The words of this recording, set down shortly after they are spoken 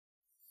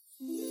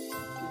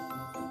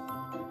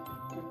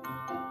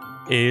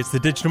It's the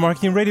Digital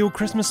Marketing Radio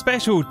Christmas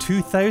Special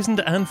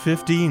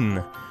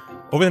 2015.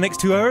 Over the next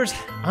 2 hours,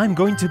 I'm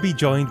going to be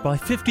joined by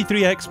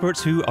 53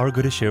 experts who are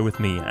going to share with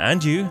me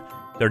and you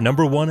their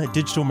number one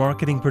digital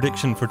marketing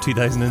prediction for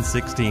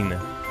 2016.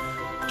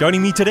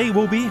 Joining me today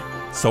will be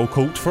Saul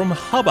Colt from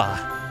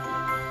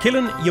Hubba,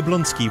 Kaylin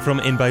Yablonsky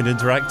from Inbound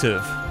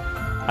Interactive,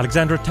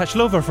 Alexandra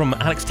Tachlova from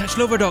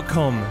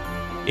alextachlova.com,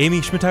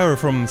 Amy Schmittauer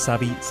from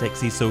Savvy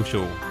Sexy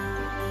Social,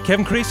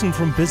 Kevin Crayson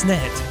from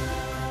BizNet,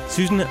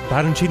 Susan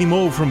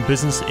Baroncini-Moe from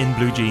Business in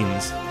Blue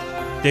Jeans,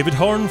 David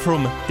Horn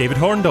from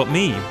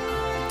davidhorn.me,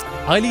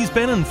 Eilise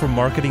Bennon from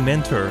Marketing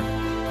Mentor,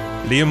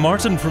 Liam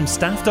Martin from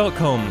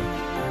staff.com,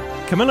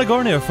 Camilla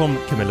Gornia from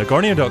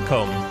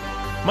camillagornia.com,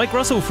 Mike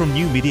Russell from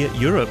New Media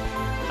Europe,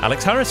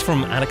 Alex Harris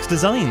from Alex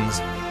Designs,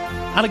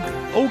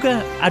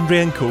 Olga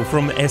Andrienko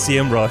from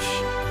SEMrush,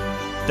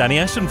 Danny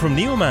Ashton from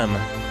Neomam,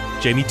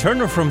 Jamie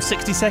Turner from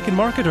 60 Second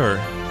Marketer,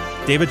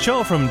 David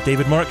Shaw from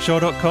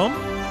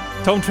davidmarkshaw.com,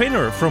 Tom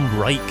Trainer from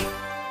Reich,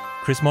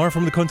 Chris Marr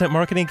from the Content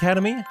Marketing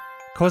Academy,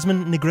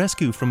 Cosmin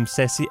Negrescu from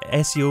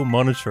SEO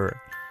Monitor,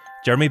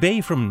 Jeremy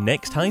Bay from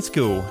Next High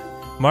School,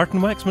 Martin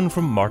Waxman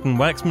from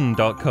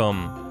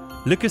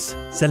martinwaxman.com, Lucas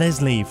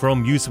Selesny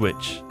from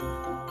Uswitch,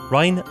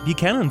 Ryan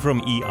Buchanan from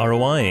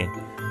eROI,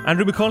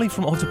 Andrew Macaulay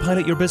from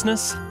Autopilot Your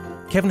Business,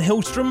 Kevin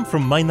Hillstrom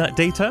from Mind That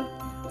Data,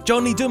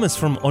 Johnny Dumas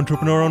from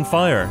Entrepreneur on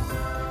Fire,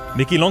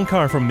 Mickey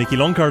Longcar from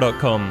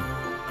mickeylongcar.com,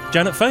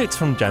 Janet Fouts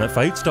from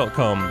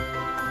janetfouts.com,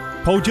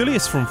 Paul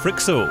Julius from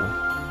Frixo,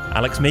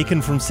 Alex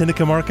Macon from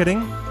Sinica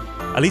Marketing,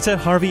 Alita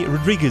Harvey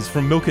Rodriguez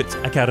from Milkit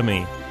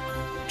Academy,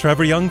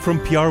 Trevor Young from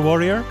PR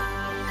Warrior,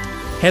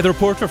 Heather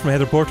Porter from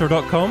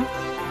heatherporter.com,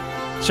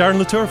 Sharon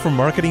Latour from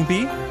Marketing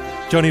Bee,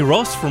 Johnny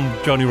Ross from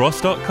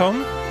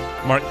johnnyross.com,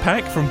 Mark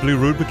Pack from Blue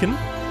Rubicon,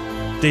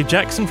 Dave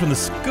Jackson from the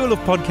School of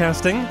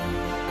Podcasting,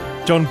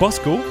 John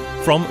Bosco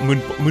from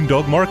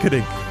Moondog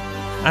Marketing,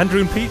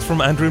 Andrew and Pete from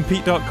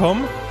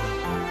andrewandpete.com,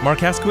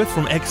 Mark Asquith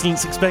from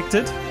Excellence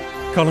Expected,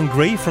 Colin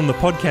Gray from The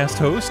Podcast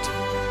Host,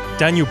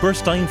 Daniel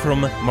Burstein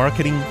from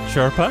Marketing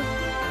Sherpa,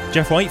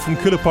 Jeff White from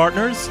Kula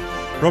Partners,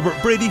 Robert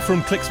Brady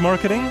from Clicks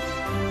Marketing,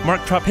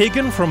 Mark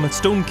Traphagen from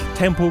Stone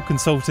Temple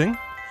Consulting,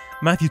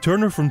 Matthew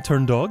Turner from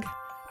Turndog,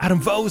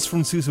 Adam Vowles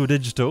from Suso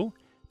Digital,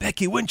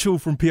 Becky Winchell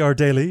from PR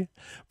Daily,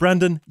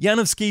 Brandon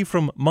Yanowski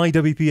from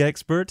MyWP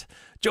Expert,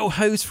 Joe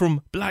House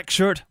from Black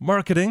Shirt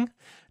Marketing,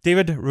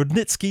 David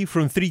Rudnitsky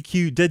from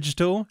 3Q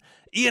Digital,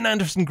 Ian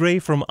Anderson Gray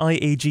from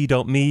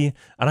IAG.me,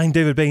 and I'm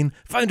David Bain,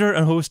 founder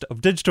and host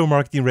of Digital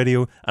Marketing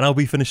Radio, and I'll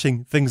be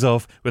finishing things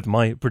off with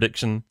my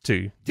prediction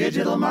too.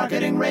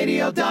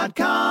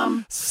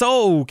 DigitalMarketingRadio.com.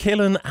 So,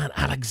 Kaylin and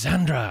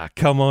Alexandra,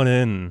 come on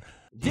in.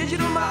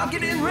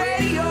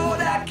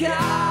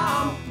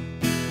 DigitalMarketingRadio.com.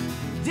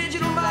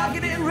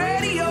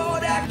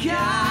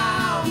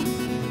 DigitalMarketingRadio.com.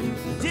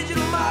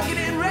 Digital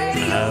Marketing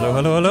Radio.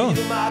 Hello.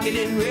 Digital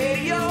Marketing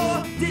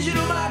Radio.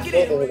 Digital Marketing.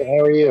 Hey, David,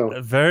 how are you?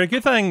 Very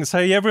good, thanks. How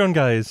are you everyone,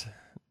 guys?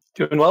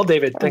 Doing well,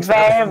 David. Thanks for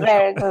having me.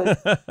 Very good.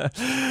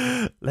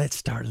 Let's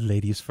start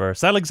ladies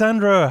first.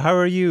 Alexandra, how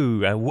are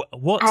you?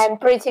 What? I'm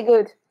pretty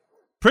good.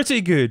 Pretty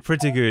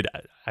good.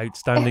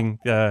 Outstanding,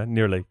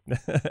 nearly.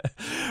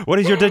 What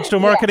is your digital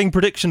marketing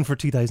prediction for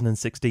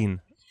 2016?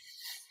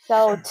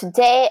 So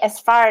today, as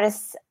far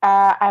as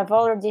I've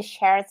already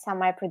shared some of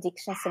my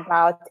predictions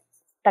about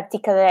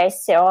particularly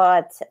SEO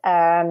at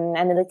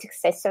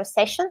Analytics SEO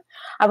session,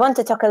 I want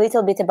to talk a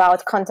little bit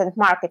about content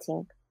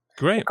marketing.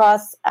 Great.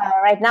 Because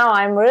right now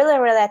I'm really,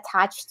 really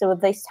attached to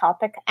this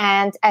topic.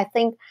 And I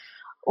think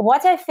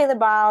what I feel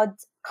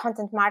about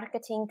content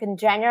marketing in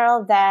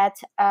general, that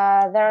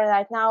there are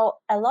right now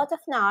a lot of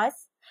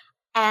noise,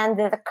 and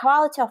the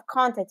quality of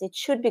content, it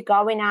should be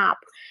going up.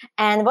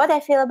 And what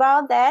I feel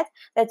about that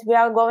we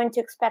are going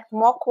to expect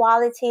more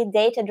quality,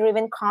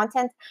 data-driven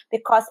content,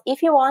 because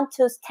if you want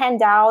to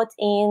stand out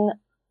in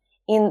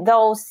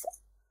those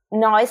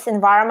noise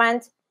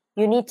environment,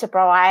 you need to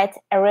provide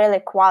a really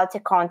quality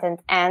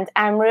content. And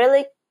I'm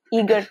really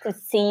eager to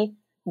see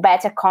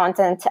better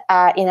content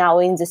in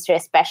our industry,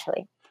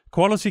 especially.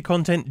 Quality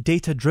content,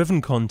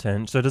 data-driven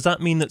content. So does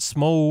that mean that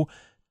small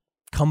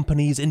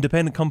companies,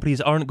 independent companies,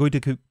 aren't going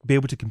to be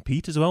able to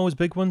compete as well as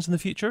big ones in the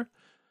future?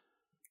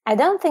 I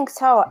don't think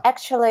so.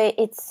 Actually,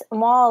 it's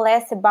more or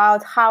less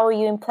about how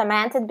you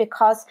implement it,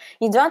 because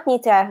you don't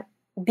need a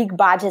big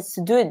budgets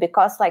to do it,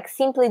 because like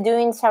simply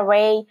doing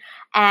survey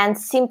and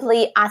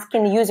simply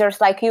asking users,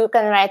 like you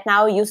can right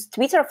now use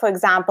Twitter, for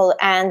example,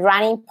 and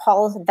running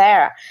polls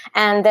there.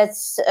 And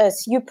that's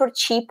super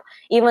cheap,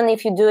 even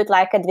if you do it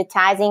like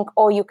advertising,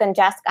 or you can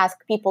just ask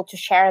people to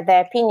share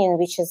their opinion,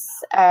 which is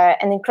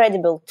an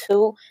incredible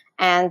tool,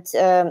 and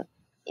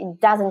it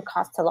doesn't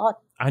cost a lot.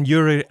 And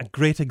you're a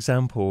great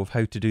example of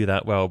how to do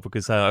that well,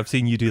 because I've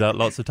seen you do that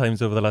lots of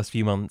times over the last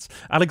few months.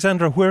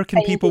 Alexandra, where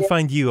can people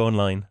find you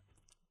online?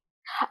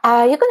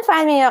 You can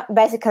find me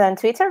basically on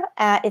Twitter.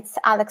 It's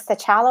Alex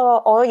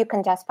Tachalova, or you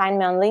can just find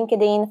me on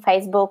LinkedIn,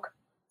 Facebook.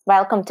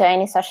 Welcome to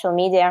any social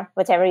media,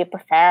 whatever you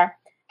prefer.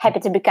 Happy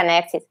to be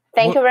connected.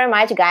 Thank you very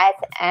much, guys,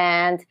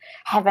 and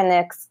have an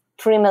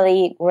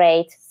extremely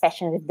great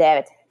session with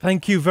David.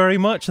 Thank you very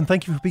much, and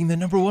thank you for being the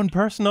number one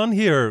person on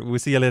here. We'll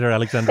see you later,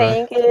 Alexandra.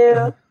 Thank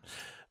you.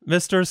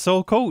 Mr.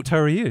 Saul Colt, how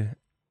are you?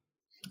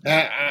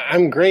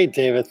 I'm great,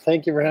 David.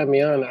 Thank you for having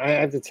me on. I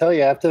have to tell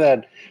you, after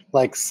that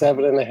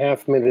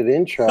 7.5 minute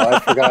intro, I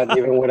forgot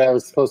even what I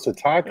was supposed to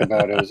talk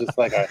about. It was just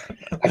like a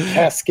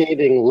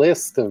cascading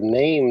list of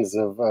names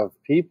of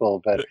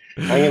people. But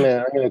I'm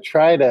gonna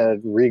try to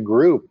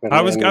regroup.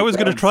 I was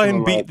going to try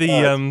and beat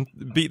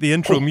the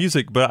intro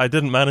music, but I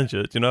didn't manage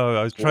it.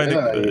 I was trying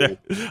to.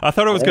 I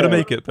thought I was going to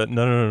make it, but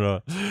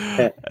no.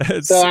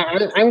 So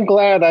I'm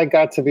glad I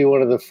got to be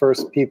one of the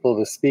first people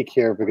to speak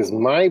here, because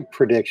my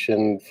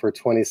prediction for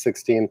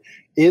 2016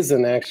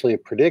 isn't actually a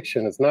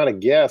prediction. It's not a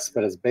guess,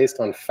 but it's based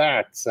on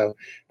fact. So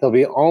there'll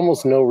be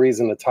almost no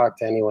reason to talk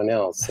to anyone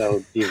else.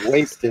 So you've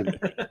wasted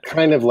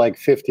kind of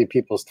 50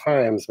 people's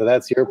times, but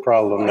that's your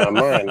problem, not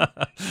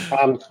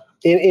mine.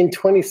 In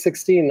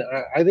 2016,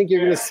 I think you're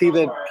going to see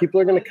that people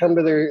are going to come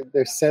to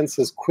their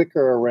senses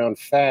quicker around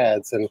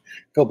fads and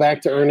go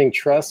back to earning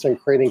trust and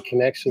creating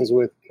connections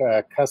with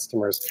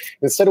customers.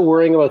 Instead of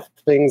worrying about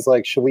things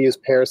like, should we use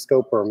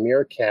Periscope or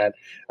Meerkat,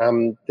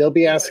 they'll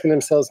be asking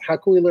themselves, how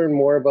can we learn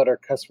more about our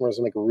customers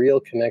and make real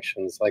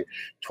connections?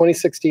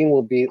 2016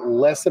 will be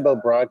less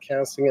about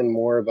broadcasting and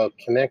more about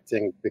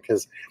connecting,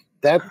 because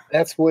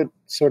that's what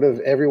sort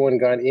of everyone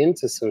got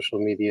into social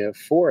media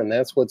for, and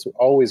that's what's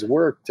always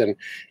worked. And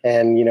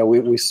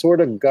we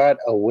sort of got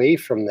away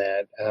from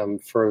that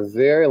for a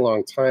very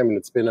long time, and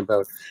it's been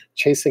about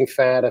chasing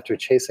fad after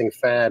chasing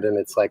fad, and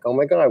it's like, oh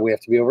my God, we have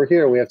to be over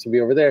here, we have to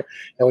be over there,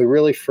 and we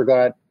really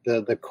forgot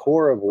the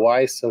core of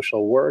why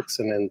social works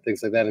and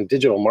things like that, and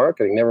digital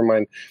marketing. Never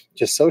mind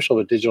just social,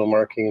 but digital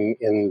marketing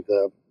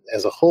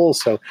as a whole.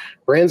 So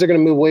brands are going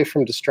to move away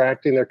from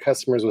distracting their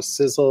customers with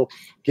sizzle,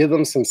 give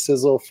them some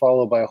sizzle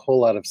followed by a whole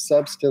lot of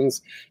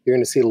substance. You're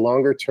going to see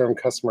longer term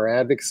customer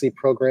advocacy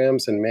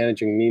programs and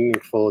managing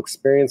meaningful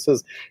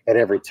experiences at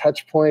every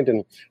touch point.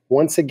 And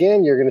once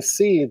again, you're going to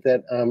see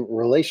that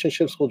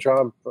relationships will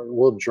drive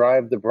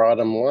the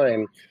bottom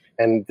line.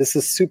 And this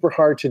is super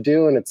hard to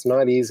do, and it's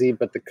not easy,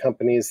 but the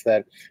companies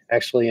that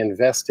actually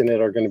invest in it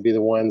are going to be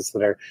the ones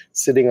that are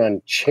sitting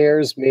on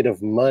chairs made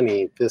of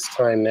money this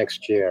time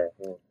next year.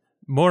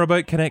 More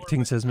about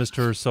connecting, says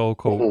Mr. Saul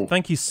Colt. Mm-hmm.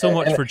 Thank you so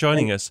much for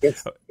joining us.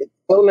 It's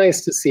so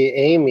nice to see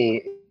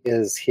Amy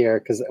is here,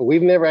 because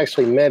we've never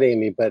actually met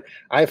Amy, but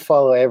I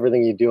follow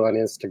everything you do on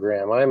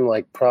Instagram. I'm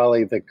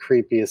probably the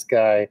creepiest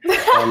guy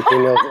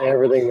who knows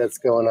everything that's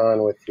going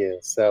on with you.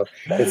 So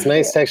it's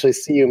nice to actually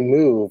see you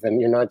move, and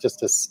you're not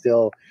just a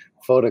still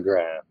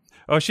photograph.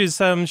 Oh, she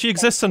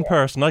exists in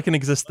person. I can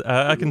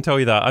tell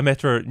you that. I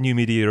met her at New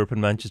Media Europe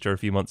in Manchester a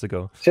few months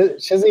ago. She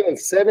hasn't even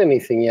said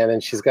anything yet,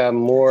 and she's got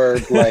more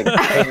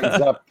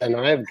hands up than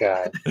I've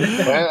got.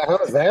 How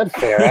is that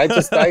fair?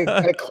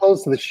 I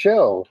closed the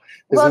show.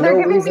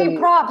 They're giving me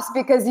props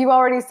because you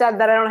already said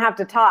that I don't have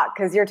to talk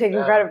because you're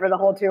taking credit for the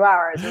whole 2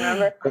 hours,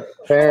 remember?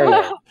 Fair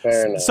enough.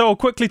 So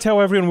quickly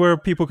tell everyone where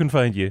people can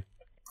find you.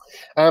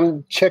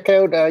 Check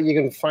out, you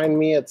can find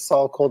me at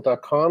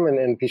saulcolt.com,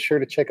 and be sure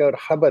to check out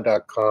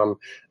hubba.com,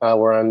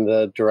 where I'm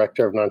the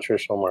director of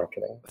non-traditional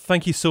marketing.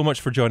 Thank you so much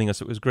for joining us.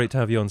 It was great to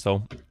have you on,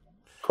 Saul.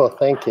 Cool,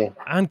 thank you.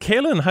 And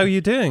Kaylin, how are you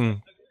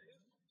doing?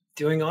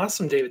 Doing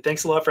awesome, David.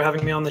 Thanks a lot for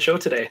having me on the show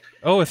today.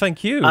 Oh,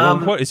 thank you.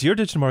 What is your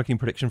digital marketing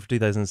prediction for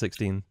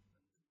 2016?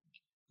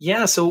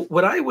 Yeah, so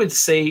what I would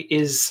say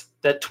is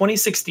that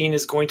 2016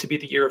 is going to be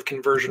the year of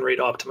conversion rate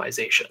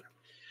optimization.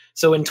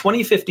 So in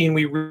 2015,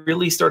 we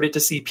really started to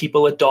see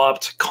people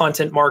adopt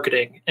content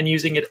marketing and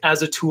using it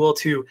as a tool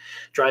to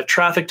drive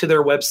traffic to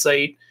their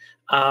website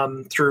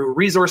through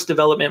resource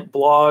development,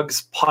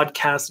 blogs,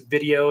 podcasts,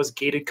 videos,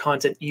 gated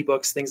content,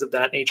 ebooks, things of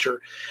that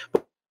nature.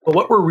 But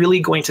what we're really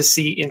going to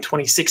see in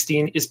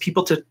 2016 is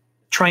people to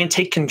try and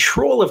take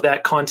control of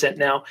that content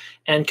now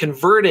and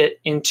convert it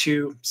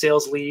into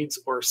sales leads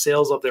or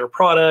sales of their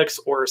products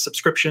or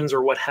subscriptions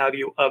or what have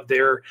you on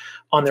their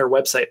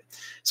website.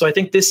 So I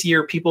think this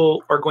year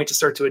people are going to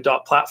start to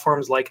adopt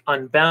platforms like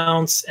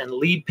Unbounce and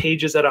Lead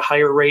Pages at a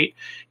higher rate.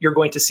 You're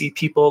going to see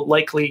people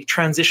likely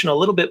transition a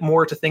little bit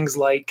more to things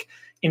like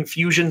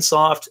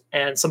Infusionsoft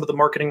and some of the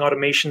marketing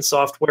automation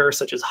software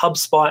such as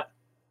HubSpot,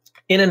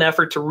 in an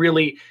effort to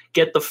really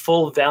get the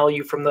full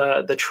value from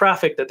the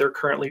traffic that they're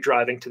currently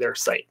driving to their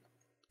site.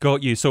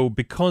 Got you. So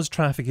because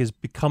traffic is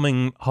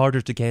becoming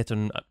harder to get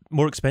and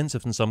more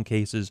expensive in some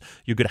cases,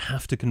 you're going to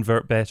have to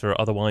convert better.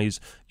 Otherwise,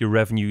 your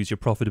revenues, your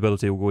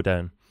profitability will go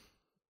down.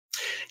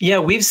 Yeah,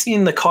 we've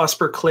seen the cost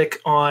per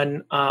click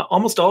on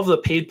almost all of the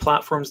paid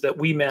platforms that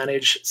we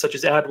manage, such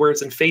as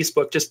AdWords and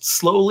Facebook, just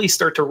slowly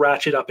start to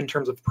ratchet up in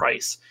terms of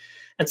price.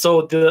 And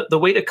so the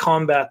way to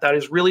combat that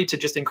is really to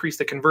just increase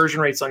the conversion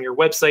rates on your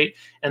website.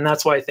 And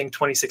that's why I think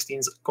 2016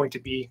 is going to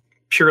be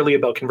purely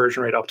about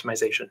conversion rate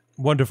optimization.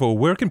 Wonderful.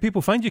 Where can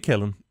people find you,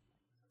 Kaylin?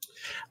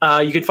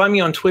 You can find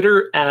me on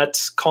Twitter at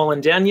Colin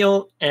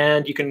Daniel,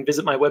 and you can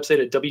visit my website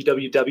at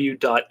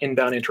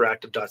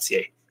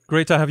www.inboundinteractive.ca.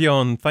 Great to have you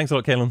on. Thanks a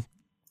lot, Kaylin.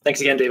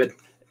 Thanks again, David.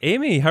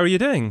 Amy, how are you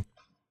doing?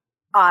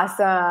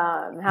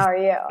 Awesome. How are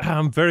you?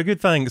 I'm very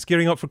good, thanks.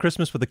 Gearing up for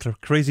Christmas with a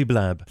crazy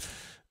blab.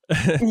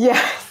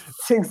 Yes,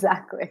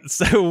 exactly.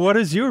 So what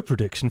is your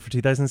prediction for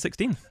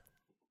 2016?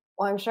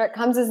 Well, I'm sure it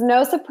comes as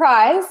no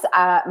surprise.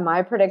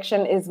 My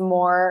prediction is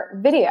more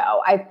video.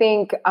 I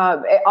think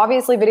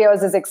obviously video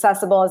is as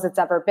accessible as it's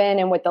ever been.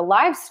 And with the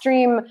live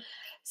stream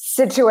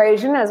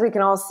situation, as we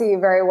can all see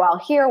very well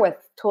here with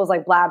tools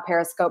like Blab,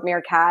 Periscope,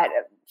 Meerkat,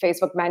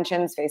 Facebook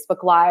Mentions,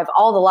 Facebook Live,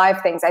 all the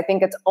live things, I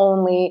think it's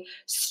only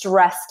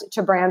stressed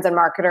to brands and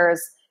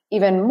marketers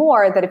even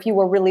more that if you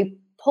were really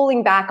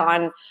pulling back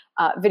on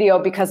video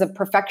because of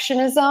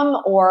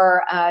perfectionism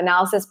or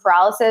analysis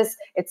paralysis,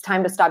 it's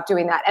time to stop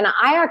doing that. And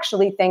I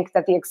actually think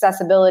that the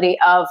accessibility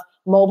of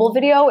mobile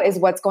video is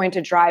what's going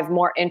to drive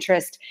more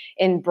interest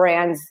in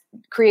brands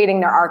creating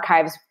their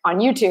archives on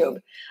YouTube.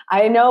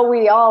 I know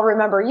we all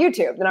remember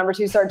YouTube, the number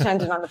 2 search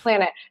engine on the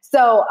planet.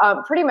 So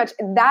pretty much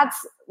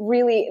that's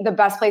really the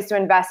best place to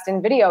invest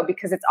in video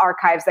because it's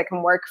archives that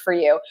can work for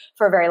you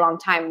for a very long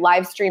time.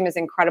 Live stream is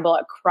incredible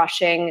at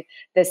crushing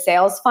the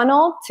sales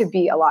funnel to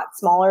be a lot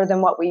smaller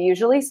than what we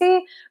usually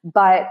see,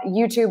 but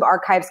YouTube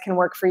archives can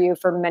work for you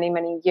for many,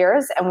 many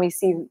years. And we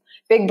see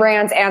big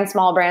brands and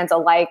small brands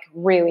alike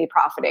really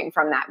profiting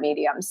from that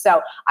medium.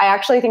 So I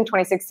actually think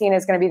 2016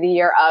 is going to be the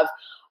year of,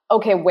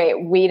 okay,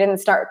 wait, we didn't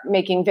start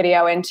making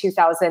video in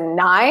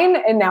 2009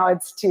 and now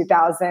it's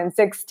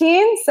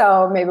 2016.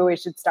 So maybe we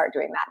should start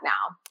doing that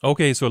now.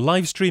 Okay, so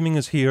live streaming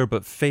is here,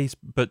 but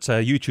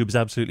YouTube is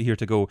absolutely here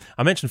to go.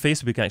 I mentioned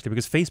Facebook actually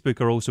because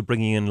Facebook are also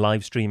bringing in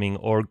live streaming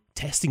or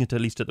testing it at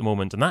least at the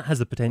moment. And that has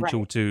the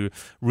potential to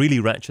really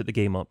ratchet the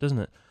game up, doesn't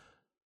it?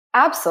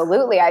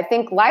 Absolutely. I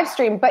think live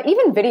stream, but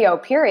even video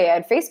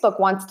period, Facebook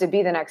wants to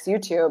be the next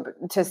YouTube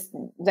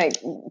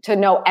to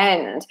no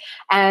end.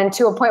 And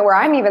to a point where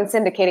I'm even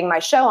syndicating my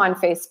show on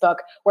Facebook,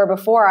 where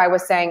before I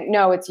was saying,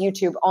 no, it's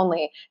YouTube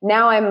only.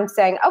 Now I'm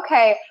saying,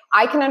 okay,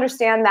 I can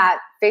understand that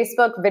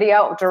Facebook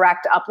video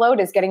direct upload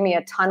is getting me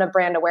a ton of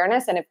brand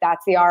awareness. And if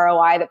that's the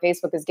ROI that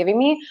Facebook is giving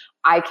me,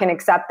 I can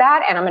accept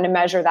that and I'm going to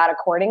measure that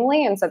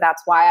accordingly. And so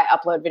that's why I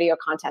upload video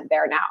content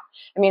there now.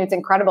 I mean, it's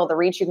incredible the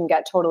reach you can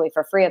get totally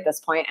for free at this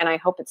point, and I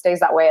hope it stays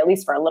that way at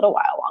least for a little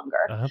while longer.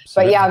 Absolutely.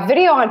 But yeah,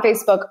 video on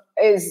Facebook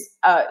is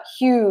a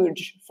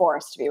huge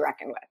force to be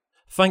reckoned with.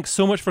 Thanks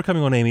so much for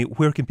coming on, Amy.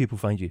 Where can people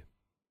find you?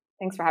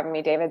 Thanks for having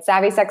me, David.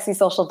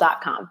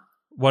 SavvySexySocial.com.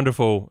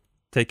 Wonderful.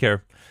 Take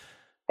care.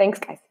 Thanks,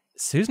 guys.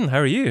 Susan, how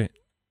are you?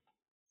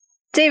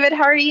 David,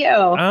 how are you?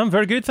 I'm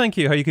very good, thank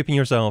you. How are you keeping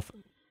yourself?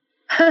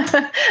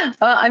 Well,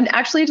 I'm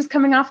actually just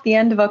coming off the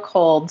end of a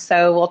cold,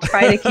 so we'll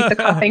try to keep the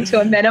coughing to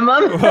a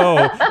minimum.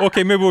 Oh,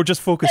 okay. Maybe we'll just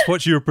focus.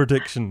 What's your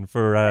prediction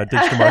for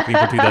digital marketing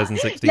for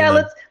 2016?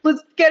 Yeah,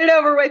 let's get it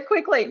over with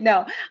quickly.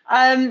 No,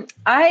 I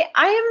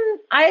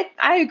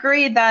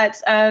agree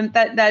that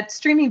that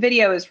streaming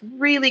video is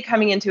really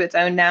coming into its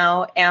own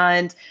now,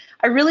 and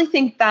I really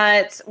think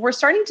that we're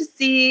starting to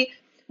see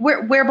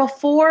where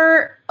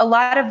before a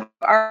lot of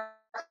our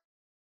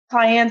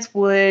clients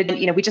would,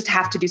 we just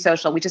have to do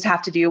social. We just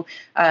have to do,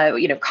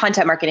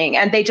 content marketing,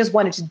 and they just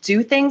wanted to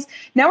do things.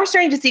 Now we're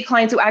starting to see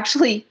clients who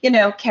actually,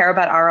 care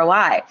about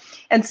ROI.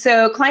 And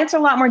so clients are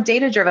a lot more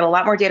data driven, a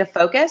lot more data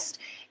focused.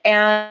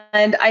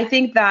 And I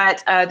think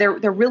that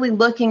they're really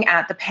looking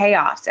at the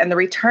payoffs and the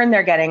return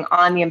they're getting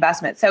on the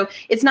investment. So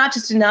it's not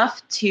just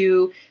enough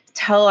to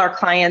tell our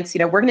clients,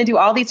 we're going to do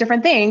all these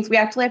different things. We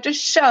actually have to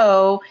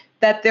show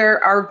that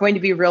there are going to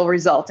be real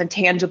results and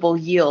tangible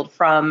yield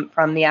from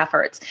the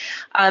efforts.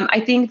 I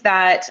think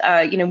that,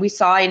 we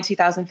saw in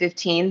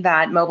 2015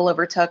 that mobile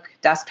overtook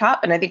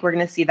desktop, and I think we're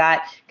going to see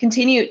that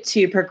continue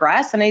to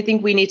progress. And I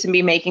think we need to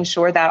be making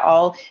sure that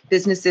all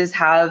businesses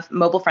have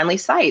mobile-friendly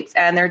sites.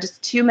 And there are just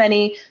too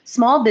many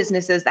small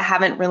businesses that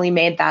haven't really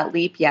made that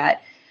leap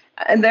yet.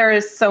 And there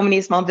is so many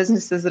small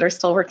businesses that are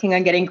still working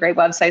on getting great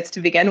websites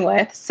to begin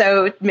with.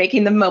 So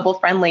making them mobile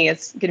friendly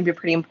is going to be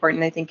pretty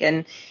important, I think,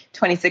 in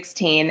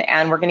 2016.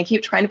 And we're going to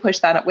keep trying to push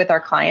that up with our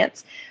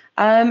clients.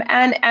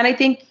 And I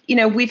think,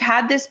 we've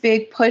had this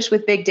big push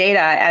with big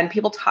data and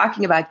people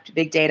talking about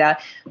big data,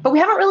 but we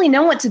haven't really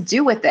known what to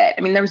do with it.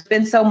 I mean, there's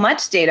been so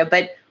much data,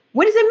 but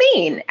what does it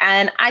mean?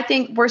 And I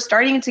think we're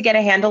starting to get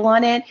a handle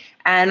on it.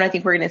 And I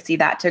think we're going to see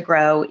that to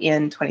grow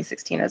in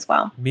 2016 as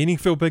well.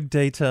 Meaningful big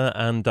data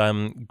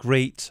and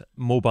great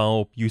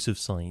mobile use of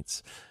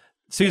sites.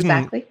 Susan,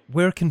 exactly.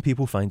 Where can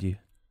people find you?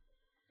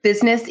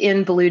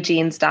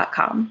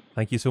 businessinbluejeans.com.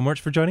 Thank you so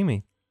much for joining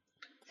me.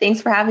 Thanks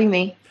for having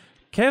me.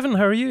 Kevin,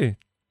 how are you?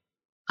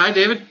 Hi,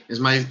 David. Is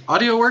my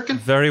audio working?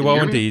 Very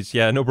well indeed.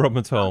 Yeah, no problem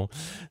at all.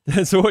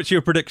 So what's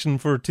your prediction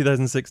for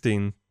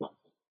 2016?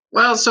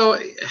 Well, so,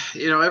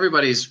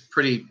 everybody's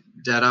pretty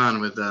dead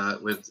on with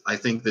I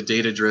think the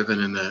data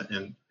driven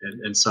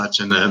and such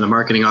and the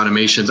marketing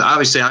automations.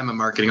 Obviously, I'm a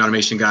marketing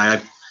automation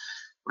guy.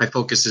 My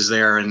focus is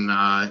there. And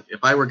if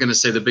I were going to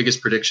say the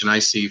biggest prediction I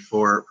see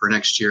for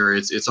next year,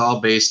 it's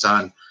all based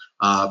on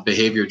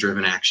behavior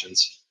driven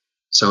actions.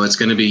 So it's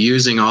going to be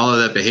using all of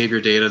that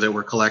behavior data that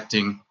we're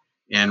collecting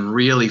and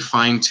really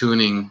fine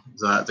tuning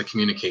the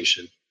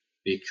communication.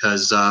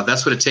 because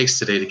that's what it takes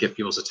today to get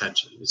people's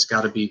attention. It's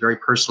got to be very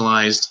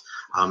personalized.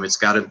 It's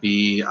got to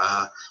be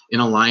in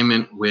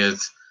alignment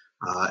with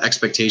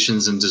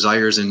expectations and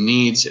desires and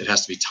needs. It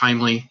has to be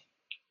timely.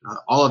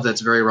 All of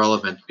that's very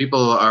relevant.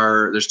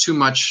 There's too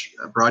much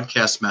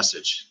broadcast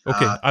message.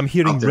 Okay, I'm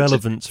hearing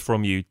relevance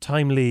from you.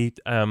 Timely,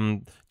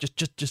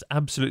 just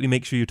absolutely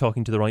make sure you're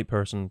talking to the right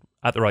person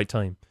at the right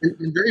time.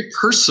 And very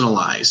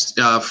personalized,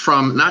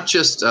 from not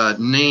just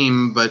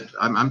name, but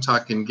I'm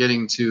talking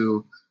getting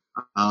to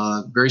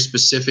very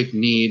specific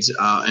needs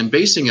and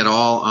basing it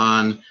all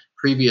on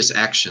previous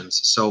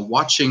actions. So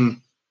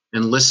watching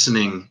and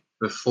listening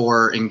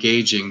before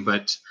engaging,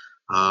 but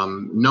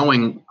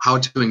knowing how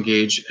to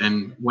engage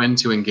and when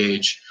to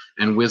engage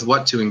and with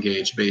what to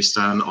engage based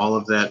on all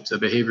of that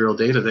behavioral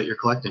data that you're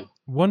collecting.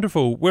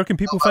 Wonderful. Where can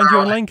people find you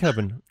online,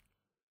 Kevin?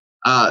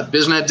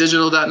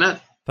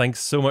 Biznetdigital.net. Thanks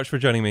so much for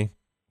joining me.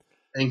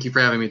 Thank you for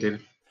having me,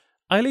 David.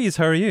 Eilise,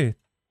 how are you?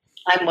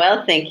 I'm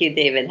well, thank you,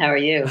 David. How are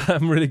you?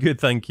 I'm really good,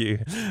 thank you.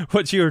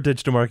 What's your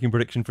digital marketing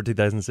prediction for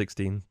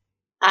 2016?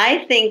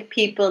 I think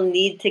people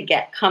need to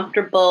get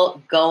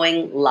comfortable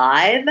going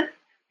live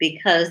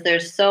because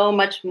there's so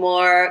much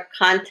more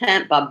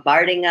content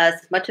bombarding us.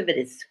 Much of it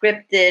is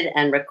scripted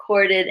and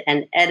recorded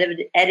and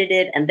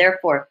edited and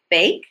therefore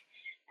fake.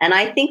 And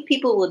I think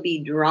people will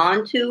be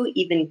drawn to,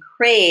 even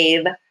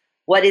crave,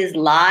 what is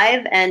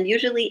live and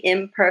usually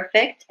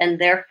imperfect and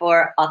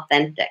therefore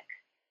authentic.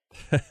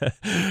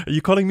 Are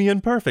you calling me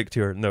imperfect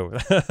here? No.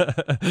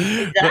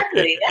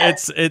 Exactly.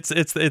 Yes.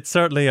 It's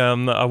certainly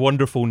a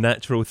wonderful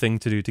natural thing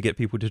to do to get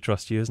people to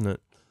trust you, isn't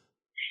it?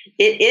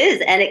 It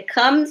is, and it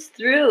comes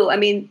through. I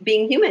mean,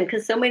 being human,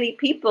 because so many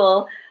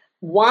people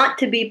want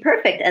to be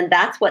perfect, and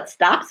that's what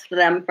stops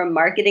them from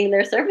marketing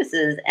their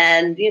services.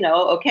 And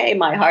okay,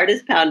 my heart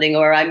is pounding,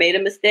 or I made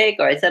a mistake,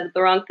 or I said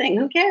the wrong thing.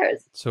 Who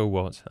cares? So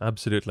what?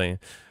 Absolutely,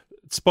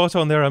 spot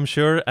on there. I'm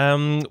sure.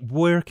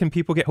 Where can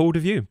people get hold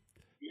of you?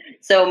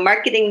 So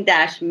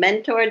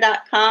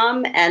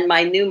marketing-mentor.com, and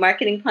my new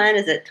marketing plan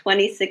is at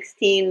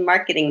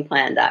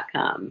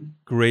 2016marketingplan.com.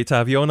 Great to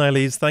have you on,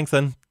 Eilise. Thanks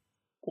then.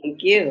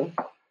 Thank you.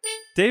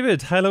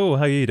 David, hello.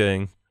 How are you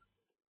doing?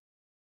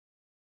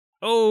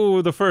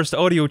 Oh, the first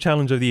audio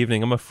challenge of the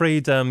evening. I'm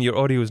afraid your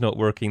audio is not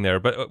working there,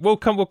 but we'll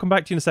come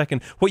back to you in a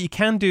second. What you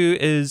can do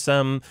is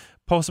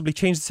possibly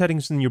change the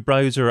settings in your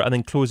browser and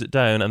then close it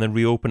down and then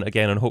reopen it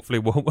again, and hopefully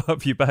we'll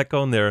have you back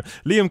on there.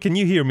 Liam, can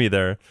you hear me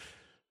there?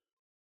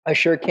 I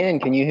sure can.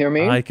 Can you hear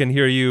me? I can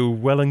hear you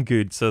well and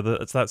good, so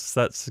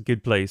that's a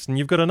good place. And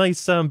you've got a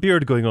nice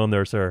beard going on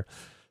there, sir.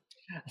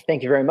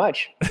 Thank you very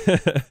much.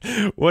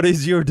 What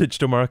is your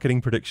digital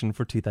marketing prediction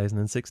for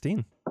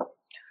 2016?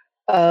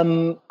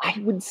 I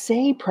would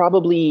say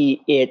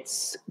probably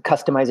it's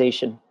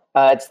customization.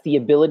 It's the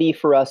ability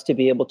for us to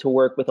be able to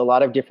work with a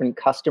lot of different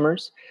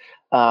customers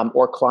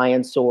or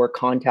clients or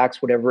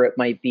contacts, whatever it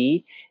might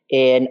be,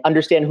 and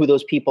understand who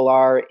those people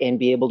are and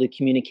be able to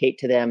communicate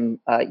to them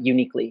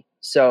uniquely.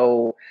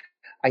 So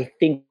I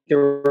think there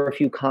were a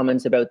few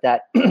comments about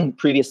that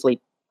previously.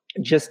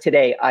 Just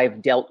today,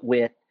 I've dealt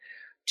with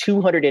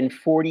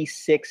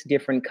 246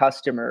 different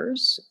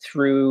customers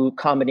through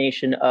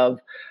combination of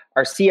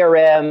our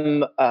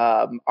CRM,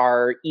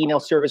 our email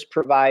service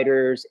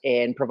providers,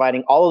 and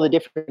providing all of the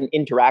different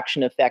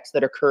interaction effects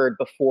that occurred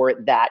before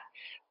that,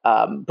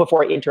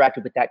 before I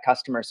interacted with that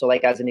customer. So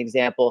like as an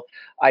example,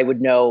 I would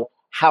know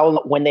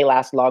when they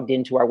last logged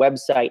into our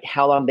website,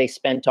 how long they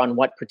spent on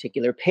what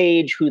particular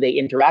page, who they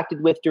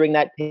interacted with during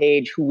that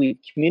page, who we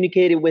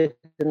communicated with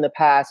in the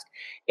past.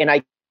 And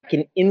I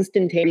can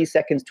instantaneously,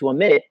 seconds to a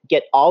minute,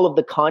 get all of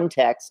the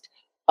context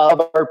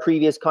of our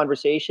previous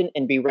conversation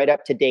and be right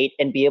up to date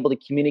and be able to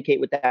communicate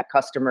with that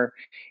customer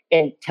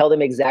and tell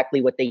them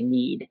exactly what they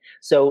need.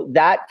 So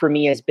that for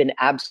me has been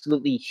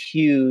absolutely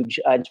huge.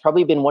 It's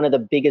probably been one of the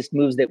biggest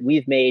moves that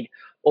we've made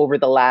over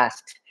the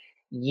last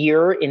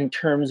year in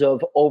terms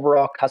of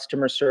overall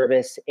customer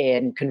service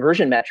and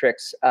conversion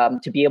metrics,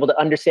 to be able to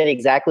understand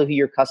exactly who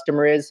your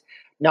customer is,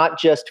 not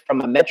just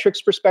from a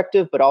metrics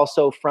perspective, but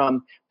also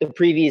from the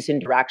previous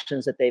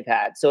interactions that they've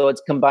had. So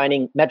it's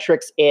combining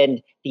metrics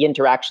and the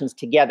interactions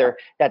together.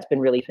 That's been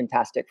really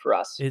fantastic for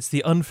us. It's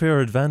the unfair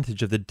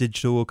advantage of the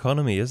digital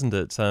economy, isn't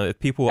it? If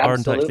people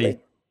Absolutely.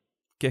 aren't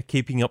actually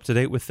keeping up to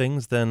date with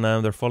things, then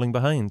they're falling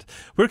behind.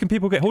 Where can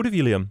people get hold of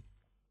you, Liam?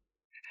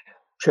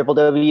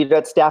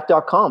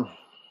 www.staff.com.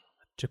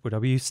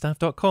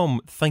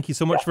 www.staff.com. Thank you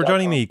so much for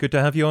joining me. Good to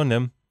have you on,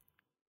 Liam.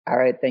 All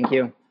right, thank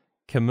you.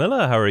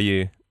 Camilla, how are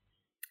you?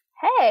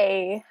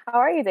 Hey, how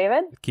are you,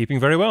 David? Keeping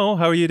very well.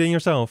 How are you doing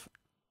yourself?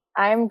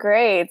 I'm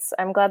great.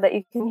 I'm glad that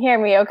you can hear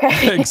me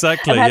okay.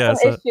 Exactly, I've had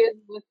yes. some issues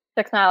with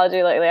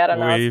technology lately. I don't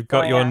know. We've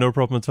got you on, no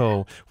problem at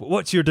all.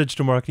 What's your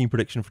digital marketing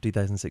prediction for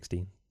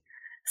 2016?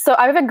 So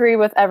I've agreed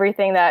with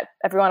everything that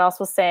everyone else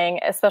was saying,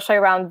 especially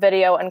around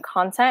video and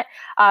content.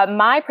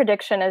 My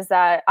prediction is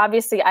that,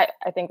 obviously, I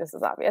think this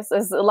is obvious,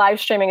 is live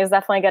streaming is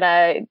definitely going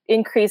to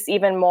increase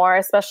even more,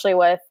 especially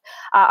with,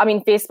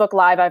 Facebook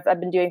Live. I've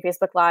been doing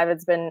Facebook Live.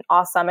 It's been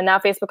awesome. And now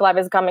Facebook Live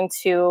is coming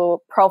to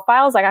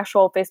profiles, like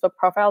actual Facebook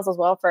profiles as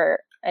well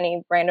for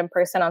any random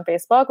person on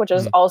Facebook, which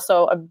is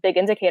also a big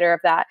indicator of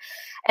that.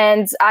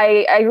 And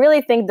I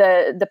really think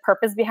the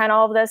purpose behind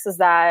all of this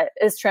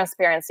is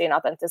transparency and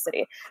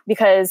authenticity,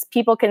 because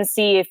people can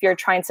see if you're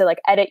trying to like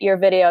edit your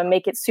video and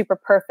make it super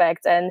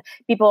perfect, and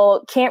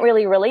people can't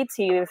really relate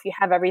to you if you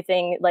have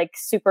everything like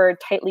super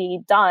tightly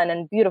done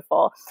and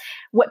beautiful.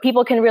 What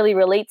people can really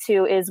relate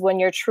to is when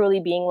you're truly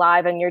being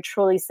live and you're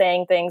truly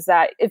saying things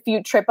that if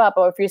you trip up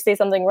or if you say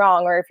something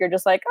wrong, or if you're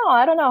just like, oh,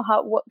 I don't know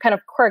what kind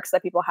of quirks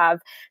that people have,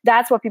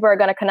 that's what people are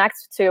going to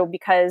connect to,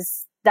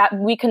 because that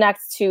we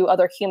connect to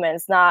other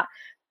humans, not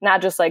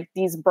just like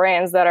these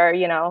brands that are,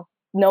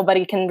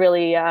 nobody can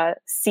really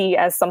see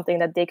as something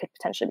that they could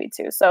potentially be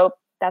too. So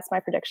that's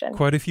my prediction.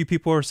 Quite a few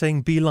people are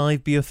saying be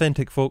live, be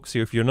authentic, folks. So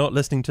if you're not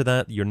listening to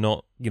that, you're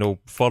not,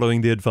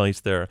 following the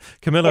advice there.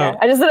 Camilla. Yeah,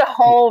 I just did a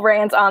whole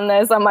rant on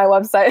this on my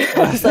website.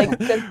 It's like,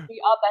 just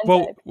be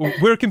authentic. Well,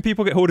 where can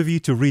people get hold of you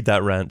to read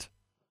that rant?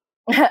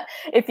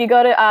 If you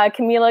go to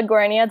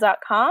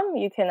CamilaGuarnia.com,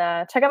 you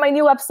can check out my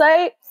new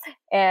website,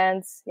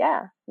 and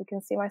you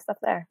can see my stuff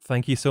there.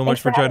 Thank you so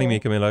much for joining me,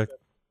 Camilla.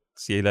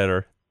 See you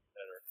later.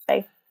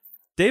 Bye.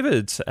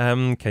 David,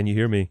 can you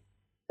hear me?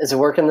 Is it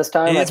working this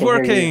time? It's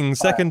working.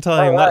 Second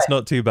time. Right. That's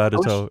not too bad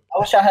at all. I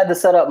wish I had the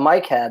setup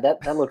Mike had.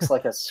 That looks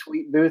like a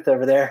sweet booth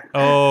over there.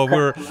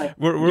 Oh,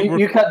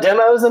 you cut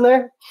demos in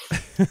there?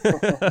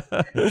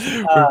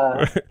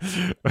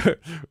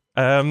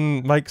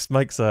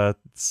 Mike's a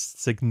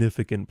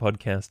significant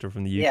podcaster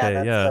from the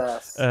UK.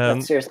 That's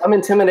serious. I'm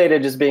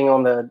intimidated just being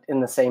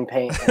in the same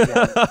paint.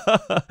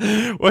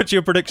 What's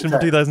your prediction for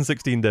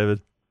 2016,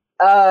 David?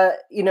 I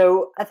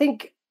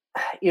think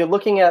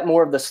looking at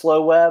more of the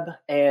slow web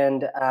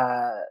and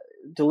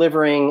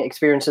delivering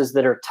experiences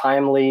that are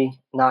timely,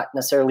 not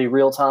necessarily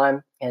real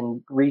time,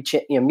 and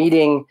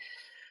meeting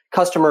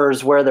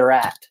customers where they're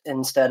at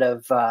instead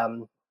of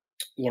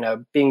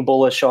being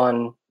bullish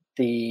on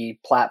the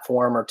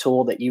platform or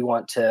tool that you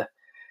want to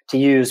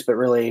use, but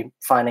really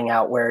finding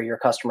out where your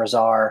customers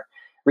are,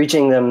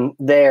 reaching them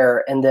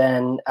there, and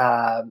then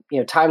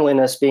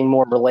timeliness being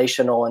more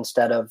relational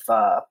instead of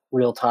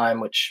real time,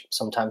 which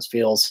sometimes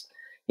feels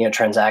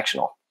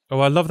transactional. Oh,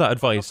 I love that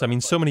advice. I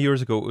mean, so many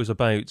years ago, it was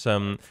about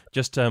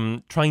just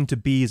trying to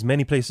be as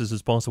many places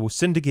as possible,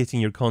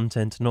 syndicating your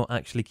content, not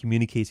actually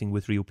communicating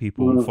with real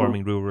people,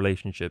 forming real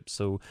relationships.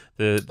 So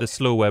the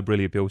slow web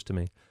really appeals to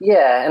me.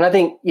 Yeah, and I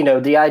think,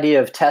 the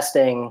idea of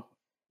testing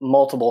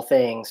multiple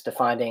things to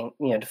find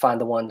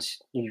the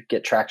ones you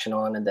get traction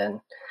on, and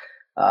then,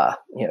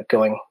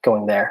 going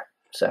there.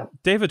 So,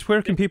 David,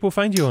 where can people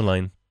find you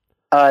online?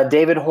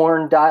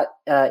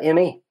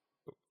 davidhorn.me.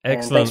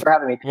 Excellent. And thanks for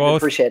having me. Well,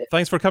 appreciate it.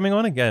 Thanks for coming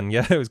on again.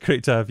 Yeah, it was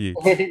great to have you.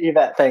 You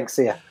bet. Thanks.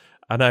 See ya.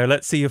 And now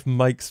let's see if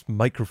Mike's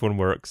microphone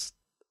works.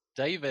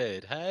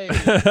 David, hey.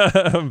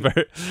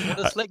 What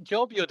a slick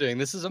job you're doing.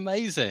 This is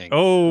amazing.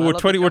 Oh, we're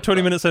 20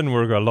 minutes in.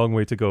 We've got a long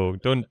way to go.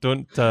 Don't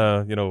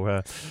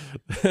anyway.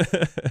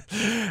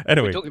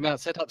 We're talking about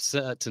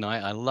setups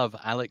tonight. I love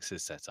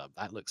Alex's setup.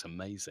 That looks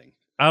amazing.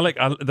 Alec,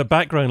 the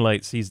background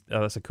lights,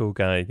 that's a cool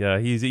guy. Yeah,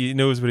 he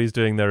knows what he's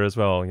doing there as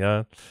well.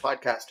 Yeah.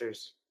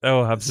 Podcasters.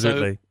 Oh,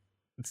 absolutely.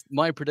 So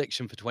my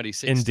prediction for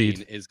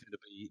 2016 is going to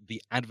be the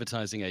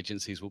advertising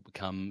agencies will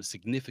become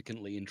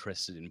significantly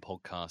interested in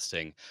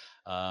podcasting.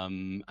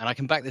 And I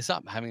can back this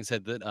up, having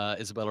said that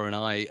Isabella and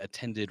I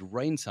attended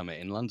Rain Summit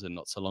in London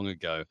not so long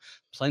ago.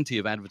 Plenty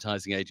of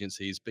advertising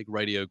agencies, big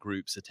radio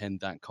groups attend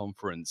that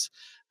conference.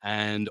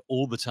 And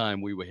all the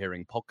time we were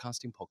hearing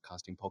podcasting.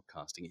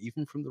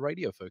 Even from the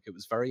radio folk, it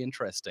was very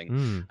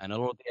interesting. And a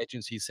lot of the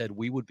agencies said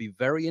we would be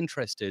very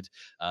interested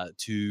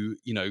to,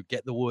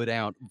 get the word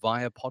out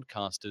via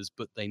podcasters,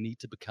 but they need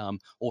to become,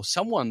 or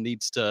someone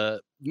needs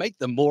to make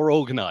them more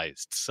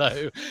organized.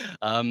 So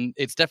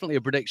it's definitely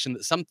a prediction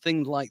that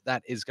something like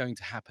that is going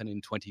to happen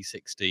in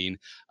 2016.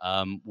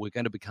 We're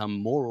going to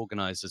become more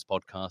organized as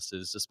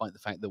podcasters, despite the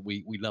fact that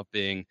we love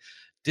being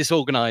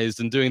disorganized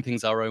and doing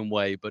things our own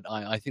way. But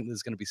I think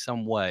there's going to be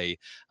some way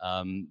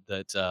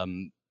that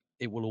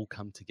it will all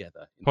come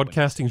together.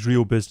 Podcasting's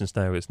real business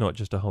now. It's not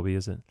just a hobby,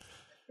 is it?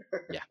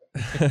 Yeah,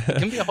 it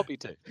can be a hobby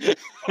too.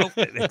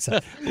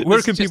 Exactly.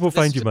 Where can people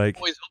find you, Mike?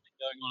 Always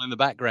going on in the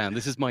background.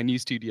 This is my new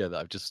studio that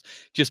I've just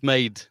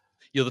made.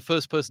 You're the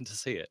first person to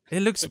see it.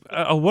 It looks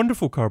a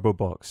wonderful cardboard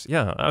box.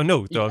 Yeah, I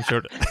know. No, I'm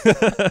sure.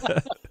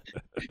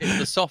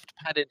 It's a soft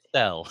padded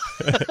cell.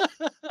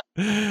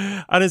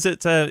 And is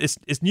it?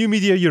 It's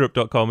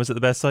newmediaeurope.com. Is it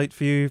the best site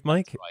for you,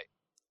 Mike? Right.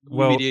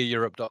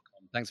 Newmediaeurope.com.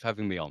 Thanks for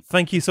having me on.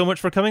 Thank you so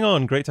much for coming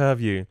on. Great to have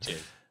you.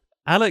 Cheers.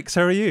 Alex,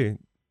 how are you?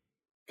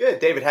 Good,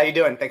 David. How you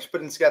doing? Thanks for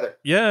putting this together.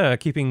 Yeah,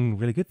 keeping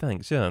really good,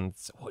 thanks. Yeah. And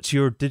what's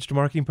your digital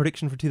marketing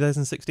prediction for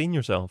 2016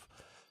 yourself?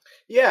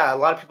 Yeah, a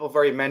lot of people have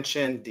already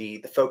mentioned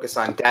the focus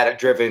on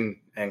data-driven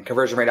and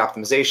conversion rate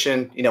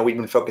optimization. We've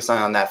been focusing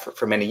on that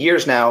for many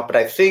years now, but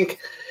I think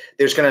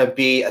there's going to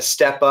be a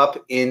step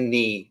up in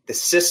the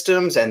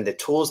systems and the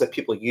tools that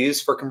people use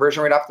for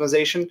conversion rate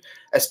optimization,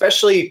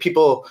 especially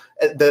people,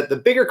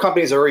 the bigger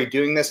companies are already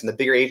doing this and the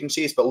bigger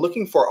agencies, but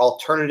looking for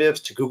alternatives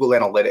to Google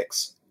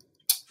Analytics.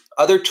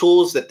 other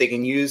tools that they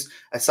can use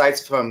aside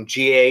from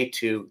GA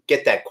to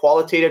get that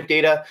qualitative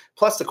data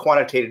plus the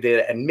quantitative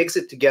data and mix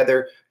it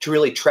together to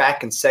really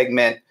track and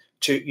segment,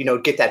 to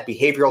get that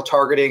behavioral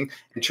targeting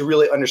and to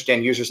really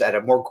understand users at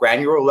a more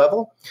granular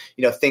level.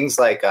 Things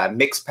like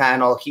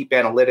Mixpanel, Heap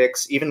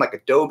Analytics, even like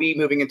Adobe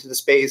moving into the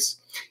space,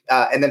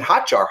 and then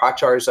Hotjar.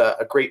 Hotjar is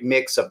a great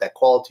mix of that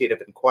qualitative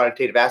and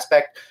quantitative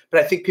aspect. But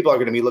I think people are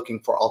going to be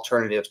looking for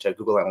alternatives to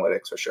Google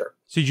Analytics for sure.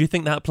 So do you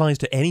think that applies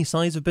to any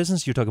size of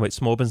business? You're talking about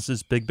small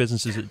businesses, big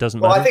businesses. It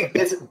doesn't matter. Well, I think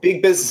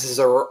big businesses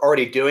are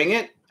already doing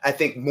it. I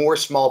think more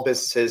small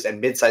businesses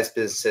and mid-sized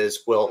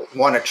businesses will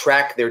want to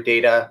track their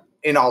data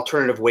in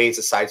alternative ways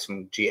aside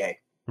from GA.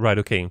 Right,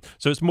 okay.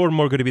 So it's more and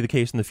more going to be the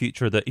case in the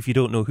future that if you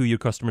don't know who your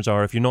customers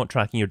are, if you're not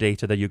tracking your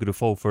data, then you're going to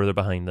fall further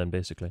behind then,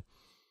 basically.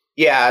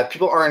 Yeah,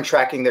 people aren't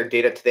tracking their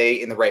data today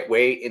in the right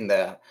way in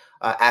the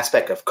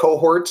aspect of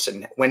cohorts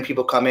and when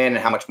people come in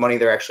and how much money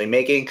they're actually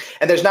making.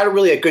 And there's not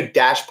really a good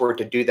dashboard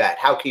to do that.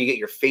 How can you get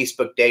your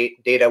Facebook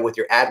data with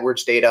your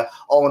AdWords data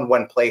all in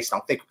one place? I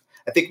think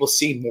we'll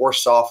see more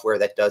software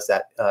that does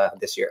that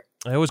this year.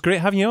 It was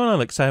great having you on,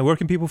 Alex. Where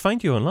can people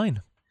find you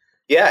online?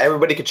 Yeah,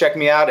 everybody can check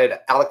me out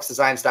at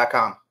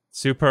alexdesigns.com.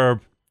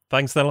 Superb.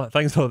 Thanks a lot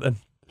then.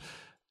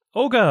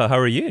 Olga, how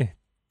are you?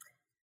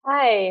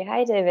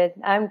 Hi, David.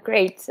 I'm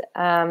great.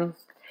 And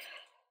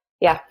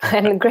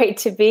great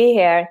to be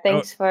here.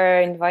 Thanks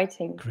for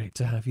inviting. Great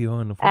to have you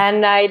on.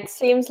 And it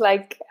seems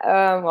like,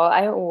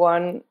 I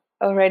won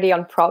already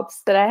on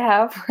props that I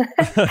have.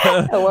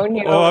 I won't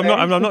hear over.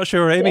 I'm not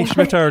sure. Amy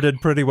Schmitter did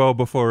pretty well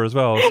before as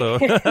well. So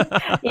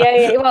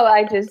yeah. Well,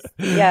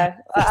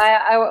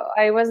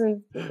 I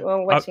wasn't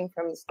watching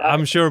from the start.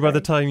 I'm sure by the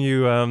time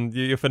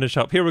you finish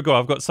up, here we go.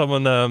 I've got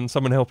someone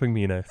helping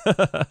me now.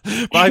 But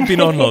I've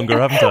been on longer,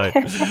 haven't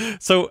I?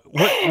 So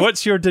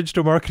what's your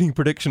digital marketing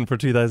prediction for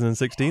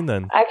 2016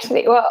 then?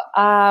 Actually,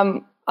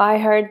 I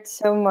heard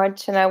so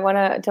much, and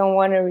I don't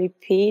want to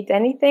repeat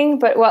anything.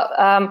 But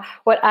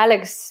what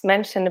Alex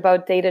mentioned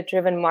about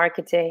data-driven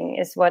marketing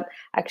is what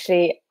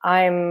actually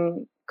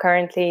I'm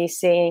currently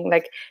seeing.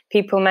 Like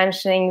people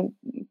mentioning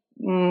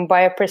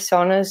buyer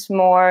personas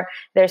more.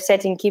 They're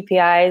setting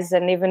KPIs,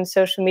 and even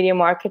social media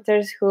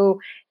marketers who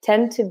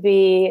tend to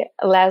be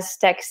less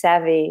tech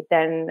savvy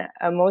than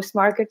most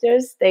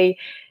marketers. They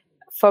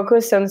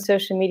focus on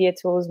social media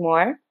tools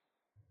more.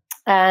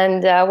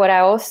 And what I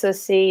also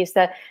see is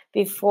that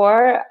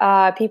before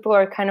people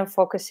are kind of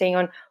focusing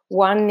on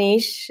one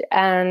niche,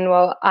 and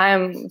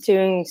I'm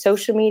doing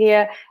social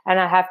media and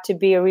I have to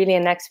be really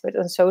an expert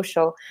on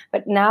social.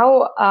 But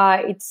now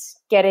it's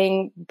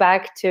getting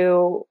back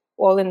to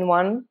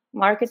all-in-one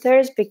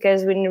marketers,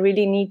 because we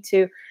really need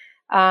to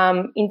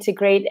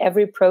integrate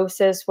every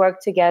process,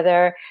 work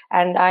together,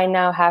 and I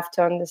now have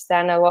to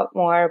understand a lot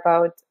more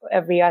about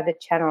every other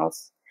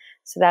channels.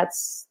 So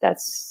that's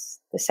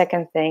the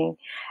second thing.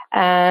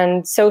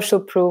 And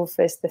social proof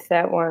is the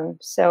third one.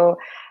 So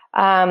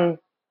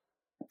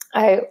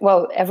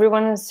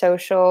everyone is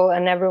social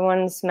and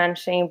everyone's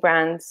mentioning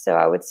brands. So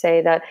I would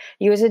say that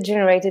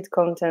user-generated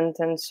content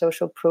and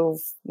social proof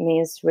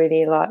means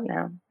really a lot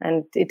now,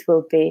 and it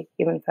will be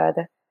even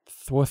further.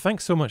 Well,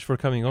 thanks so much for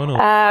coming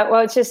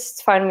on.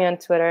 Just find me on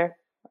Twitter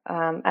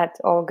at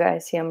Olga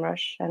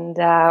SEMrush, and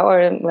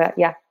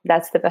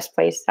that's the best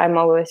place. I'm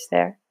always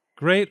there.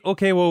 Great.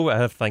 Okay,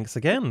 well, thanks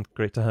again.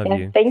 Great to have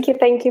you. Thank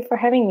you for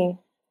having me.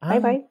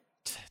 Bye-bye.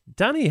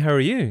 Danny, how are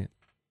you?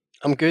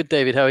 I'm good,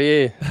 David. How are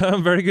you?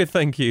 I'm very good,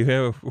 thank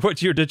you.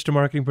 What's your digital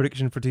marketing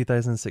prediction for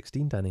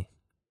 2016, Danny?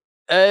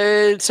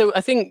 So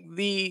I think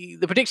the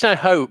prediction I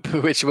hope,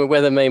 which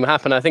whether may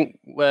happen, I think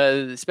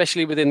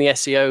especially within the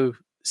SEO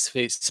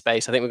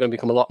space, I think we're going to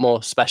become a lot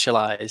more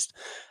specialized,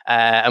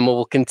 and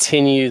we'll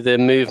continue the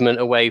movement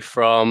away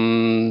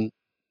from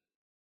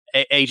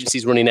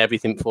agencies running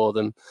everything for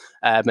them,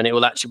 and it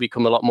will actually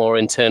become a lot more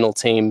internal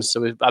teams.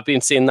 So I've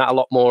been seeing that a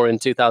lot more in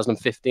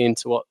 2015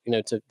 to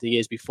the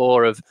years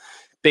before, of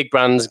big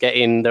brands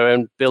building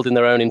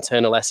their own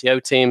internal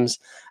SEO teams,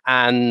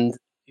 and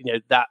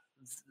that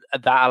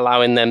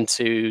allowing them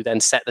to then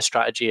set the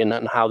strategy and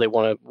how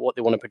what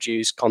they want to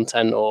produce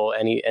content or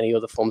any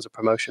other forms of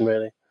promotion,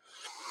 really.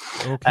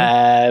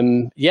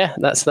 Okay.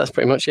 That's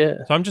pretty much it.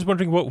 So I'm just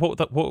wondering what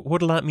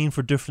will that mean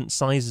for different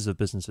sizes of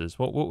businesses?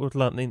 What would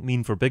that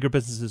mean for bigger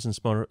businesses and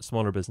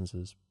smaller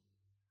businesses?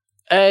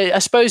 I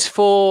suppose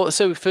for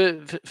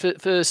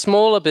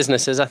smaller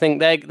businesses, I think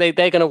they're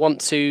going to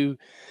want to,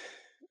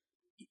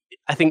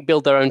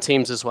 build their own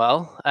teams as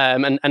well,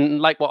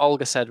 and like what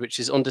Olga said, which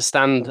is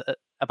understand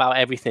about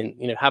everything.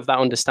 Have that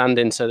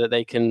understanding so that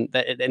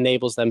it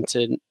enables them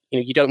to.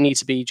 You don't need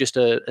to be just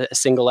a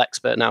single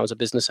expert now as a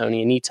business owner.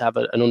 You need to have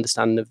an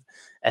understanding of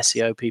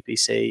SEO,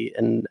 PPC,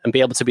 and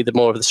be able to be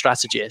more of the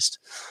strategist.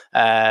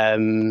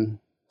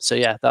 So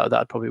yeah,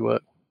 that'd probably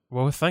work.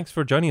 Well, thanks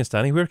for joining us,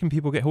 Danny. Where can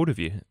people get hold of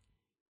you?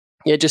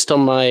 Yeah, just on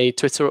my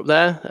Twitter up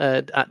there,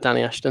 at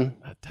Danny Ashton.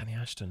 At Danny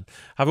Ashton.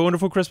 Have a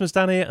wonderful Christmas,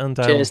 Danny. And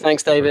cheers.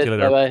 Thanks, David.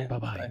 Bye-bye.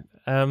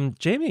 Bye-bye.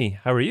 Jamie,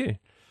 how are you?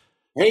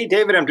 Hey,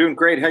 David. I'm doing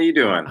great. How you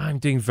doing? I'm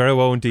doing very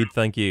well indeed,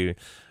 thank you.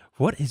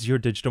 what is your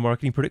digital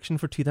marketing prediction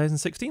for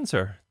 2016,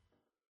 sir?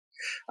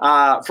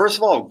 First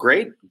of all,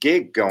 great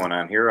gig going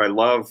on here. I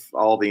love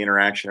all the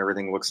interaction.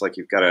 Everything looks like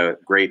you've got a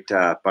great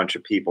bunch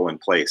of people in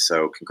place.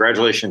 So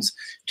congratulations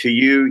to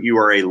you. You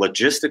are a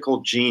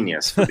logistical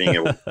genius for being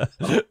able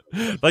to.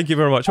 Thank you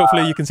very much.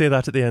 Hopefully you can say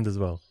that at the end as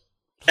well.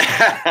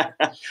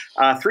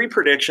 3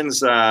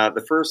 predictions.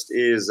 The first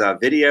is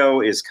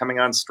video is coming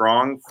on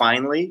strong,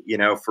 finally.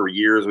 For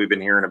years we've been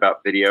hearing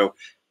about video,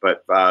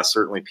 but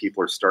certainly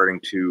people are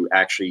starting to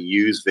actually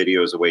use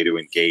video as a way to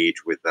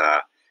engage with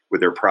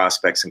their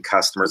prospects and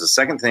customers. The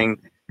second thing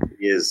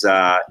is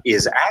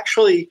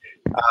actually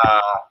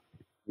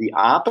the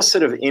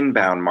opposite of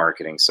inbound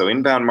marketing. So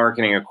inbound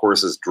marketing, of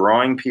course, is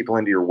drawing people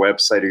into your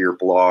website or your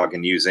blog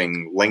and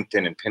using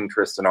LinkedIn and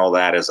Pinterest and all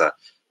that as a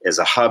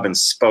hub and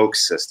spoke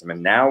system.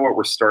 And now what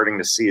we're starting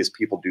to see is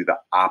people do the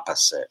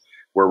opposite,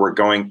 where we're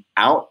going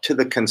out to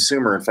the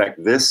consumer. In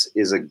fact, this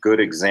is a good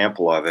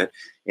example of it.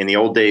 In the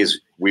old days,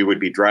 we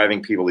would be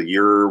driving people to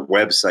your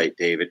website,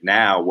 David.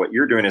 Now what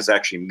you're doing is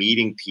actually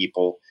meeting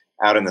people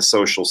out in the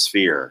social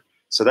sphere.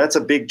 So that's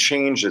a big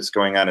change that's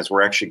going on, is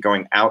we're actually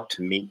going out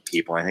to meet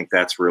people. I think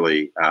that's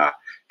really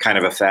kind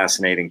of a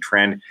fascinating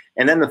trend.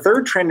 And then the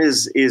third trend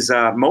is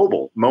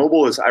mobile.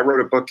 Mobile is, I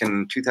wrote a book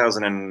in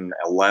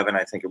 2011,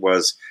 I think it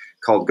was,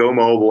 called Go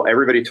Mobile.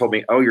 Everybody told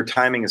me, oh, your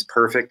timing is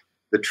perfect.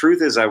 The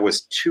truth is I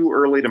was too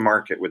early to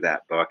market with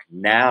that book.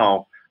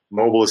 Now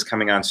mobile is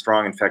coming on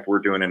strong. In fact, we're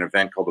doing an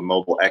event called the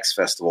Mobile X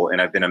Festival, and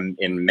I've been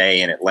in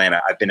May in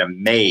Atlanta. I've been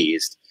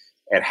amazed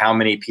at how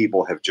many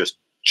people have just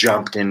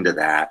jumped into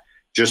that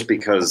just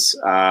because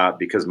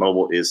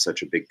mobile is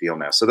such a big deal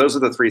now. So those are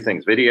the 3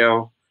 things: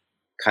 video,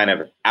 kind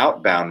of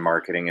outbound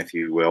marketing, if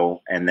you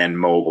will, and then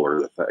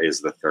mobile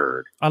is the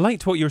third. I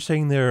liked what you're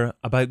saying there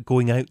about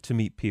going out to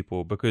meet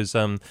people, because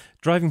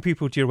driving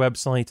people to your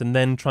website and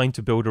then trying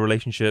to build a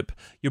relationship,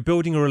 you're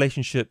building a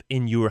relationship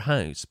in your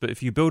house. But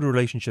if you build a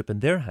relationship in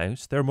their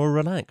house, they're more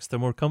relaxed, they're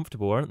more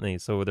comfortable, aren't they?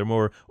 So they're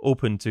more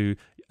open to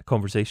a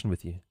conversation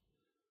with you.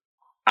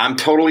 I'm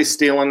totally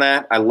stealing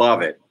that. I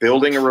love it.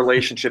 Building a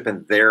relationship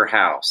in their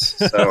house.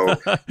 So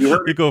you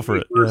heard you go for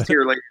it. First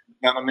here, ladies and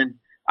gentlemen.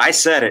 I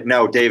said it.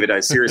 No, David,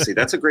 seriously,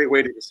 that's a great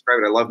way to describe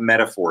it. I love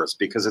metaphors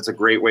because it's a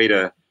great way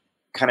to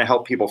kind of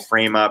help people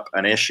frame up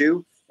an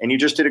issue. And you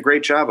just did a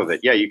great job of it.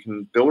 Yeah, you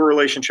can build a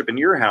relationship in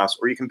your house,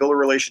 or you can build a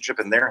relationship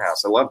in their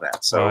house. I love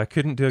that. So I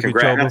couldn't do a good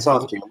job. Congrats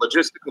to you.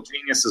 Logistical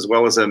genius as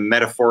well as a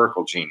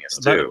metaphorical genius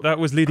too. That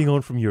was leading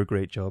on from your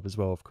great job as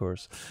well, of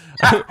course.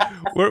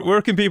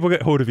 Where can people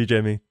get hold of you,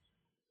 Jamie?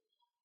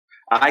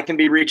 I can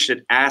be reached at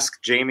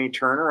Ask Jamie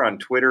Turner on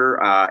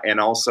Twitter, and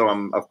also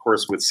I'm, of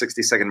course, with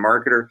 60 Second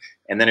Marketer.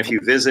 And then if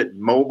you visit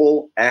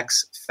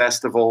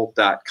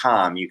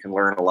mobilexfestival.com, you can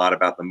learn a lot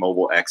about the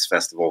Mobile X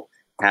Festival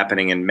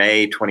happening in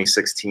May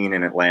 2016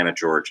 in Atlanta,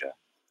 Georgia.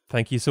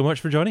 Thank you so much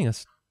for joining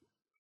us.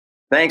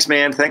 Thanks,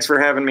 man. Thanks for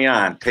having me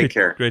on. Take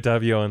care. Great to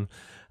have you on.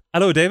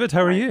 Hello, David.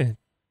 How are you?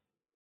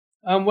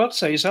 Well,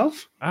 say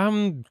yourself.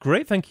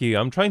 Great, thank you.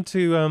 I'm trying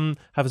to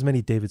have as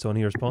many Davids on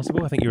here as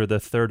possible. I think you're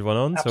the third one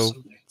on,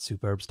 Absolutely. So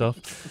superb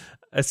stuff.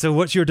 So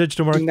what's your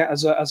digital marketing? That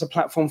as a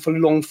platform for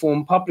long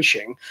form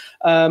publishing.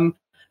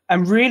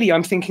 And really,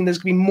 I'm thinking there's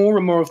going to be more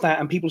and more of that,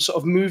 and people sort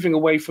of moving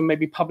away from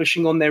maybe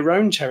publishing on their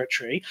own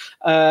territory.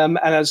 And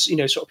as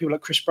sort of people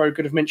like Chris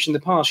Brogan have mentioned in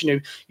the past,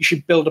 you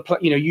should build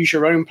use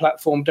your own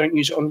platform, don't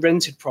use it on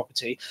rented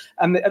property.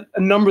 And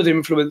a number of the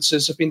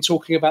influencers have been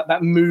talking about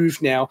that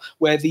move now,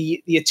 where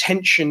the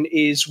attention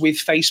is with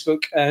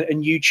Facebook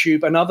and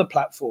YouTube and other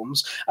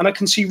platforms. And I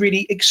can see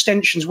really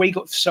extensions where you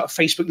got sort of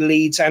Facebook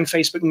leads and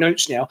Facebook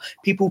notes now,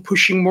 people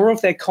pushing more of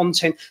their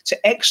content to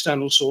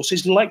external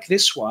sources like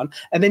this one,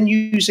 and then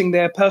using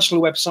their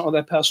personal website or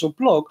their personal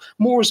blog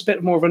more as a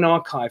bit more of an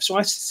archive. So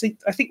I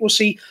think we'll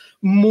see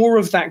more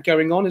of that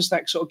going on as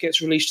that sort of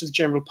gets released to the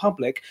general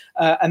public,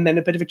 and then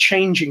a bit of a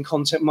change in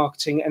content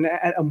marketing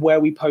and where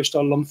we post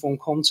our long form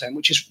content,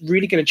 which is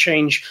really going to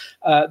change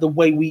the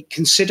way we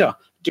consider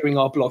doing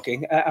our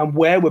blogging and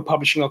where we're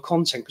publishing our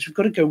content, because we've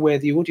got to go where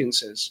the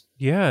audience is.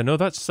 Yeah, no,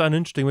 that's an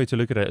interesting way to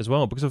look at it as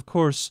well, because of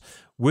course,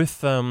 with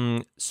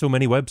so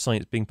many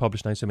websites being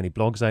published now, so many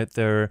blogs out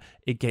there,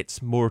 it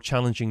gets more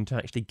challenging to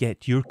actually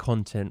get your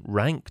content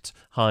ranked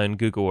high on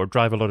Google or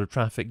drive a lot of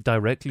traffic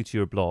directly to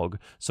your blog.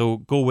 So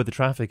go where the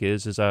traffic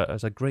is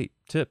a great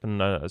tip,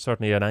 and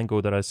certainly an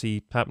angle that I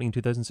see happening in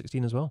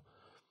 2016 as well.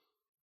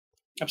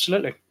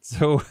 Absolutely.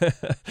 So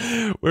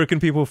where can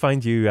people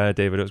find you,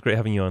 David? It was great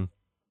having you on.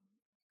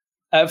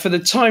 For the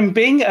time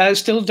being,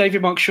 still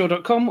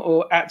davidmarkshaw.com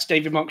or at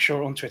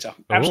davidmarkshaw on Twitter.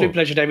 Absolute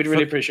pleasure, David.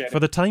 Really appreciate it.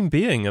 For the time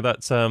being,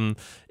 that's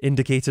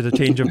indicated a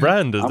change of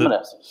brand. Is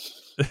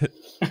it?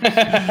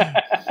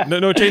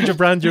 No change of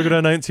brand you're going to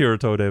announce here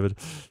at all, David?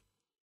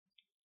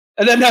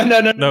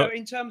 No.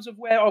 In terms of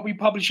where are we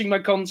publishing my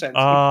content?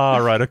 Ah,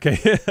 right. Okay.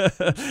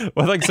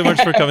 Well, thanks so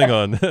much for coming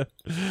on.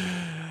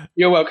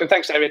 You're welcome.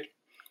 Thanks, David.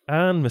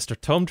 And Mr.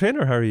 Tom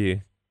Trainer, how are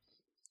you?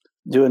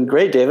 Doing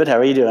great, David. How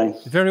are you doing?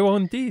 Very well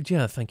indeed.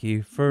 Yeah, thank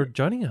you for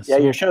joining us. Yeah,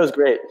 your show is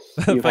great.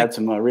 You've had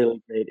some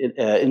really great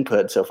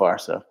input so far.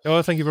 So,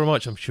 thank you very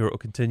much. I'm sure it will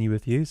continue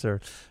with you, sir.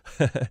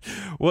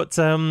 What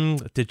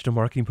digital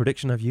marketing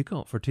prediction have you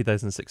got for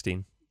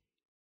 2016?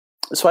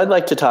 So I'd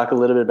like to talk a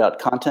little bit about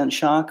content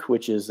shock,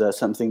 which is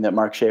something that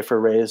Mark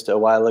Schaefer raised a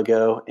while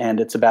ago, and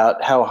it's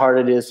about how hard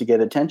it is to get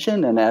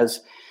attention. And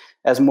as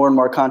more and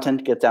more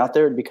content gets out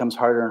there, it becomes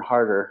harder and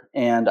harder.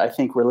 And I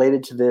think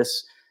related to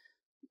this,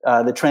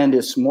 the trend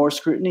is more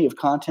scrutiny of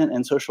content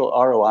and social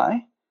ROI,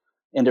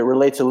 and it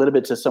relates a little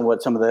bit to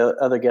what some of the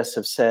other guests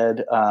have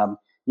said.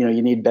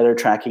 You need better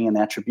tracking and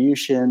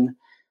attribution,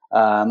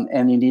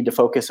 and you need to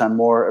focus on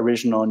more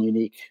original and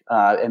unique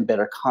and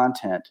better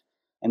content.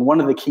 And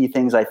one of the key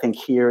things I think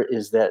here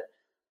is that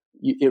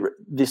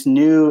this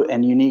new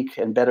and unique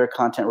and better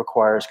content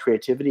requires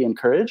creativity and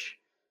courage.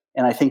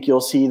 And I think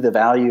you'll see the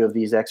value of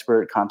these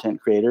expert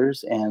content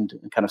creators and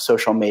kind of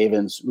social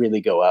mavens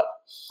really go up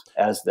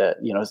as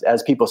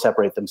people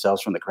separate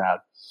themselves from the crowd.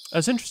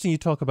 It's interesting you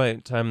talk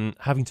about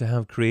having to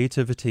have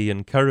creativity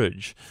and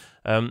courage.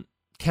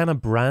 Can a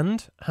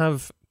brand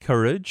have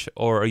courage,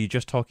 or are you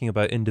just talking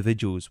about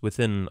individuals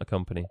within a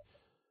company?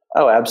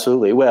 Oh,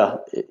 absolutely.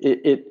 Well,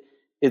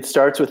 it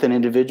starts with an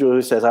individual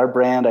who says, our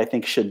brand, I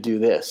think, should do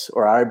this,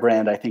 or our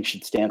brand, I think,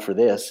 should stand for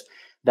this.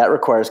 That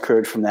requires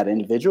courage from that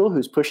individual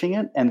who's pushing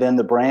it. And then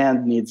the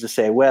brand needs to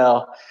say,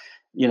 well,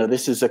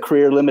 this is a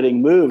career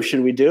limiting move.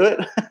 Should we do it?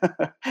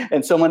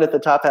 And someone at the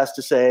top has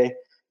to say,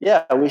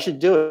 yeah, we should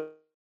do it.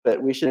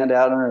 But we should stand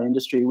out in our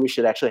industry. We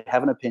should actually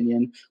have an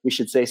opinion. We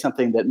should say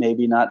something that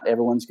maybe not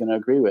everyone's going to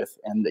agree with.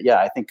 And yeah,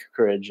 I think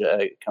courage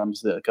comes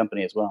to the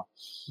company as well.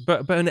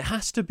 But it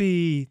has to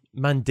be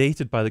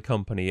mandated by the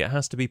company. It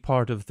has to be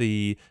part of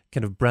the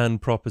kind of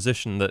brand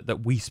proposition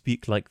that we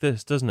speak like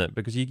this, doesn't it?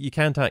 Because you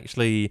can't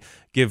actually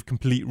give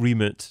complete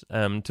remit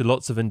to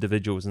lots of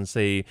individuals and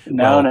say,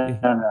 No,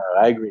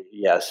 I agree.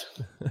 Yes.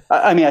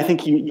 I mean, I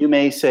think you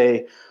may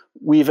say,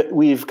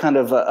 we've kind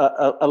of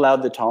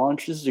allowed the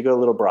tolerances to go a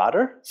little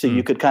broader. So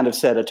you could kind of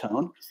set a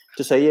tone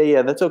to say,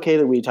 yeah, that's okay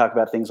that we talk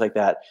about things like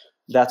that.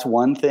 That's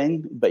one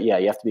thing. But yeah,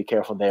 you have to be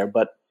careful there.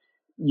 But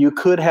you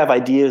could have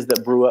ideas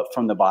that brew up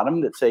from the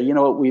bottom that say, you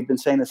know what, we've been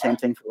saying the same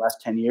thing for the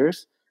last 10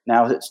 years.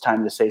 Now it's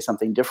time to say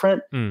something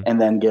different and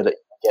then get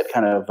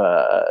kind of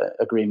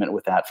agreement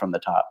with that from the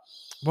top.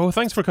 Well,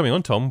 thanks for coming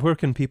on, Tom. Where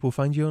can people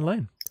find you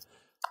online?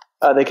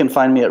 They can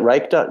find me at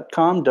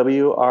Wrike.com,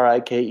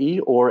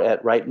 WRIKE, or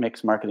at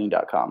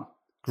WriteMixMarketing.com.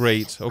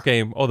 Great.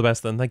 Okay. All the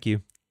best then. Thank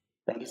you.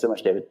 Thank you so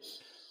much, David.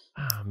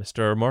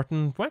 Mr.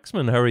 Martin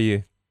Waxman, how are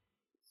you?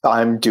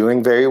 I'm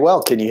doing very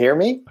well. Can you hear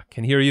me? I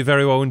can hear you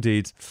very well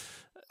indeed.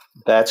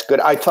 That's good.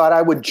 I thought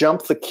I would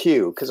jump the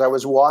queue because I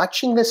was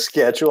watching the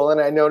schedule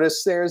and I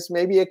noticed there's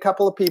maybe a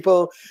couple of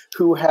people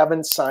who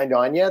haven't signed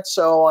on yet.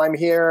 So I'm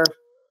here,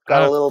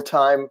 got a little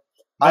time.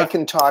 I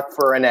can talk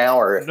for an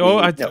hour.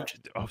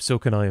 So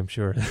can I, I'm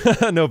sure.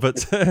 No,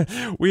 but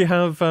we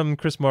have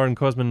Chris Marr and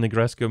Cosmin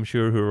Negrescu, I'm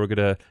sure, who are going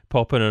to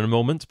pop in a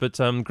moment. But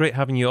great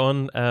having you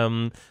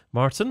on,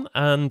 Martin.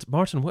 And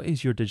Martin, what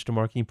is your digital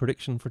marketing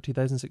prediction for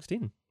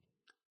 2016?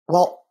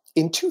 Well,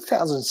 in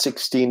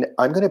 2016,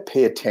 I'm going to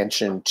pay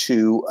attention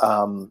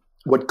to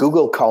what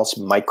Google calls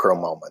micro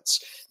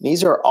moments.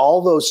 These are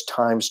all those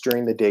times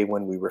during the day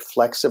when we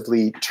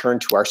reflexively turn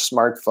to our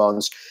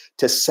smartphones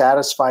to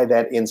satisfy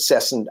that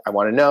incessant, I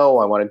want to know,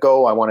 I want to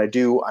go, I want to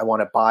do, I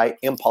want to buy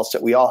impulse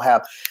that we all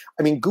have.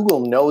 I mean, Google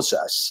knows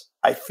us.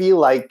 I feel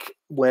like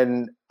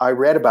when I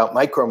read about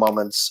micro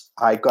moments,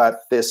 I got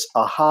this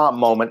aha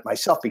moment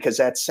myself because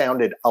that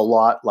sounded a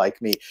lot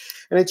like me.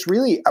 And it's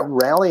really a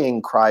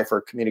rallying cry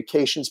for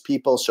communications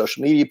people,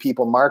 social media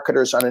people,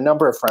 marketers on a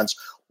number of fronts.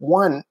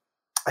 One,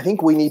 I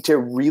think we need to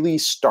really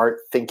start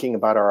thinking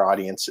about our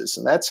audiences.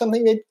 And that's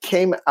something that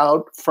came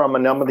out from a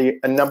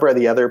number of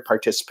the other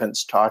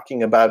participants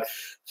talking about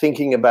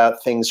thinking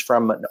about things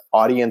from an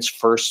audience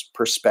first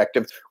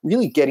perspective,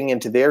 really getting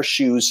into their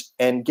shoes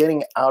and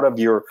getting out of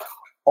your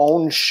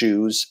own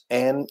shoes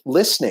and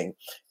listening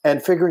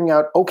and figuring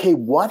out, okay,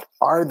 what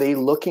are they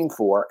looking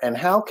for? And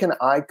how can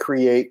I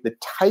create the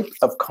type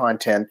of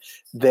content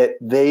that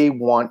they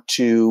want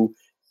to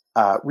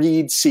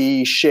read,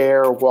 see,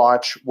 share,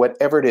 watch,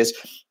 whatever it is.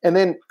 And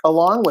then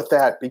along with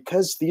that,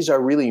 because these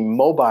are really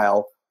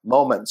mobile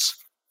moments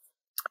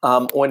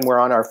when we're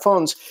on our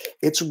phones,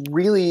 it's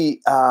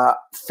really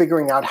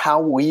figuring out how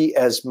we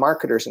as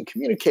marketers and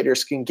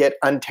communicators can get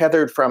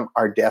untethered from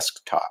our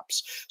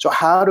desktops. So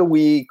how do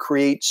we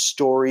create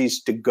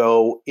stories to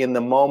go in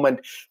the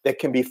moment that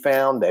can be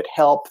found, that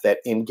help, that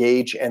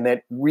engage, and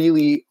that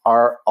really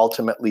are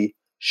ultimately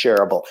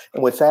shareable?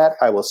 And with that,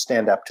 I will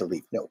stand up to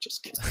leave. No,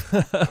 just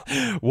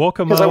kidding. Walk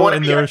a mile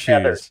in their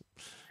shoes.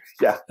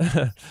 Yeah.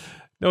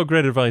 No,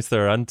 great advice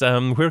there.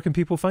 And where can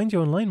people find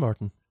you online,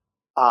 Martin?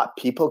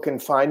 People can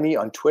find me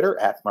on Twitter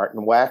at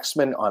Martin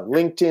Waxman, on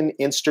LinkedIn,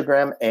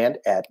 Instagram, and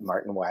at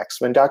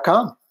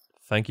martinwaxman.com.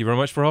 Thank you very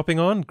much for hopping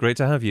on. Great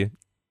to have you.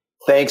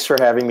 Thanks for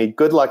having me.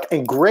 Good luck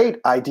and great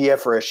idea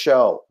for a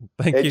show.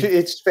 Thank you.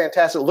 It's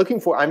fantastic. I'm looking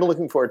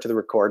forward to the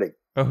recording.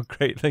 Oh,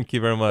 great. Thank you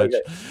very much.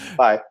 Okay.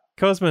 Bye.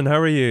 Cosmin, how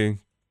are you?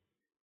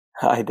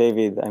 Hi,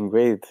 David. I'm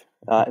great.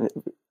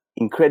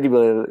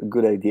 Incredible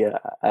good idea,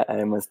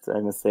 I must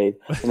say,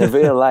 and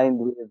very aligned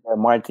with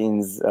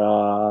Martin's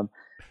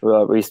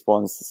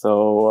response.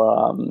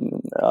 So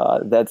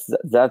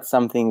that's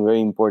something very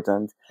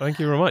important. Thank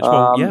you very much.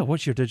 Well, yeah,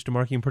 what's your digital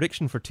marketing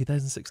prediction for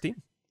 2016?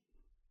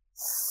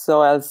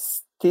 So I'll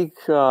stick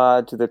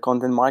to the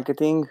content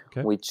marketing,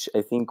 which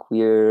I think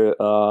we're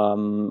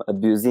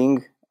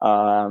abusing.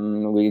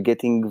 We're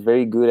getting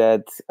very good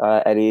at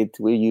it.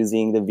 We're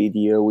using the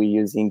video, we're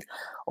using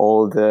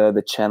all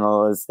the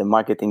channels, the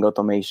marketing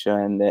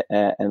automation,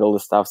 and all the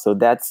stuff. So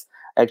that's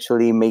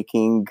actually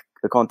making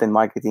the content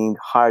marketing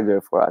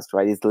harder for us,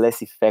 right? It's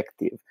less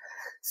effective.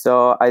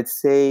 So I'd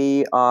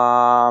say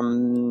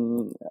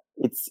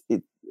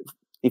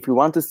if we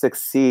want to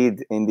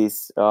succeed in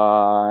this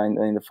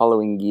in the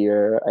following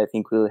year, I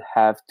think we'll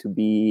have to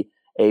be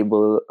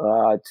able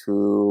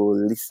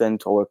to listen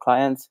to our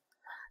clients.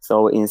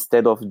 So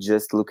instead of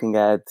just looking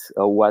at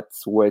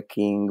what's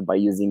working by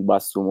using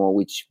BuzzSumo,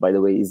 which, by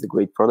the way, is a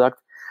great product,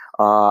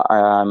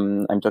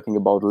 I'm talking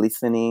about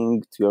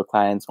listening to your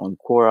clients on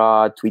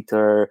Quora,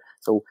 Twitter.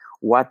 So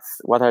what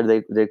are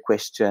their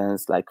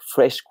questions, like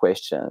fresh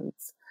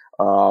questions?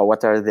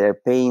 What are their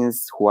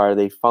pains? Who are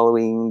they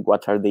following?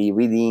 What are they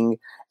reading?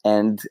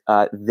 And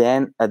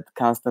then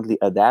constantly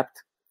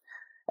adapt.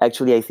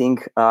 Actually, I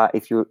think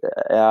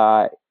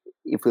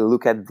if we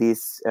look at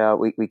this,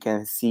 we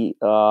can see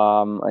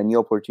a new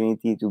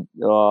opportunity to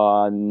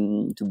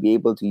be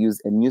able to use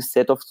a new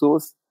set of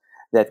tools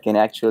that can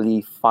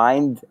actually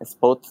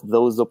spot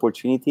those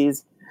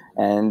opportunities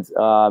and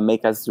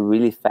make us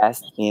really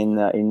fast in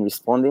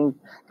responding.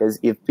 Because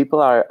if people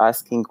are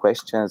asking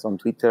questions on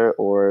Twitter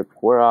or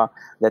Quora,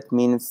 that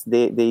means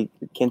they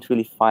can't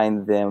really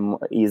find them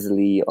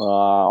easily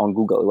on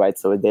Google, right?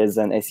 So there's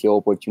an SEO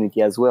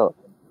opportunity as well.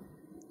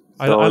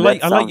 So I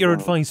like your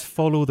advice,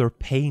 follow their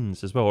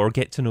pains as well, or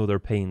get to know their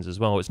pains as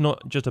well. It's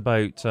not just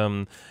about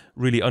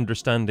really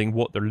understanding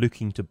what they're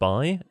looking to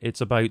buy. It's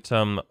about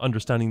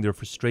understanding their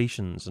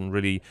frustrations and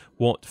really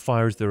what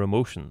fires their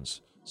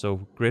emotions.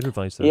 So great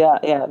advice there.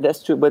 Yeah,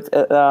 that's true. But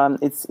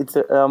it's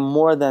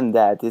more than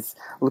that. It's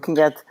looking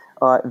at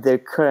their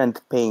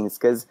current pains.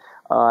 Because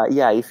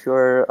if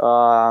you're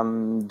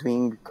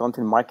doing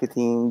content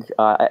marketing,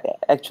 I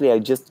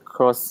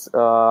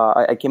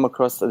came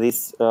across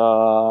this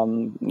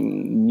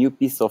new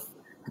piece of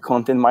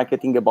content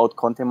marketing about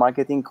content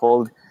marketing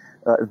called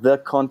the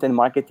Content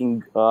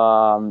Marketing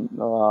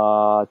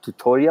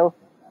Tutorial.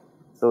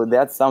 So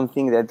that's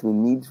something that we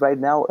need right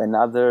now,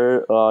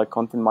 another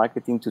content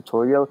marketing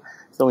tutorial.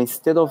 So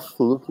instead of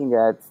looking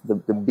at the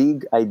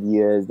big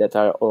ideas that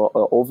are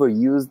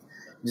overused,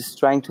 just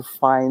trying to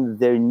find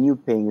their new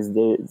pains,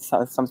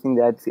 something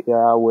that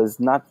was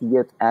not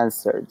yet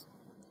answered.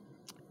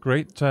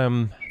 Great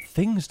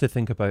things to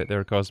think about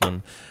there,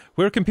 Cosmin.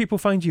 Where can people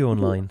find you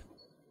online?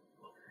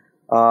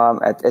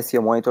 At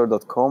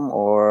SEOmonitor.com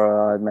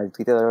or my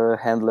Twitter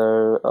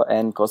handler,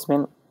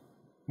 @Cosmin.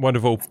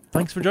 Wonderful.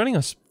 Thanks for joining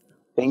us.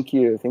 Thank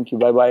you.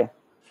 Bye-bye.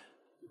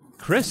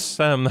 Chris,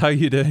 how are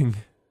you doing?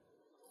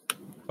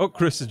 Oh,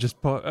 Chris is just...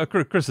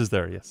 Chris is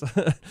there, yes.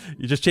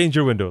 You just changed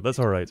your window. That's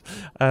all right.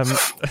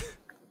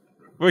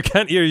 We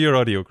can't hear your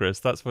audio, Chris.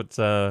 That's what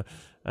the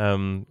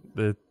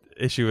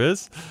issue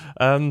is.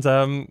 And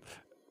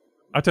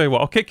I'll tell you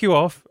what, I'll kick you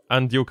off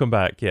and you'll come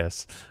back,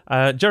 yes.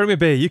 Jeremy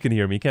Bay, you can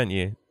hear me, can't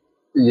you?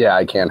 Yeah,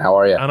 I can. How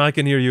are you? And I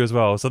can hear you as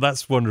well, so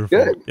that's wonderful.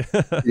 Good.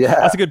 Yeah.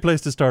 That's a good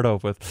place to start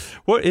off with.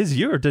 What is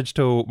your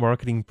digital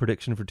marketing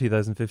prediction for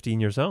 2015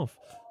 yourself?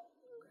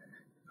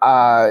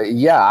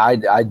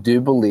 I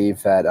do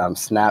believe that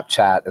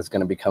Snapchat is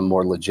going to become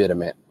more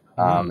legitimate.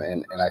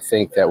 And I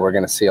think that we're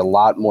going to see a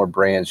lot more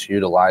brands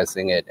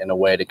utilizing it in a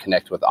way to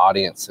connect with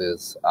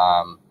audiences.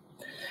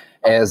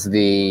 As the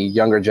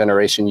younger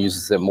generation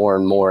uses it more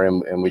and more,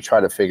 and we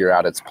try to figure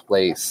out its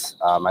place,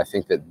 I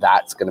think that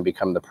that's going to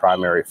become the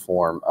primary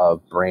form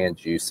of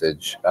brand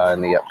usage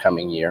in the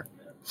upcoming year.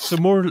 So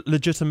more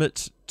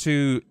legitimate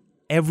to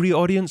every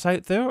audience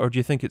out there, or do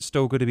you think it's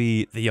still going to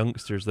be the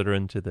youngsters that are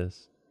into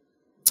this?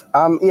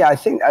 I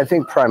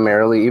think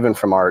primarily, even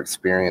from our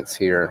experience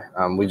here,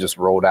 we just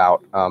rolled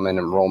out an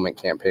enrollment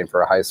campaign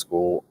for a high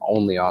school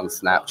only on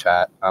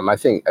Snapchat. I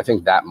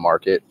think that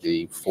market,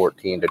 the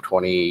 14 to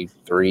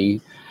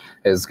 23,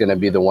 is going to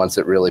be the ones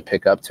that really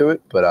pick up to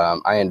it. But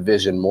I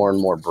envision more and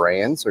more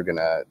brands are going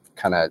to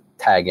kind of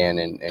tag in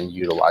and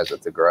utilize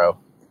it to grow.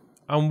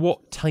 And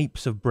what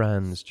types of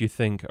brands do you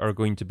think are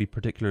going to be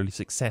particularly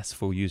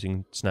successful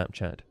using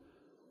Snapchat?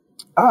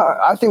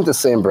 I think the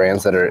same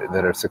brands that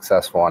are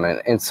successful on an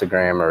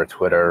Instagram or a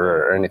Twitter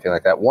or anything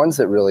like that. Ones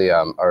that really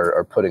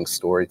are putting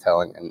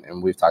storytelling,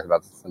 and we've talked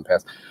about this in the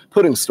past,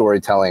 putting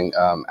storytelling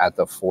at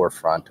the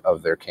forefront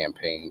of their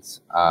campaigns.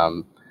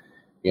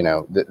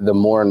 The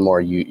more and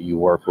more you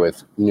work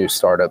with new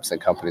startups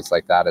and companies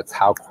like that, it's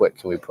how quick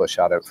can we push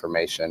out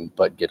information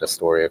but get a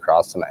story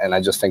across. And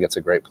I just think it's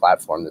a great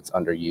platform that's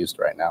underused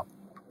right now.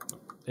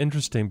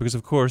 Interesting, because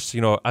of course,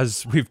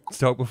 as we've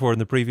talked before in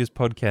the previous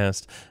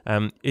podcast,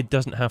 it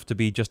doesn't have to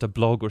be just a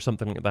blog or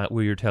something like that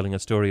where you're telling a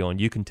story on.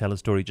 You can tell a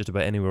story just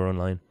about anywhere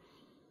online.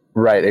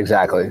 Right,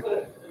 exactly.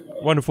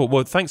 Wonderful.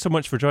 Well, thanks so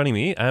much for joining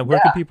me. Where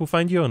can people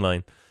find you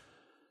online?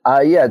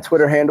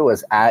 Twitter handle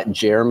is at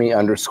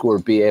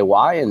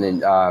Jeremy_BAY and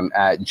then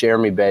at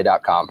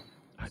JeremyBay.com.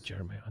 At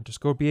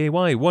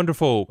Jeremy_BAY.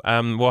 Wonderful.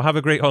 Well, have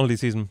a great holiday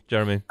season,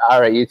 Jeremy. All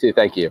right, you too.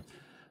 Thank you.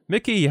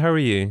 Mickey, how are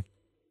you?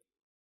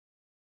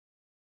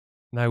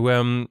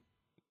 Now,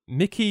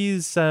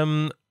 Mickey's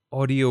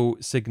audio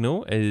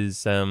signal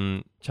is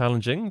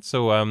challenging,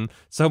 so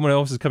someone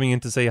else is coming in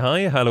to say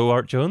hi. Hello,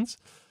 Art Jones.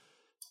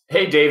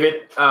 Hey,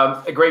 David.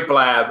 A great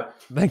blab.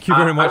 Thank you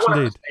very much I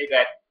indeed. To say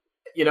that,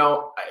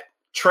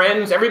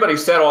 trends, everybody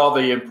said all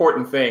the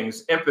important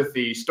things: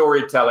 empathy,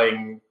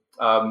 storytelling,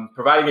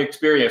 providing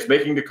experience,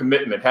 making the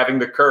commitment, having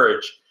the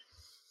courage.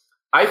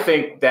 I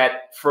think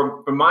that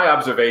from my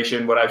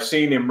observation, what I've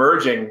seen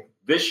emerging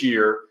this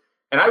year,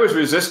 and I was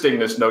resisting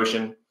this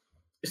notion,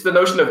 is the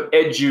notion of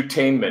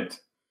edutainment.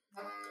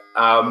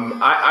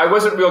 I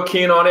wasn't real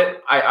keen on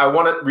it. I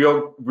wanted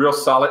real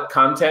solid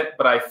content,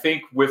 but I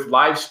think with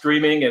live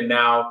streaming and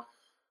now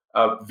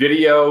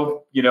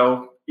video,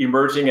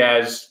 emerging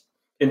as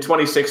in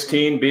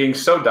 2016 being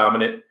so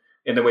dominant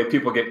in the way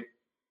people get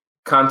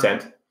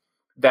content,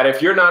 that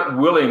if you're not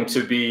willing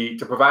to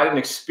provide an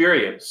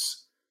experience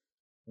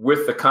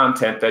with the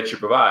content that you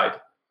provide,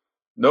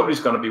 nobody's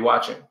going to be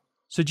watching.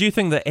 So do you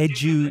think that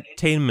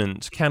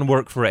edutainment can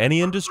work for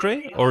any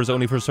industry, or is it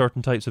only for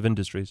certain types of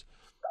industries?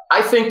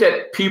 I think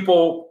that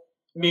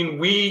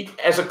we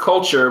as a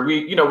culture,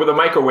 we're the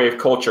microwave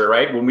culture,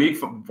 right? When we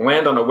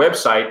land on a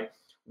website,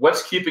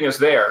 what's keeping us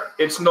there?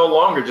 It's no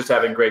longer just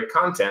having great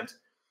content.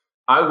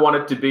 I want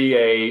it to be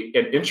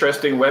an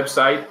interesting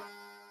website.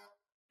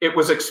 It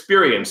was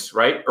experience,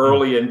 right?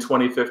 Early in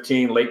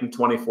 2015, late in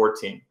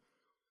 2014.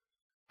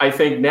 I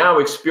think now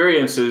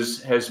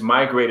experiences has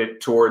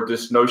migrated toward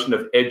this notion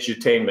of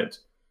edutainment.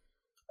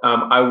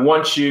 I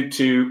want you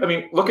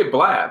to, look at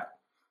Blab.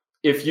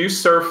 If you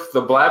surf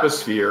the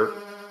Blabosphere,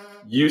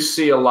 you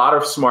see a lot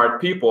of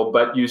smart people,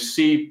 but you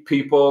see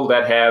people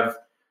that have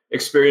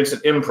experience in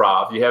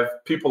improv. You have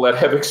people that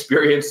have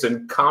experience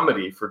in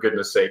comedy, for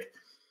goodness sake.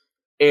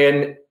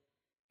 And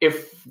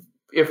if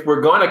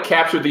we're going to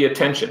capture the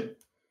attention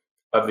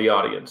of the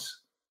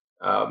audience,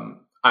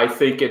 I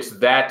think it's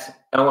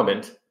that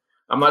element.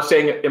 I'm not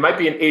saying it might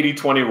be an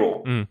 80-20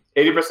 rule.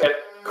 80%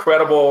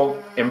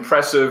 credible,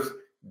 impressive,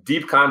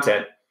 deep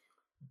content,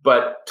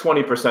 but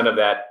 20% of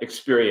that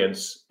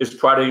experience is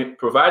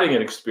providing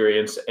an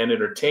experience and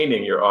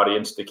entertaining your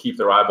audience to keep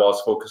their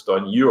eyeballs focused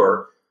on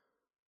your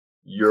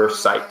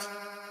site.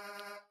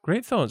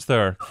 Great thoughts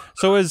there.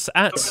 So is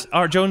at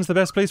Art Jones the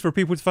best place for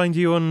people to find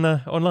you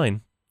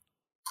online?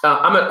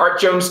 I'm at Art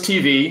Jones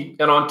TV,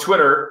 and on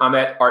Twitter, I'm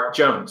at Art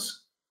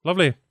Jones.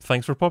 Lovely.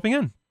 Thanks for popping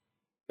in.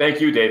 Thank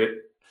you, David.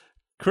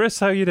 Chris,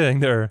 how are you doing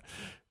there?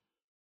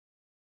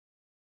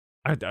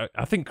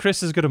 I think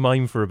Chris has got a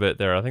mime for a bit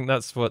there. I think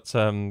that's what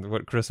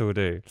Chris will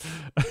do.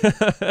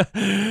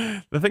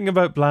 The thing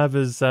about Blab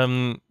is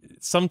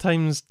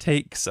sometimes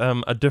takes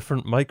a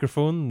different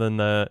microphone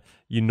than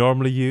you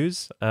normally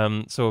use.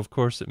 So of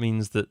course it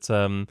means that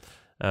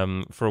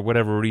for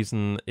whatever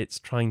reason it's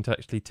trying to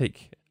actually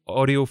take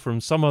audio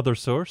from some other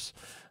source.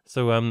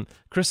 So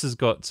Chris has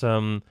got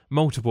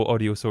multiple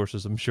audio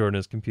sources, I'm sure, in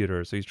his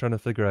computer. So he's trying to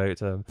figure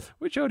out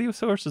which audio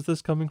source is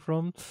this coming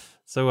from.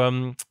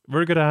 So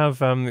we're going to have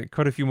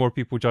quite a few more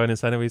people join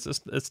us anyways.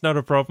 It's not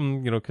a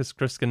problem, because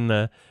Chris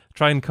can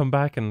try and come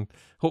back, and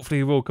hopefully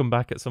he will come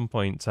back at some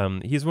point.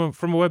 He's from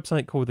a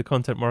website called the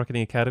Content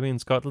Marketing Academy in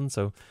Scotland,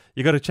 so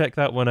you got to check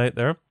that one out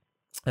there.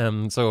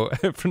 So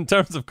in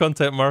terms of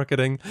content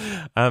marketing,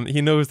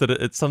 he knows that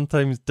it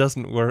sometimes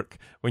doesn't work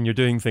when you're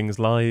doing things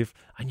live,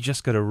 and you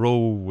just got to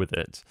roll with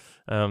it.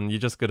 You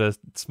just got to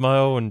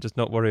smile and just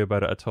not worry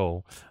about it at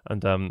all.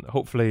 And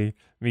hopefully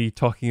me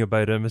talking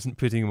about him isn't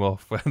putting him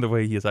off the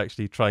way he is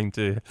actually trying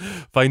to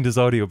find his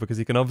audio, because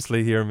he can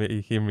obviously hear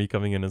me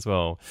coming in as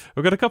well.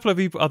 We've got a couple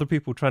of other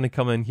people trying to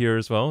come in here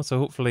as well, so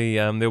hopefully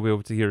they'll be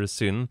able to hear us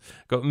soon.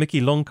 Got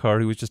Mickey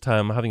Longcar, who was just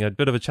having a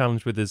bit of a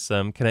challenge with his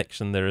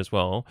connection there as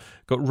well.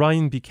 Got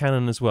Ryan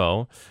Buchanan as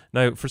well.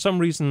 Now, for some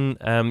reason,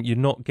 you're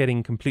not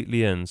getting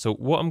completely in. So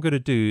what I'm going to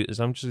do is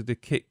I'm just going to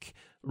kick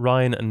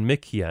Ryan and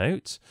Mickey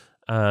out,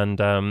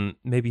 and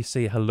maybe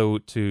say hello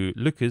to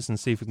Lucas and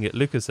see if we can get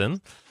Lucas in.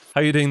 How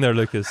are you doing there,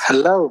 Lucas?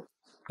 Hello.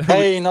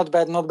 Hey, not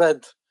bad, not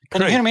bad.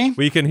 Can you hear me?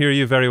 We can hear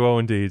you very well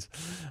indeed.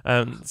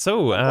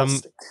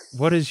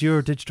 What is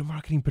your digital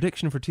marketing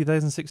prediction for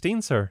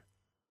 2016, sir?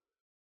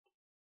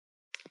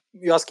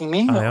 You asking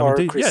me or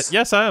Chris?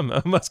 Yes, I am.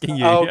 I'm asking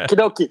you. Okie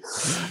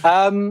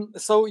dokie.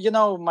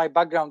 So, my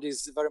background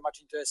is very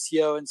much into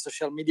SEO and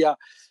social media.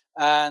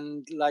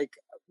 And like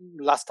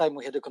last time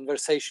we had a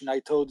conversation, I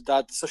thought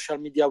that social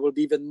media will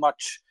be even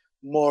much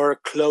more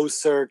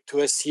closer to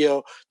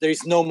SEO. There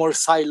is no more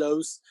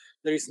silos.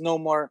 There is no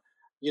more,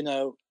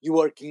 you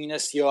working in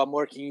SEO, I'm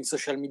working in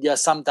social media.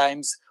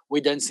 Sometimes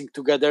we're dancing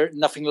together.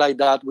 Nothing like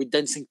that. We're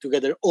dancing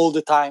together all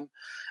the time.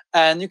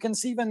 And you can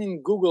see even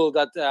in Google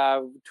that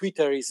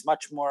Twitter is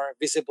much more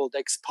visible. The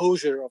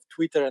exposure of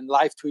Twitter and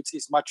live tweets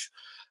is much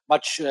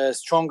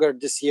stronger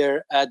this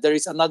year. There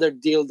is another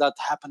deal that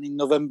happened in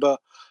November,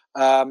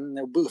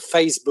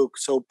 Facebook.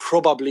 So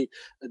probably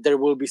there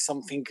will be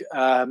something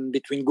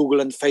between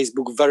Google and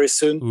Facebook very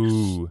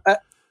soon.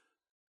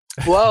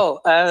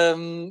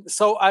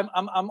 So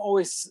I'm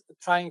always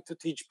trying to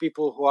teach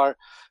people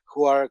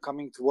who are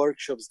coming to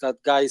workshops that,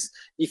 guys,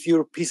 if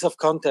your piece of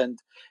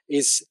content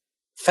is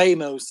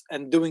famous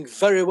and doing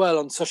very well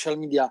on social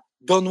media,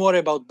 don't worry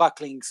about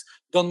backlinks,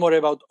 don't worry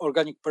about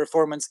organic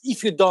performance.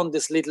 If you done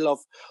this little of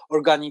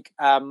organic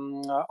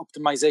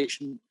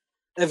optimization,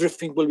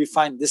 everything will be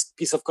fine. This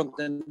piece of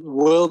content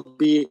will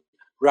be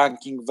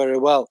ranking very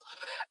well.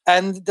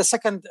 And the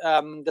second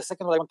what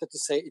I wanted to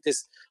say, it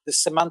is the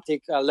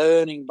semantic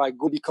learning by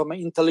Google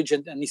becoming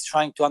intelligent and is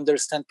trying to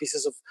understand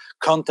pieces of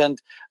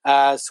content.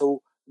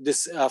 So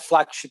this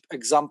flagship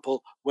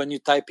example, when you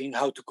type in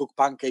how to cook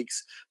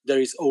pancakes, there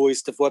is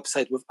always the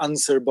website with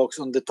answer box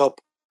on the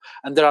top,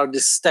 and there are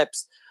these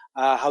steps,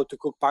 how to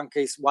cook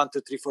pancakes 1,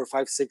 2, 3, 4,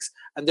 5, 6,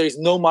 and there is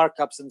no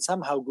markups, and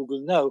somehow Google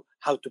know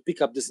how to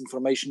pick up this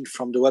information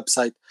from the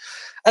website.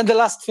 And the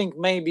last thing,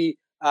 maybe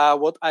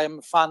what I am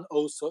a fan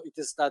also, it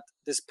is that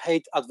this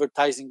paid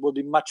advertising will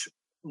be much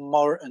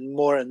more and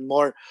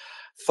more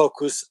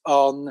focused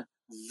on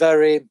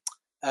very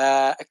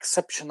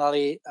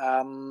exceptionally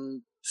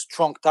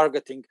strong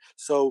targeting.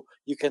 So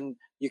you can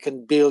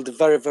build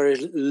very,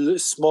 very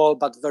small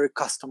but very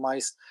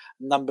customized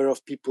number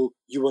of people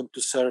you want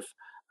to serve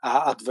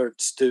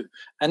adverts to.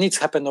 And it's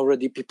happened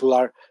already. People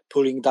are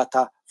pulling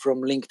data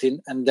from LinkedIn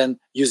and then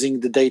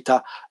using the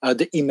data,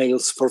 the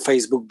emails for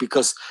Facebook,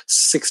 because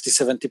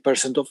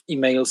 60-70% of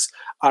emails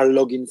are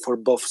login for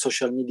both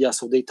social media.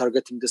 So they're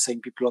targeting the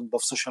same people on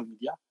both social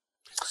media.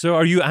 So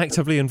are you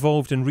actively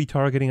involved in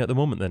retargeting at the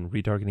moment then,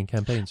 retargeting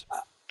campaigns?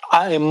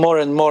 I am more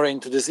and more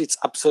into this. It's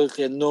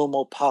absolutely a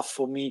normal path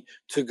for me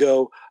to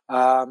go.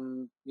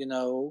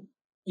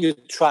 You're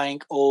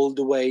trying all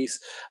the ways.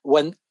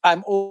 When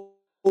I'm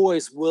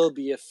always will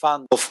be a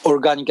fan of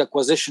organic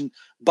acquisition,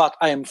 but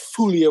I am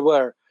fully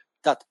aware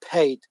that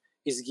paid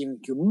is giving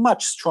you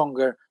much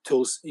stronger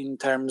tools in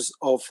terms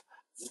of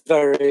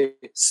very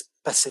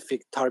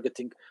specific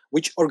targeting,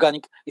 which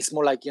organic is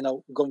more like,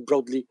 going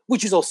broadly,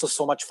 which is also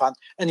so much fun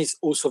and is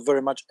also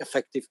very much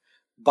effective.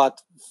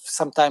 But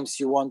sometimes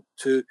you want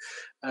to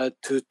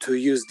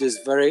use this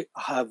very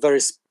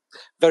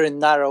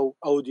narrow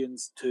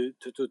audience to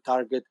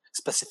target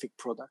specific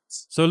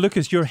products. So,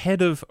 Lucas, you're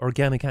head of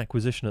organic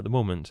acquisition at the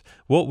moment.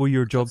 What will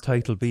your job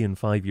title be in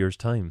 5 years'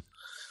 time?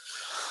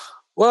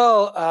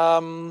 Well,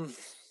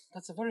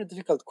 that's a very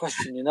difficult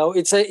question.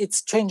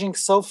 It's changing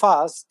so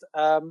fast.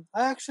 I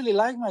actually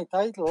like my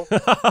title.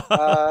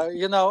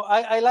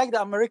 I like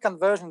the American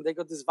version. They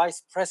got these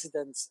vice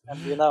presidents, and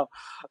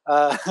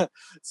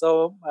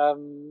so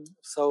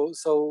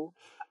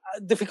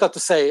difficult to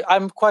say.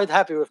 I'm quite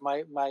happy with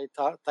my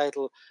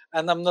title,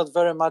 and I'm not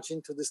very much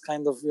into this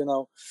kind of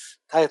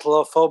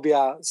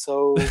titleophobia.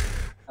 So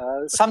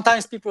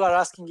sometimes people are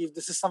asking if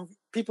this is some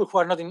people who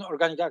are not in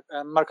organic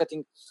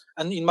marketing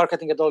and in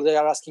marketing at all. They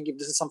are asking if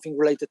this is something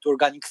related to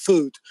organic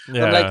food.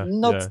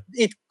 I'm like,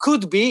 it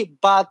could be,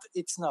 but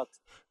it's not.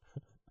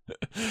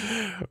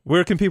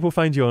 Where can people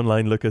find you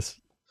online,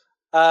 Lucas?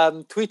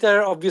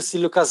 Twitter,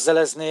 obviously, Lucas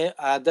Zelezny.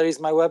 There is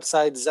my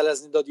website,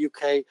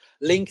 zelezny.uk,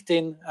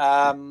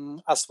 LinkedIn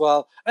as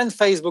well, and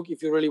Facebook.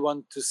 If you really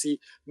want to see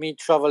me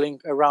traveling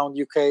around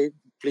UK,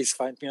 please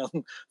find me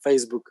on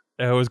Facebook.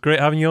 It was great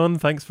having you on.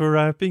 Thanks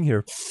for being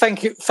here.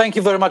 Thank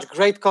you very much.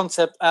 Great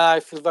concept. I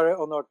feel very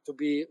honored to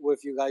be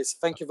with you guys.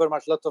 Thank you very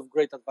much. A lot of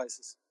great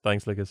advices.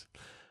 Thanks, Lucas.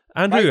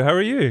 Andrew, Bye. How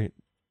are you?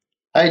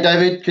 Hey,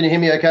 David. Can you hear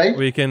me okay?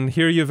 We can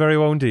hear you very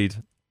well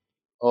indeed.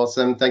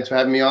 Awesome. Thanks for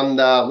having me on.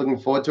 Looking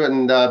forward to it,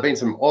 and been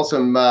some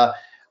awesome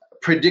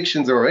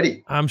predictions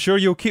already. I'm sure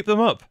you'll keep them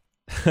up.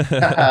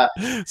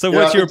 So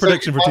what's your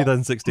prediction for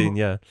 2016?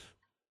 Yeah.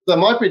 So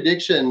my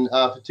prediction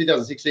for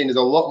 2016 is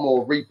a lot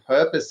more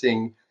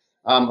repurposing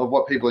of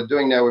what people are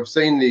doing now. We've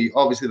seen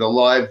obviously the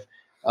live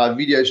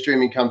video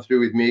streaming come through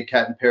with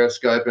Meerkat and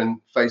Periscope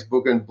and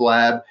Facebook and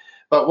Blab.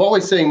 But what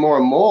we're seeing more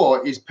and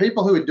more is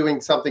people who are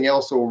doing something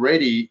else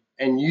already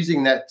and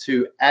using that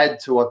to add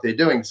to what they're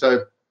doing.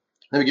 So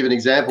let me give an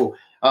example.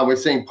 We're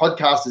seeing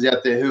podcasters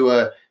out there who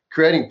are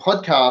creating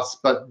podcasts,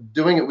 but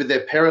doing it with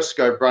their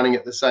Periscope running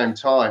at the same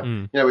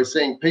time. We're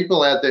seeing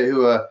people out there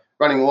who are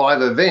running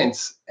live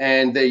events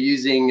and they're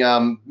using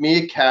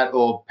Meerkat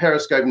or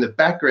Periscope in the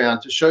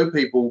background to show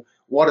people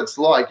what it's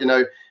like.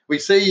 We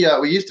see,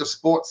 we're used to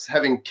sports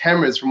having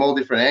cameras from all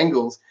different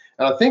angles.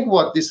 And I think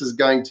what this is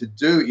going to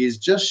do is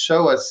just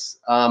show us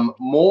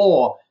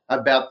more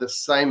about the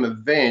same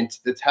event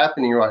that's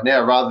happening right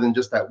now, rather than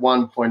just that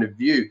one point of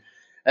view.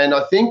 And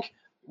I think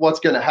what's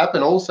going to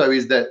happen also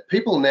is that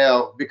people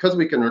now, because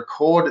we can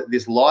record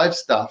this live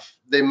stuff,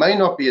 there may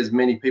not be as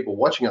many people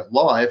watching it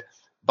live,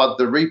 but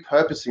the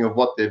repurposing of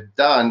what they've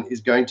done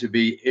is going to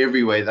be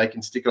everywhere. They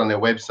can stick it on their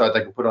website,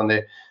 they can put it on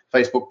their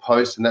Facebook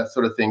posts and that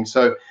sort of thing.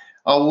 So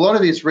a lot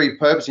of this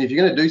repurposing, if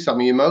you're going to do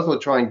something, you might as well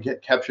try and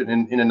capture it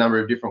in a number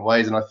of different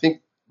ways. And I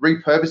think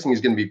repurposing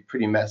is going to be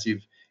pretty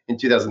massive in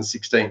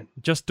 2016.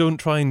 Just don't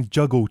try and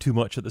juggle too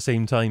much at the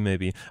same time,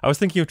 maybe. I was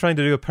thinking of trying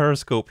to do a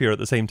Periscope here at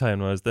the same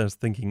time. I was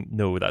thinking,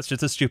 no, that's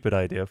just a stupid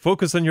idea.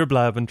 Focus on your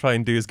blab and try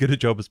and do as good a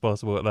job as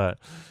possible at that.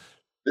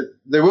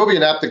 There will be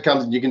an app that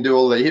comes and you can do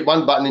all that. You hit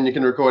one button and you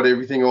can record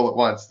everything all at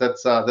once.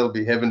 That'll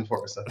be heaven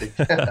for us, I think.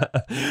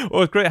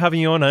 Well, it's great having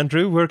you on,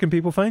 Andrew. Where can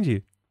people find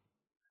you?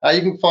 You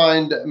can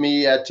find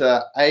me at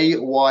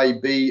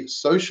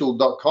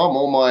aybsocial.com.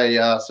 All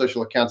my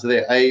social accounts are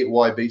there,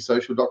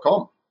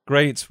 aybsocial.com.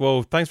 Great.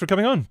 Well, thanks for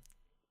coming on.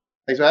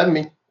 Thanks for having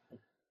me.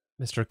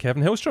 Mr.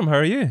 Kevin Hillstrom, how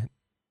are you?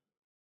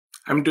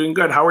 I'm doing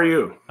good. How are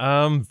you?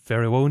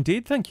 Very well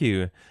indeed, thank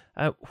you.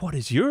 What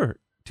is your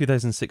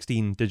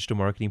 2016 digital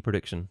marketing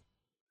prediction?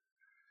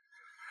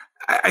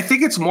 I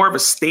think it's more of a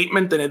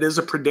statement than it is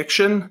a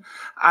prediction.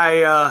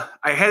 I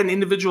had an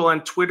individual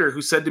on Twitter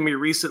who said to me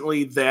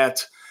recently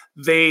that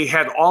they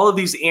had all of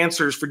these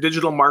answers for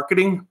digital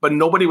marketing, but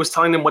nobody was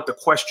telling them what the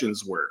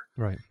questions were.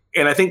 Right.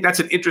 And I think that's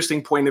an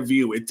interesting point of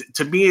view.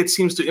 To me, it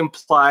seems to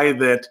imply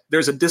that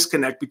there's a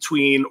disconnect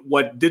between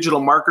what digital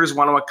marketers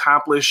want to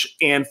accomplish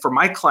and, for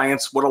my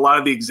clients, what a lot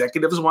of the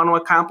executives want to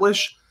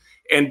accomplish.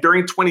 And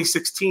during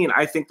 2016,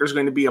 I think there's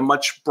going to be a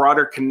much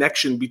broader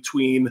connection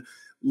between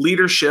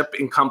leadership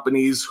in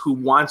companies who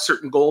want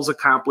certain goals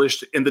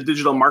accomplished and the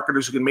digital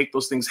marketers who can make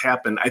those things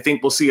happen. I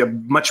think we'll see a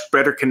much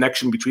better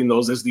connection between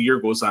those as the year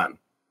goes on.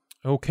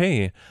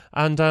 Okay.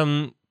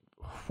 And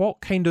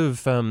what kind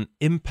of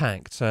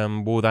impact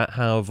will that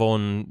have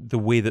on the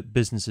way that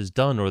business is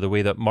done or the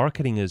way that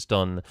marketing is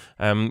done?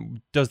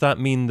 Does that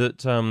mean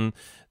that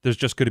there's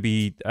just going to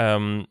be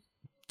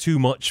too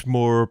much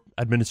more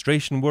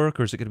administration work,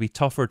 or is it going to be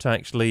tougher to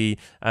actually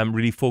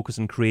really focus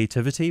on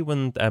creativity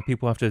when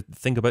people have to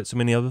think about so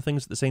many other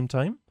things at the same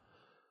time?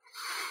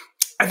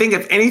 I think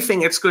if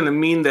anything, it's going to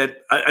mean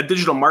that a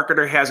digital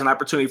marketer has an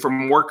opportunity for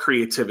more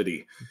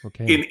creativity.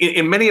 Okay.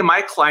 In many of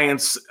my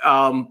clients,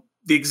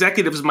 the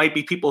executives might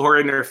be people who are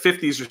in their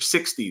 50s or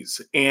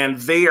 60s, and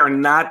they are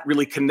not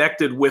really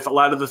connected with a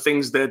lot of the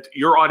things that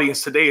your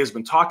audience today has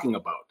been talking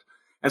about.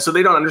 And so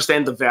they don't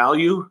understand the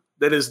value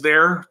that is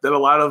there that a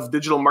lot of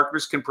digital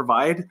marketers can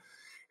provide.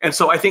 And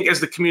so I think as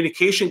the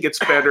communication gets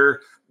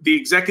better, the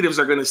executives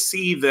are going to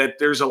see that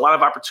there's a lot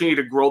of opportunity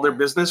to grow their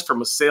business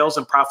from a sales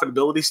and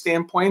profitability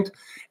standpoint.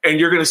 And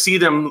you're going to see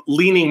them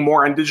leaning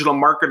more on digital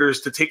marketers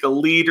to take a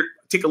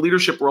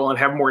leadership role and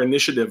have more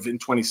initiative in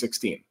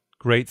 2016.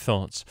 Great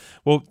thoughts.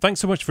 Well, thanks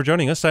so much for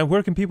joining us.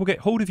 Where can people get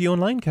hold of you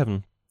online,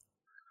 Kevin?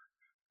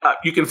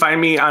 You can find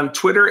me on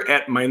Twitter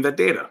at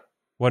MindThatData.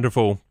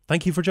 Wonderful.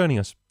 Thank you for joining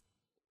us.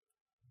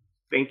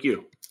 Thank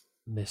you.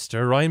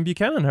 Mr. Ryan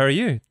Buchanan, how are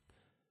you?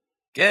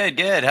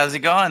 Good. How's it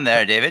going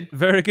there, David?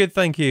 Very good,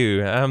 thank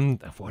you.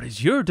 What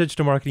is your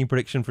digital marketing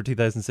prediction for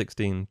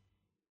 2016?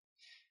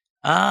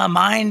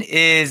 Mine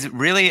is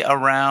really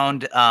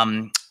around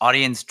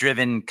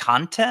audience-driven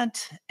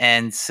content.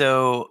 And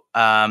so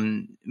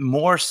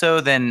more so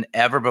than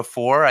ever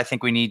before, I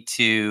think we need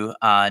to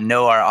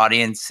know our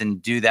audience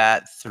and do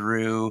that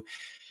through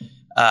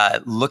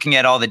looking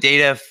at all the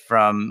data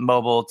from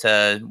mobile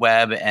to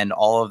web and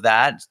all of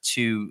that,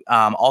 to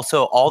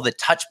also all the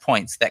touch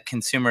points that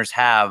consumers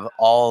have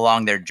all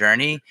along their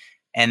journey,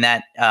 and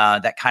that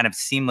kind of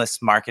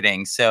seamless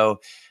marketing. So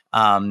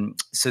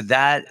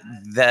that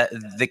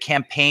the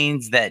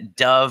campaigns that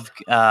Dove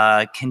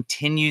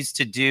continues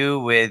to do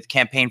with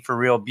Campaign for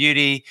Real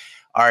Beauty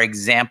are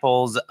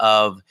examples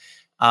of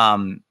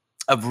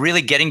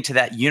really getting to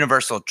that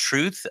universal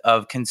truth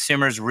of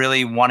consumers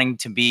really wanting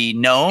to be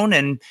known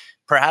and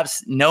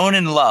perhaps known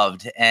and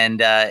loved.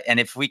 And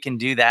if we can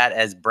do that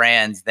as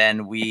brands,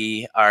 then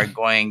we are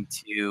going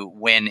to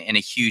win in a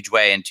huge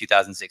way in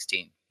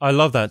 2016. I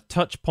love that.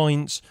 Touch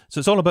points. So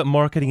it's all about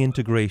marketing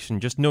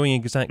integration, just knowing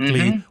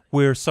exactly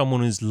where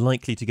someone is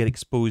likely to get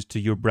exposed to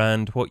your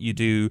brand, what you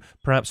do,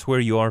 perhaps where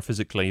you are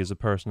physically as a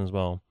person as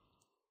well.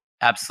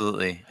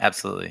 Absolutely.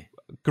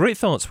 Great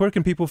thoughts. Where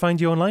can people find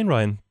you online,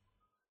 Ryan?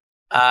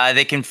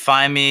 They can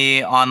find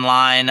me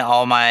online,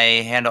 all my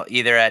handle,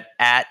 either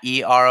at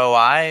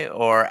EROI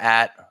or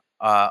at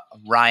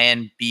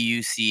Ryan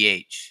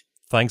BUCH.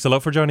 Thanks a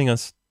lot for joining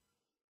us.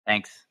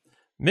 Thanks.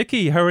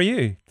 Mickey, how are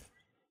you?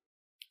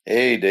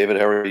 Hey, David,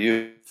 how are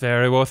you?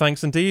 Very well,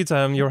 thanks indeed.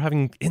 You're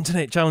having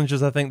internet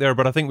challenges, I think, there,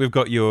 but I think we've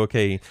got you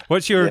okay.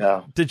 What's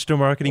your digital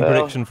marketing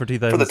prediction for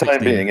 2016? For the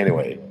time being,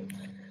 anyway.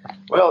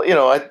 Well,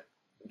 I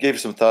gave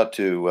some thought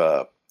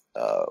to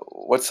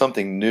what's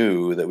something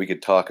new that we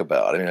could talk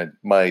about. I mean,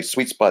 my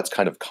sweet spot's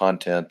kind of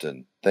content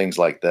and things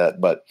like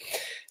that. But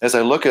as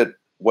I look at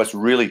what's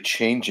really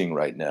changing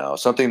right now,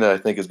 something that I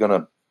think is going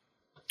to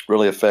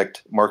really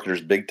affect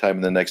marketers big time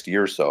in the next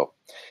year or so,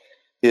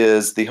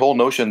 is the whole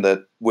notion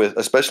that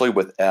especially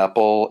with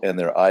Apple and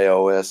their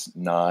iOS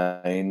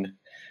 9,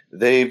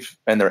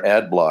 and their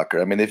ad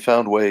blocker, I mean, they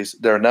found ways,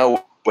 there are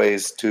now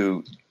ways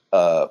to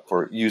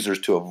for users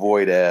to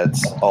avoid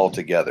ads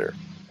altogether.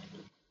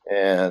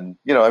 And,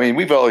 I mean,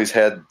 we've always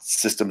had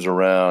systems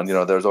around,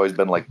 there's always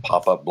been like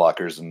pop-up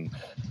blockers and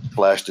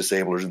flash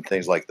disablers and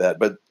things like that.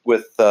 But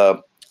with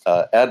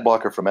ad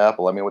blocker from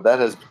Apple, I mean, what that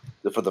has,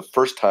 for the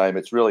first time,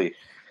 it's really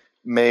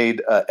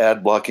made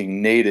ad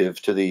blocking native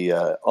to the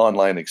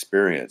online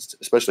experience,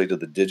 especially to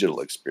the digital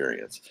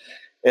experience.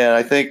 And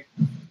I think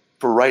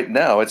for right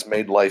now, it's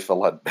made life a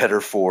lot better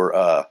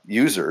for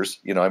users.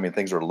 I mean,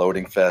 things are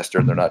loading faster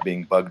and they're not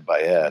being bugged by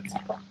ads.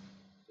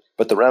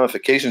 But the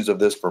ramifications of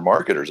this for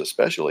marketers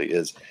especially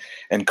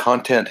and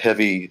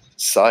content-heavy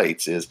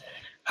sites is,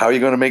 how are you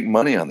going to make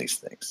money on these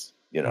things?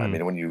 I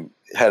mean, when you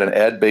had an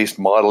ad-based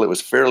model, it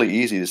was fairly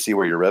easy to see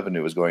where your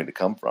revenue was going to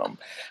come from.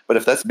 But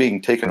if that's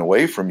being taken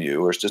away from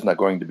you, or it's just not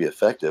going to be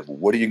effective,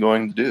 what are you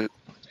going to do?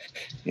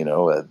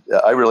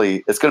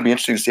 It's going to be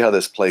interesting to see how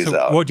this plays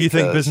out. What do you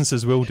think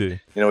businesses will do?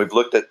 We've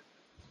looked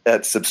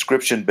at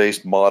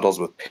subscription-based models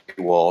with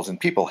paywalls, and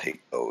people hate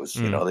those.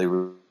 They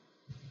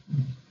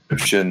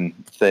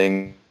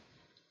thing,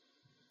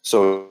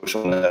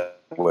 social net,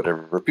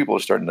 whatever. People are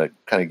starting to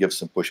kind of give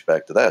some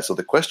pushback to that. So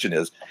the question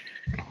is,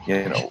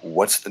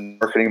 what's the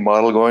marketing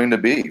model going to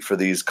be for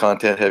these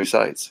content-heavy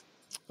sites?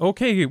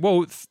 Okay,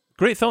 well,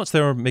 great thoughts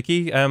there,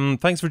 Mickey.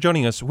 Thanks for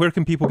joining us. Where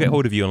can people get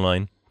hold of you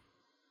online?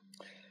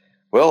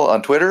 Well,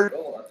 on Twitter,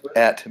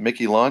 at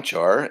Mickey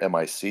Lonchar,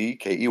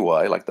 Mickey,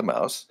 like the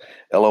mouse,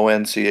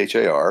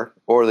 Lonchar,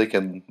 or they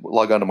can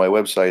log on to my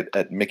website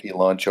at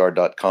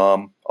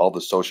mickeylonchar.com. All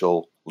the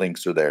social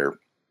links are there.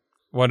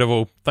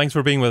 Wonderful. Thanks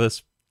for being with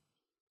us.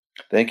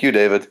 Thank you,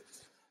 David.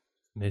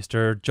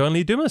 Mr. John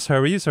Lee Dumas, how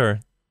are you, sir?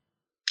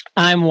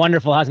 I'm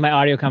wonderful. How's my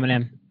audio coming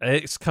in?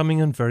 It's coming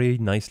in very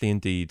nicely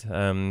indeed.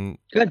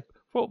 Good.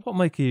 What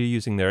mic are you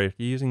using there? Are you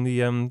using the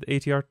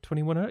ATR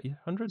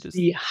 2100? It's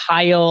the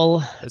Heil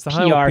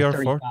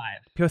PR35.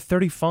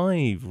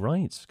 PR35,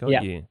 right.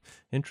 Got you.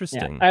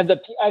 Interesting. Yeah. I have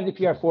the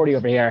PR40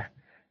 over here.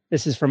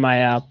 This is for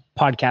my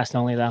podcast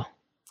only, though.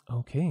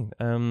 Okay.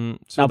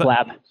 So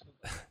blab.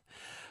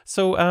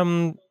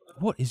 So,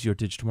 what is your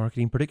digital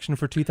marketing prediction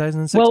for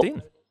 2016?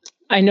 Well,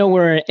 I know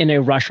we're in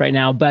a rush right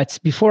now, but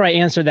before I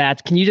answer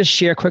that, can you just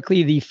share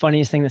quickly the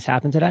funniest thing that's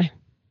happened today?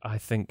 I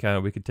think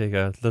we could take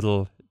a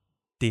little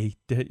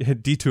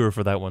detour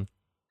for that one.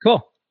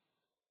 Cool.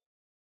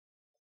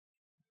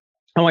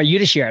 I want you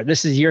to share.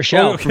 This is your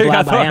show. Oh, okay.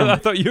 I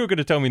thought you were going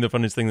to tell me the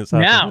funniest thing that's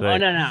happened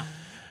today.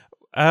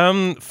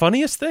 No.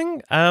 Funniest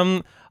thing?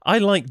 I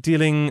like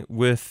dealing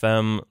with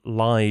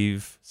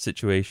live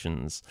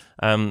situations.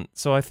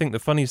 So I think the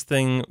funniest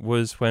thing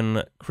was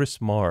when Chris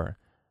Marr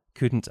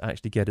couldn't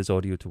actually get his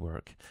audio to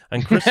work.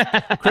 And Chris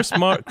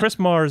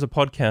Marr is a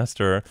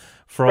podcaster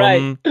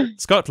from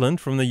Scotland,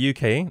 from the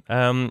UK.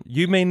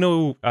 You may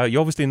know, you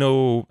obviously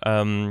know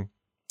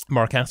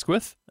Mark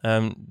Asquith,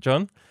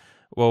 John.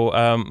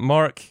 Well,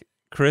 Mark,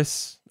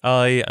 Chris,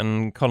 I,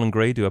 and Colin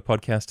Gray do a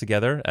podcast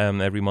together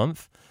every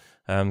month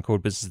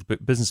called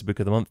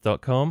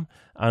businessbookofthemonth.com.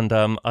 And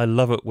I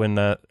love it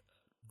when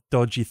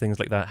dodgy things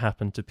like that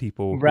happen to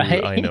people who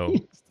I know.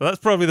 So that's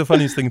probably the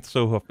funniest thing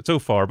so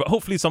far, but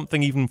hopefully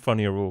something even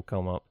funnier will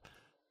come up.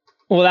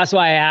 Well, that's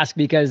why I ask,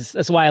 because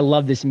that's why I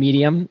love this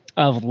medium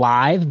of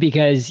live,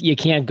 because you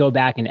can't go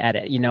back and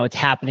edit. It's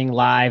happening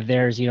live.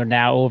 There's,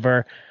 now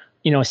over,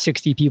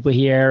 60 people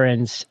here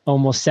and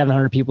almost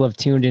 700 people have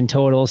tuned in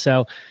total.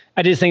 So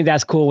I just think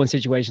that's cool when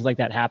situations like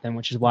that happen,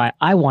 which is why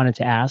I wanted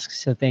to ask.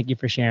 So thank you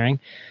for sharing.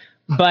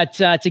 But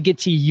to get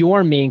to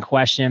your main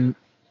question,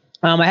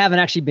 I haven't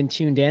actually been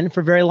tuned in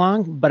for very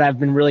long, but I've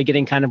been really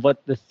getting kind of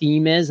what the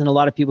theme is, and a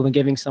lot of people have been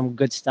giving some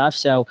good stuff.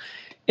 So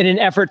in an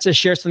effort to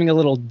share something a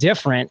little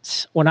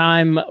different, what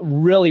I'm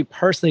really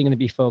personally going to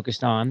be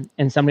focused on,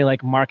 and somebody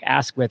like Mark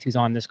Asquith, who's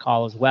on this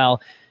call as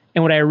well,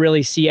 and what I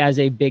really see as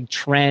a big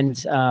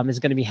trend is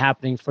going to be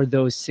happening for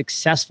those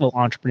successful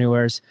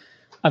entrepreneurs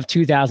of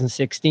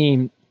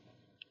 2016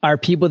 are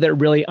people that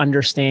really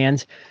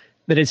understand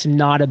that it's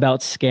not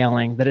about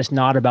scaling, that it's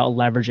not about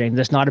leveraging,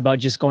 that it's not about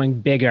just going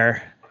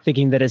bigger,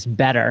 thinking that it's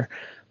better,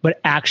 but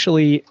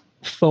actually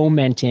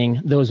fomenting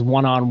those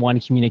one-on-one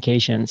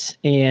communications.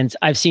 And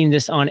I've seen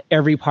this on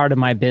every part of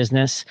my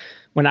business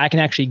when I can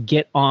actually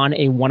get on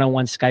a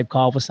one-on-one Skype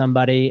call with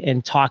somebody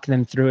and talk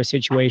them through a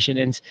situation.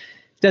 And it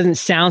doesn't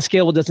sound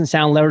scalable, doesn't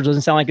sound leveraged,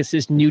 doesn't sound like it's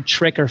this new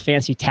trick or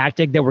fancy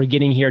tactic that we're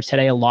getting here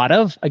today a lot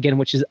of, again,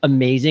 which is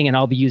amazing. And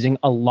I'll be using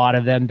a lot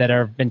of them that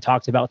have been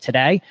talked about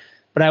today.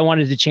 But I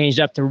wanted to change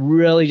it up to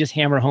really just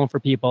hammer home for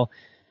people.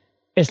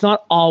 It's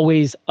not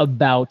always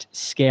about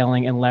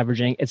scaling and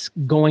leveraging. It's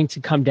going to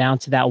come down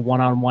to that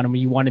one-on-one. And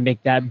when you want to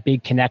make that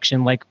big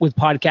connection, like with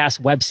podcasts,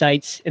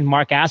 websites, and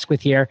Mark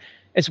Asquith here,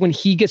 it's when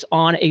he gets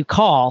on a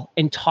call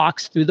and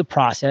talks through the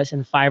process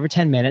in 5 or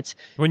 10 minutes.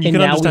 When you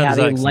can understand his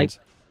accent.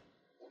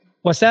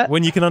 What's that?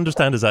 When you can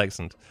understand his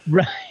accent.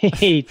 Right.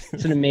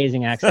 It's an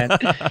amazing accent.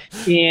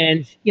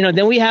 And,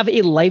 then we have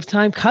a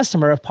lifetime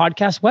customer of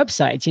podcast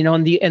websites,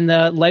 and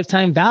the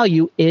lifetime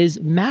value is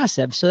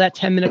massive. So that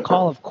 10-minute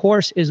call, of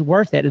course, is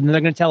worth it. And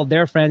they're going to tell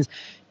their friends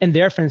and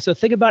their friends. So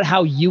think about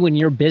how you and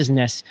your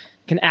business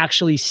can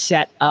actually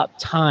set up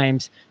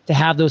times to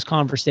have those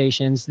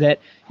conversations that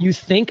you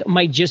think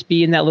might just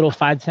be in that little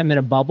 5-10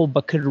 minute bubble,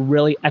 but could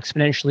really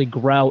exponentially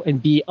grow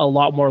and be a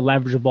lot more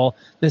leverageable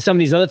than some of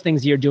these other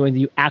things that you're doing that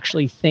you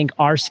actually think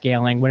are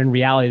scaling, when in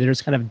reality, they're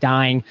just kind of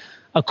dying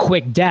a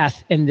quick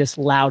death in this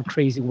loud,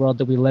 crazy world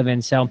that we live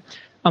in. So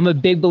I'm a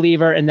big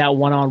believer in that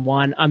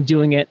one-on-one. I'm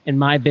doing it in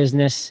my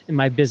business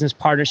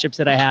partnerships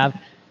that I have.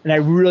 And I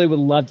really would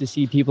love to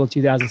see people in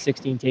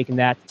 2016 taking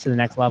that to the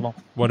next level.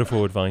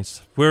 Wonderful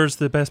advice. Where's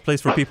the best place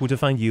for people to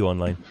find you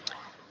online?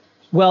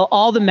 Well,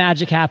 all the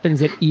magic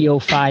happens at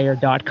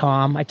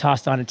eofire.com. I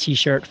tossed on a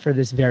t-shirt for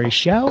this very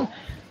show.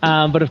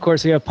 But of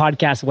course, we have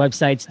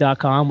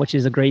podcastwebsites.com, which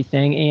is a great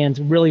thing.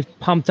 And really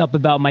pumped up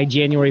about my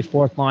January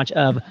 4th launch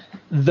of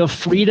The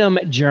Freedom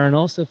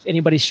Journal. So if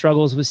anybody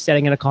struggles with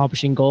setting and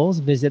accomplishing goals,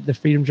 visit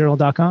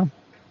thefreedomjournal.com.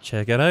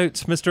 Check it out.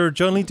 Mr.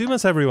 John Lee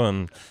Dumas,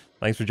 everyone.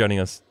 Thanks for joining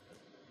us.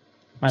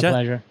 My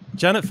pleasure.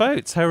 Janet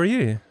Fouts, how are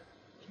you?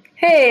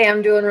 Hey,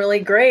 I'm doing really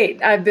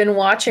great. I've been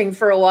watching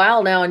for a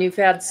while now, and you've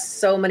had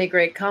so many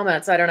great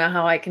comments. I don't know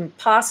how I can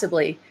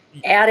possibly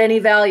add any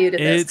value to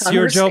this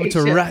conversation. It's your job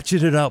to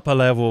ratchet it up a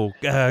level.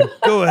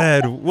 Go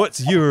ahead.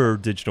 What's your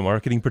digital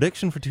marketing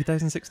prediction for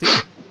 2016?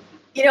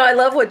 I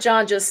love what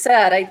John just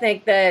said. I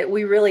think that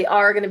we really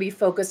are going to be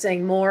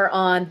focusing more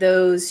on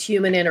those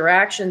human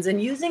interactions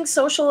and using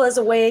social as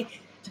a way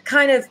to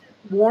kind of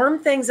warm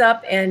things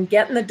up and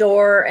get in the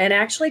door and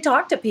actually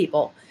talk to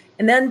people,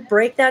 and then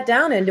break that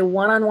down into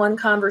one-on-one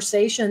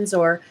conversations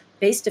or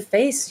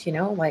face-to-face.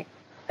 Like,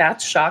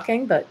 that's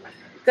shocking, but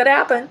could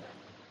happen.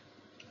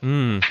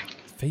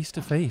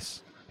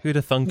 Face-to-face. Who'd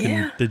have thunk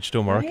in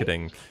digital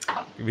marketing?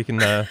 Right? We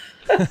can...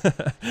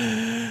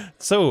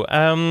 So,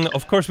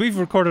 of course, we've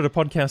recorded a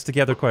podcast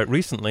together quite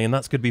recently, and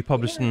that's going to be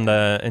published in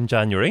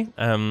January.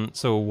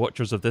 So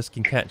watchers of this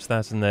can catch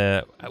that in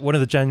one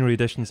of the January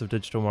editions of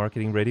Digital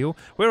Marketing Radio.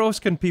 Where else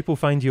can people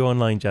find you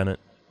online, Janet?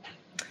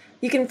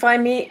 You can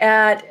find me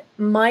at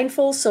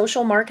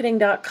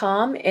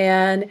mindfulsocialmarketing.com,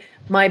 and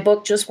my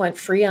book just went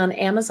free on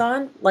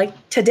Amazon like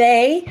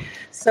today,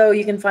 so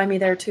you can find me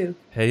there too.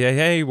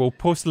 Hey, we'll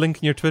post a link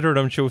in your Twitter, and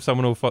I'm sure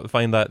someone will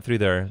find that through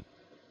there.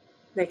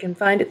 They can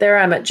find it there.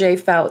 I'm at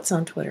jfouts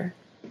on Twitter.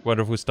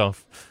 Wonderful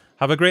stuff.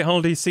 Have a great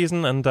holiday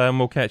season, and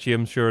we'll catch you,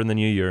 I'm sure, in the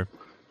new year.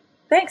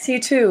 Thanks, you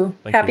too.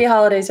 Happy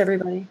holidays,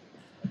 everybody.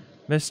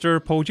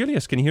 Mr. Paul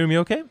Julius, can you hear me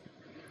okay?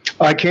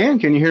 I can.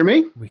 Can you hear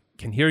me? We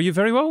can hear you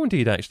very well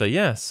indeed, actually,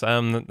 yes.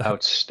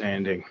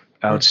 Outstanding.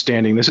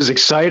 This is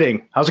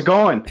exciting. How's it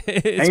going?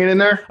 Hanging in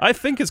there? I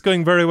think it's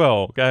going very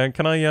well.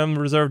 Can I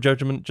reserve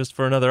judgment just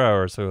for another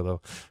hour or so,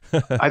 though?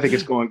 I think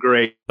it's going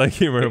great. Thank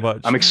you very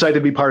much. I'm excited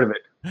to be part of it.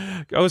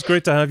 Always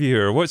great to have you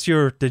here. What's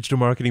your digital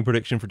marketing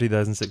prediction for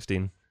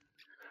 2016?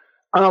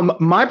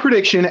 My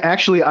prediction,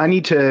 actually, I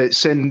need to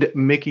send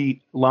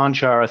Mickey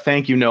Lonchar a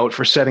thank you note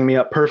for setting me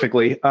up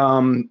perfectly.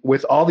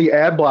 With all the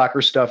ad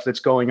blocker stuff that's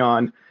going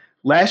on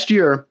this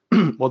year,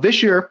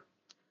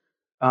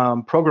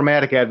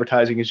 programmatic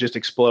advertising has just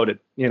exploded.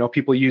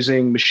 People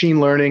using machine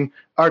learning,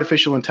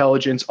 artificial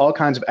intelligence, all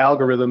kinds of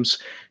algorithms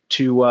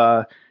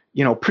to,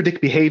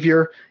 predict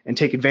behavior and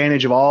take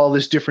advantage of all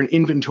this different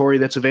inventory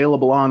that's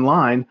available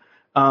online.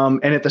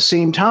 And at the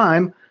same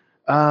time,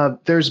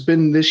 there's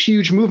been this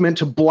huge movement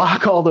to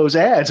block all those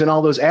ads and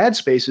all those ad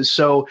spaces.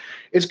 So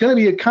it's going to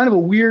be a kind of a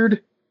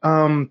weird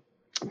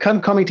kind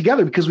of coming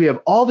together, because we have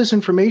all this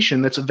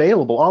information that's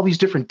available, all these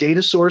different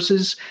data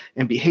sources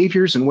and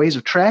behaviors and ways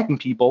of tracking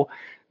people,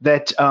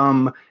 that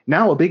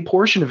now a big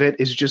portion of it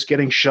is just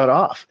getting shut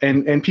off.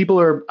 And people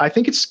are, I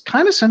think it's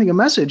kind of sending a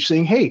message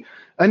saying, hey,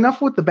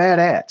 enough with the bad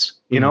ads,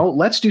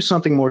 let's do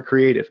something more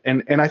creative.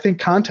 And I think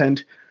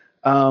content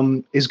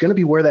is going to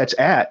be where that's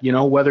at,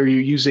 whether you're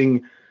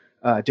using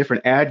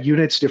different ad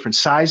units, different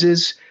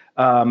sizes,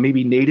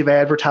 maybe native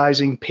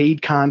advertising,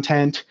 paid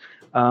content,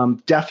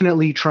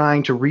 definitely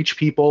trying to reach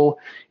people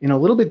in a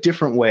little bit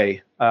different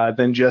way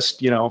than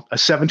just, a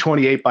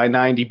 728 by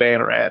 90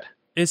 banner ad.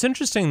 It's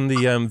interesting,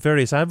 the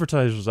various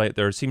advertisers out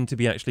there seem to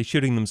be actually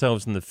shooting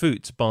themselves in the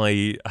foot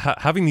by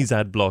having these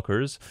ad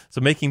blockers, so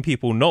making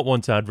people not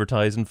want to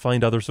advertise and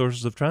find other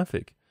sources of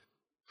traffic.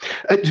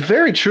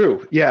 Very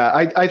true. Yeah,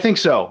 I think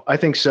so.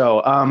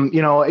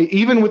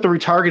 Even with the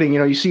retargeting,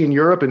 you see in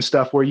Europe and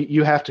stuff where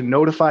you have to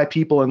notify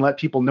people and let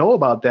people know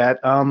about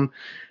that.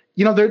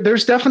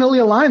 There's definitely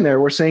a line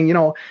there. We're saying,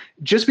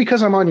 just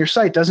because I'm on your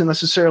site doesn't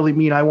necessarily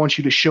mean I want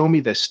you to show me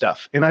this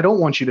stuff, and I don't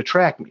want you to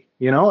track me.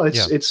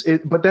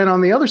 But then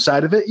on the other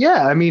side of it,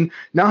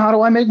 now how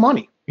do I make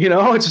money?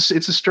 It's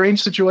a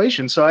strange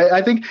situation. So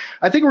I think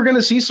we're going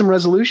to see some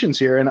resolutions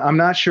here, and I'm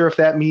not sure if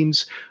that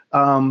means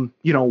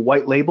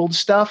white labeled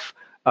stuff.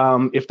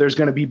 If there's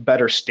going to be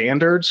better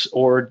standards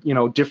or,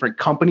 different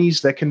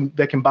companies that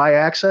can buy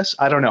access,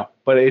 I don't know,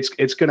 but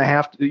it's going to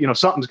have to,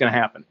 something's going to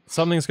happen.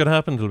 Something's going to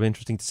happen. It'll be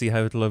interesting to see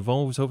how it'll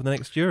evolve over the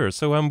next year.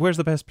 So where's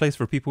the best place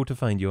for people to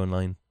find you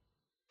online?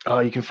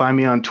 You can find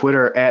me on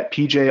Twitter at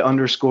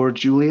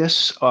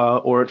PJ_Julius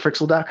or at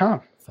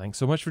Frixel.com. Thanks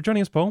so much for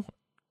joining us, Paul.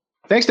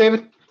 Thanks,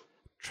 David.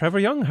 Trevor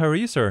Young, how are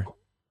you, sir?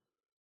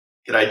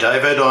 G'day,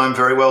 David. I'm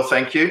very well,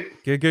 thank you.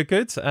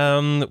 Good.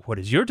 What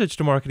is your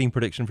digital marketing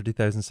prediction for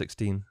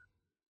 2016?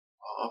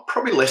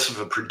 Probably less of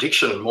a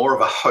prediction and more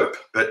of a hope,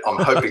 but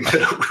I'm hoping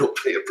that it will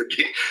be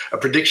a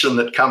prediction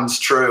that comes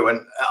true.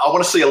 And I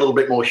want to see a little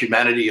bit more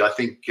humanity. I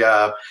think,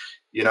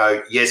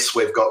 yes,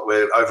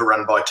 we're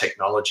overrun by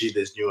technology.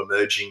 There's new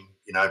emerging,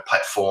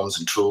 platforms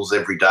and tools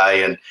every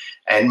day,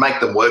 and make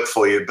them work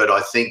for you. But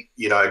I think,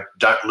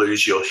 don't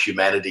lose your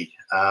humanity.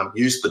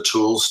 Use the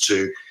tools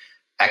to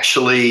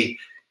actually,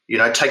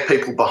 take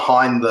people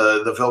behind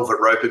the velvet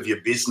rope of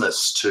your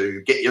business,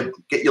 to get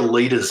your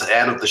leaders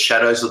out of the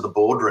shadows of the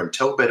boardroom,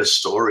 tell better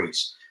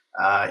stories,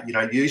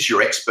 use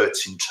your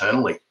experts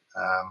internally.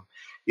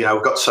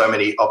 We've got so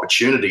many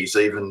opportunities,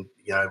 even,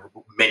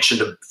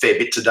 mentioned a fair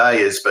bit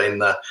today has been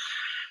the,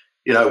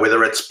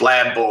 whether it's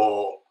Blab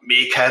or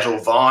Meerkat or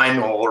Vine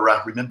or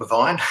remember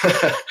Vine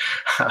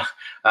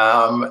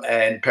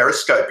and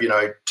Periscope,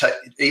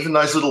 even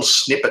those little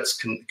snippets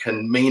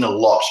can mean a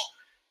lot.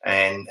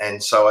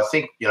 And so I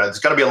think, there's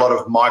going to be a lot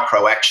of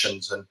micro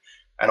actions. And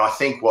I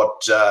think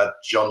what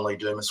John Lee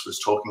Dumas was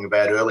talking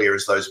about earlier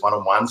is those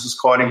one-on-ones is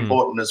quite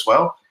important as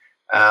well.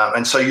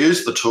 And so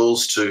use the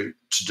tools to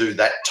do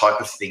that type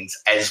of things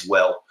as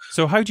well.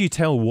 So how do you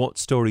tell what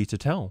story to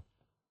tell?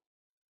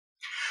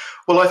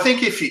 Well, I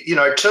think if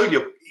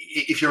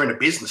if you're in a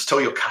business,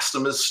 tell your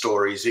customers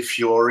stories. If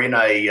you're in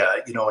a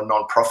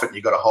non-profit and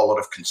you've got a whole lot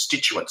of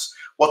constituents,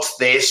 what's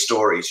their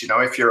stories?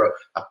 If you're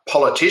a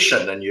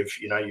politician and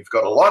you've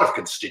got a lot of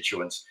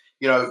constituents,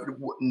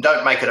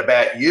 don't make it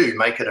about you,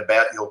 make it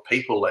about your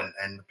people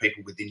and the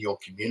people within your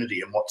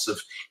community and what's of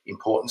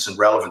importance and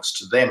relevance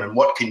to them, and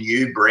what can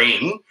you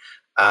bring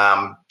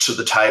to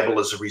the table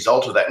as a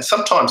result of that. And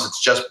sometimes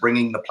it's just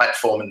bringing the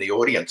platform and the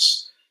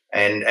audience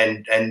and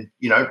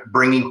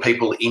bringing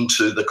people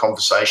into the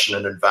conversation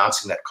and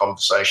advancing that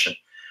conversation.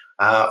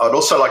 I'd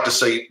also like to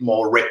see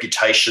more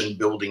reputation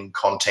building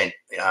content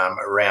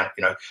around,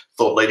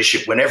 thought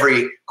leadership. When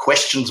every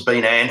question's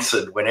been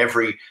answered, when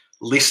every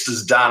list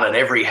is done and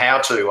every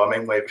how-to, I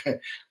mean,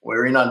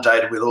 we're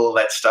inundated with all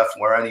that stuff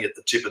and we're only at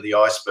the tip of the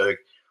iceberg.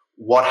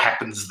 What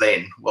happens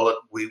then? Well,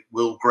 we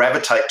will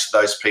gravitate to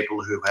those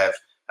people who have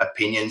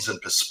opinions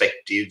and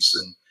perspectives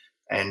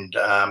and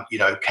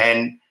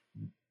can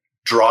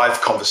drive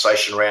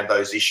conversation around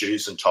those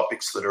issues and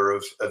topics that are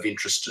of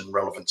interest and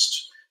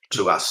relevance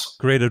to us.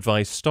 Great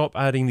advice. Stop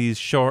adding these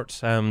short,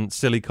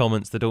 silly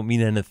comments that don't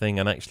mean anything,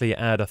 and actually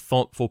add a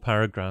thoughtful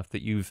paragraph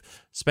that you've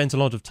spent a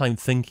lot of time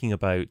thinking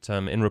about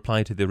in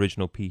reply to the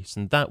original piece,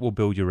 and that will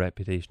build your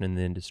reputation in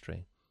the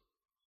industry.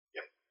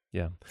 Yep.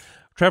 Yeah.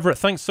 Trevor,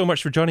 thanks so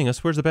much for joining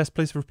us. Where's the best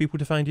place for people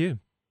to find you?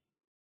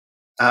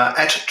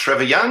 At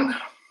Trevor Young,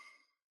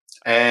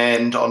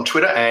 and on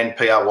Twitter, and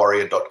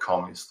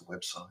prwarrior.com is the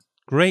website.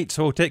 Great.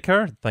 So take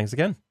care. Thanks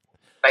again.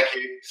 Thank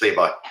you. See you.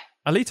 Bye.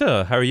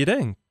 Alita, how are you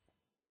doing?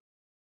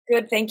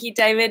 Good, thank you,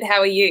 David. How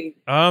are you?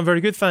 I'm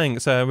very good,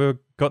 thanks. We've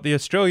got the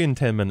Australian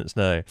 10 minutes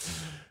now.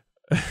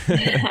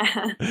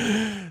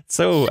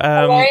 So,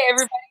 hello,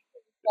 everybody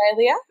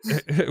from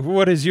Australia.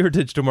 What is your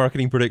digital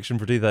marketing prediction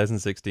for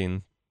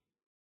 2016?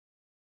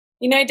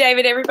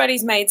 David,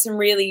 everybody's made some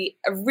really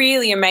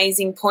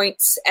amazing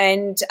points,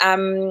 and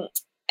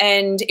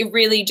it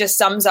really just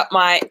sums up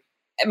my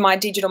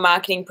digital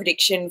marketing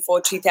prediction for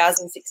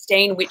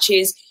 2016, which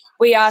is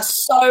we are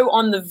so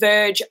on the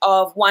verge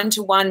of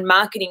one-to-one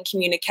marketing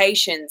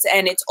communications,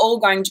 and it's all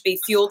going to be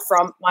fueled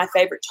from my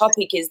favorite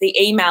topic is the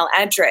email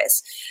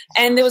address.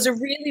 And there was a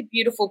really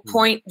beautiful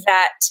point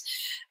that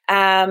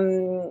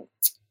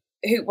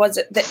who was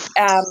it that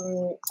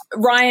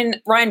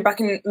Ryan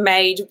Buchan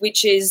made,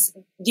 which is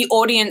the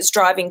audience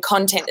driving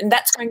content, and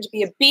that's going to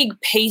be a big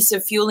piece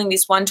of fueling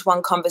this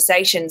one-to-one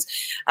conversations.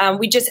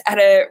 We just had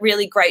a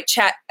really great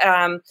chat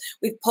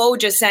with Paul,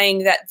 just saying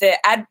that the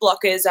ad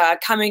blockers are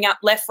coming up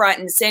left, right,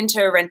 and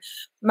centre, and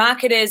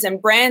marketers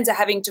and brands are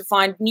having to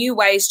find new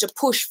ways to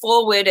push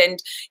forward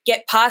and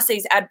get past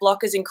these ad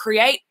blockers and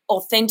create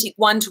authentic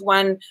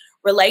one-to-one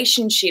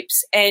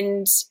relationships.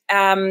 And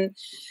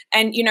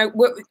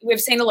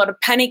we've seen a lot of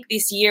panic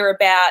this year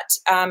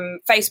about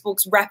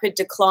Facebook's rapid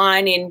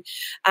decline in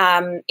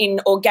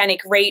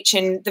organic reach,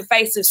 and the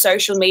face of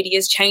social media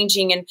is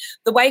changing, and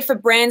the way for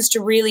brands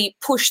to really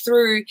push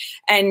through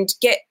and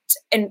get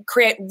and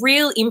create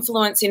real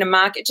influence in a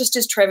market, just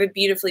as Trevor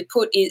beautifully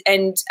put,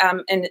 and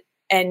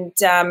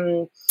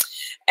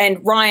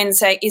Ryan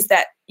say, is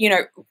that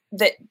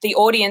that the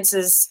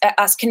audiences,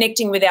 us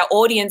connecting with our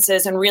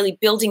audiences and really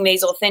building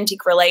these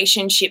authentic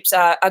relationships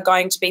are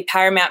going to be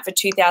paramount for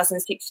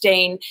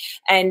 2016.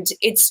 And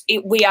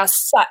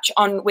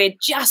we're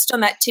just on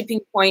that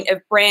tipping point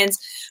of brands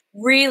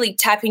really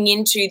tapping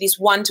into this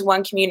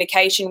one-to-one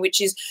communication,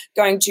 which is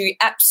going to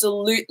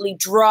absolutely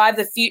drive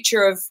the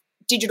future of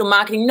digital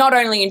marketing, not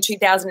only in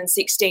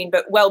 2016,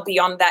 but well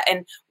beyond that.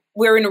 And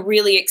we're in a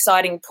really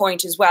exciting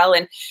point as well.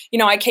 And,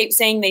 I keep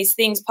seeing these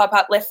things pop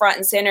up left, right,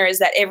 and center, is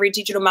that every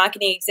digital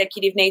marketing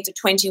executive needs a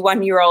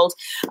 21-year-old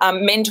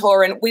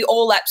mentor. And we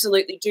all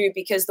absolutely do,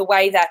 because the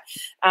way that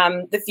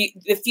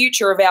the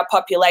future of our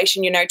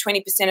population,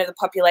 20% of the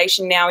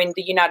population now in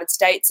the United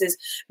States is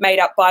made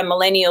up by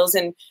millennials,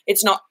 and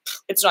it's not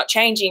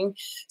changing.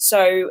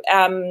 So,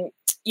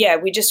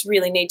 we just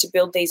really need to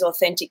build these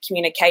authentic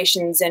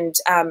communications. And,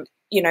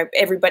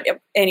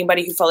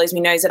 anybody who follows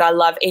me knows that I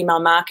love email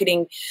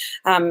marketing.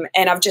 And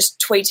I've just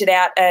tweeted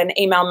out an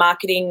email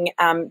marketing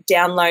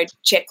download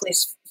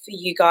checklist for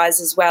you guys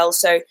as well.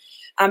 So,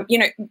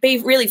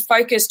 be really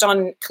focused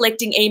on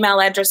collecting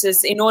email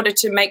addresses in order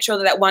to make sure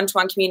that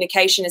one-to-one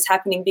communication is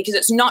happening, because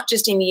it's not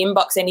just in the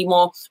inbox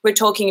anymore. We're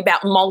talking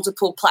about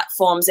multiple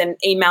platforms and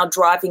email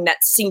driving that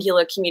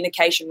singular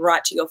communication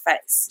right to your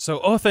face. So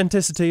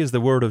authenticity is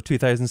the word of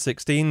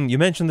 2016. You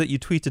mentioned that you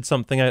tweeted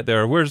something out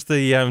there. Where's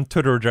the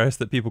Twitter address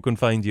that people can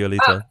find you,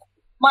 Alita?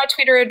 My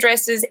Twitter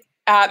address is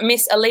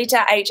Miss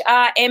Alita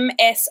HR,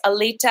 MS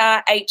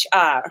Alita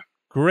HR.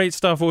 Great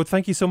stuff. Well,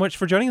 thank you so much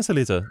for joining us,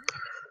 Alita.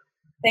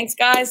 Thanks,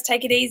 guys.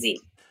 Take it easy.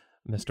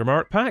 Mr.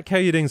 Mark Pack, how are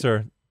you doing,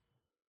 sir?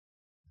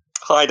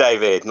 Hi,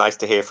 David. Nice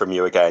to hear from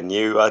you again.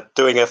 You are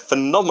doing a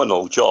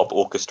phenomenal job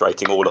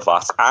orchestrating all of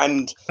us,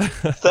 and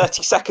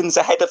 30 seconds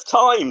ahead of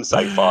time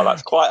so far.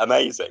 That's quite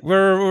amazing.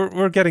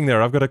 We're getting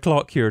there. I've got a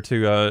clock here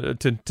to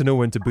know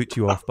when to boot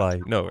you off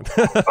by. No.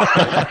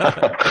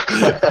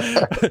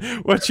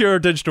 What's your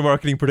digital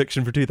marketing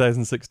prediction for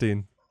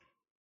 2016?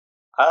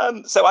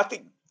 So I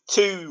think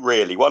two,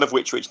 really, one of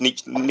which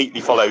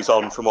neatly follows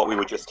on from what we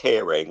were just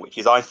hearing, which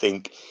is, I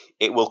think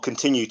it will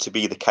continue to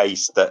be the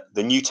case that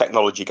the new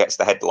technology gets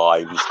the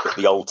headlines, but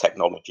the old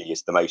technology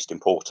is the most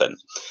important.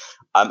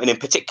 And in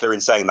particular,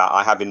 in saying that,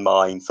 I have in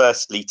mind,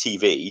 firstly,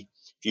 TV.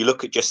 If you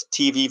look at just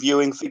TV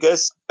viewing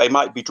figures, they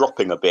might be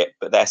dropping a bit,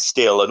 but they're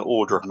still an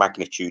order of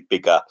magnitude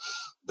bigger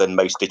than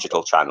most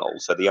digital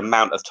channels. So the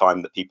amount of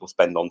time that people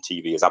spend on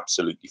TV is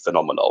absolutely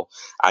phenomenal.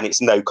 And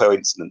it's no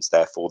coincidence,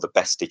 therefore, the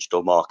best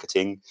digital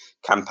marketing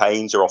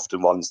campaigns are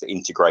often ones that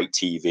integrate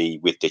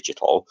TV with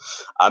digital.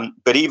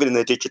 But even in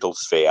the digital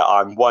sphere,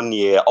 I'm 1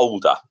 year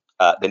older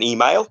than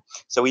email.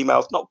 So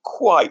email's not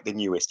quite the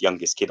newest,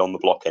 youngest kid on the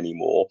block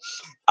anymore.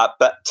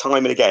 But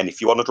time and again, if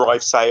you want to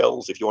drive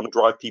sales, if you want to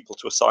drive people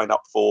to a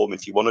sign-up form,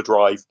 if you want to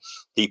drive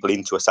people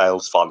into a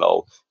sales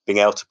funnel, being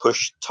able to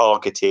push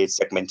targeted,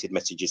 segmented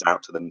messages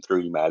out to them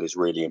through email is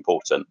really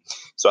important.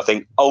 So I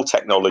think old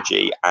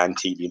technology and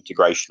TV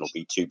integration will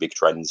be two big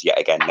trends yet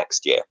again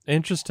next year.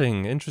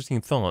 Interesting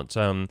thought.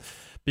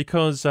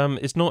 Because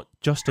it's not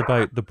just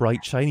about the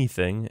bright, shiny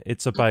thing.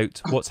 It's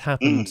about what's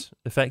happened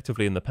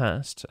effectively in the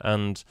past.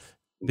 And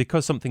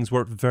because something's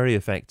worked very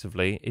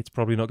effectively, it's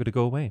probably not going to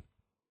go away.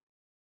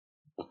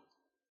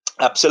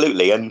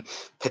 Absolutely. And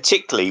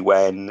particularly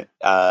when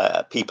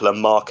people are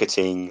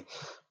marketing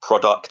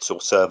products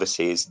or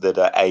services that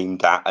are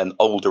aimed at an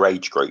older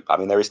age group. I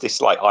mean, there is this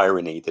slight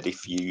irony that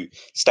if you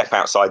step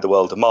outside the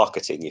world of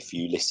marketing, if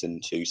you listen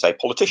to, say,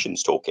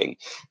 politicians talking,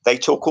 they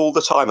talk all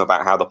the time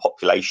about how the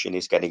population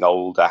is getting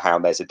older, how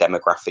there's a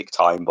demographic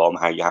time bomb,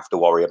 how you have to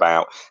worry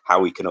about how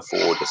we can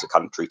afford as a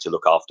country to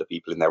look after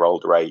people in their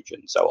older age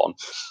and so on.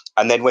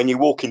 And then when you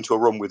walk into a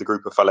room with a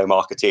group of fellow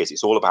marketeers,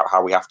 it's all about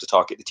how we have to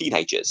target the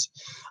teenagers.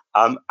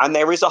 And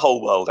there is a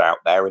whole world out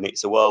there, and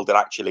it's a world that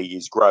actually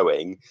is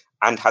growing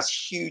and has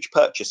huge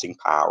purchasing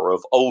power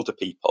of older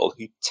people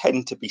who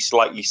tend to be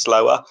slightly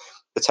slower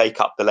to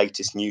take up the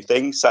latest new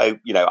thing. So,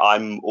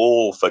 I'm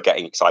all for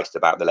getting excited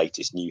about the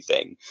latest new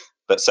thing.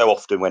 But so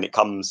often when it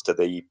comes to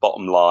the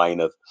bottom line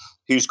of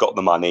who's got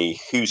the money,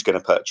 who's going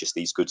to purchase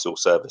these goods or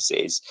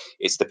services,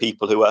 it's the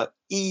people who are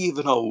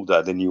even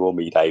older than you or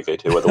me,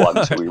 David, who are the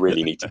ones who we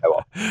really need to go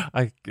on.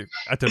 I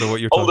don't know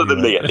what you're talking about. Older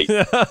than me, at least.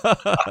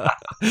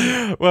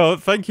 Well,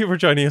 thank you for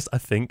joining us, I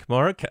think,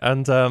 Mark.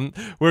 And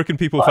where can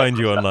people find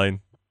you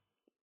online?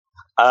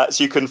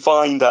 So you can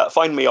find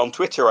me on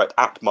Twitter at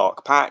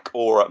 @MarkPack,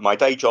 or at my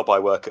day job, I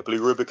work at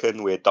Blue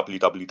Rubicon. We're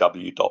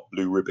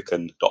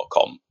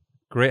www.bluerubicon.com.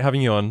 Great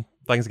having you on.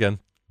 Thanks again.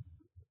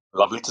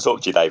 Lovely to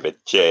talk to you, David.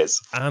 Cheers.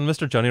 And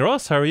Mr. Johnny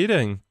Ross, how are you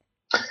doing?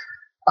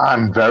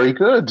 I'm very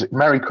good.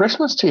 Merry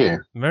Christmas to you.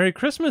 Merry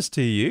Christmas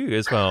to you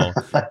as well.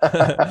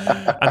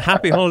 And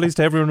happy holidays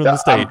to everyone in the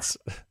States.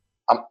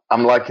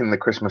 I'm liking the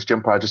Christmas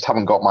jumper. I just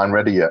haven't got mine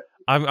ready yet.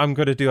 I'm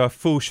going to do a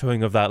full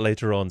showing of that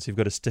later on, so you've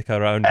got to stick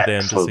around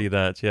then to see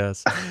that,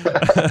 yes.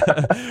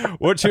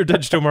 What's your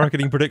digital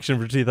marketing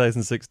prediction for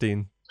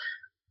 2016?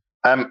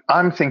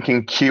 I'm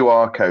thinking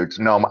QR codes.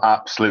 No, I'm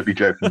absolutely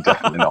joking.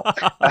 Definitely not.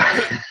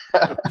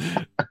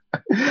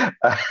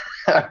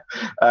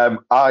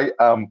 I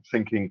am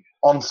thinking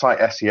on-site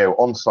SEO,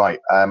 on-site,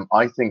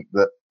 I think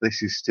that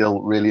this is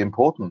still really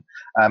important.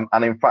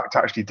 And in fact,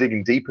 actually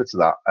digging deeper to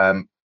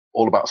that,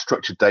 all about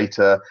structured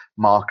data,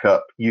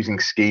 markup, using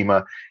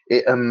schema,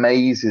 it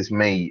amazes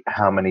me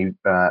how many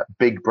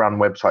big brand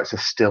websites are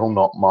still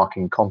not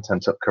marking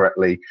content up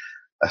correctly,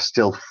 are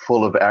still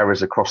full of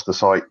errors across the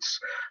sites.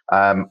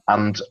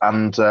 And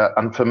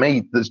for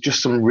me, there's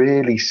just some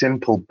really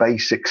simple,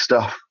 basic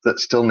stuff that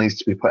still needs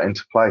to be put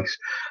into place.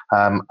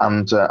 And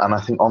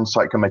I think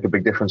on-site can make a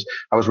big difference.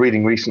 I was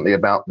reading recently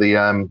about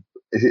the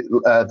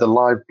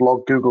live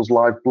blog, Google's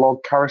live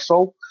blog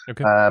carousel.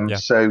 Okay.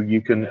 So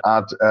you can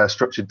add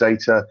structured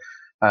data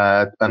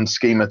and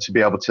schema to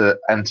be able to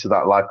enter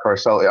that live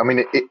carousel. I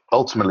mean,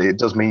 ultimately, it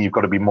does mean you've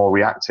got to be more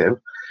reactive.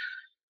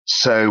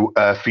 So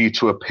for you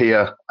to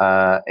appear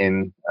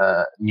in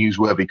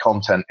newsworthy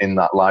content in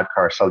that live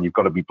carousel, you've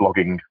got to be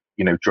blogging,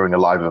 during a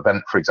live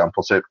event, for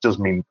example. So it does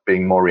mean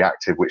being more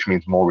reactive, which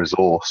means more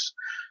resource.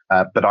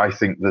 But I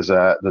think there's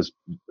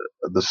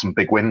some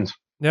big wins.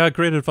 Yeah,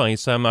 great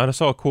advice. And I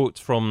saw a quote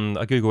from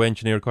a Google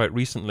engineer quite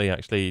recently,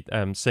 actually,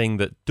 saying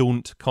that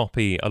don't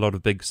copy a lot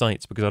of big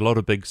sites, because a lot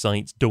of big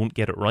sites don't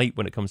get it right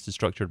when it comes to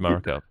structured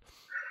markup.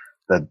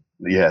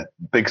 Yeah,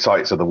 big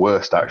sites are the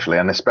worst, actually,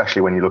 and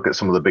especially when you look at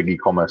some of the big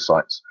e-commerce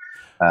sites,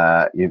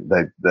 they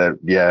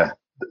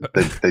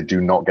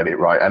do not get it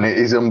right. And it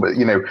is,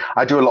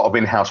 I do a lot of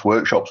in-house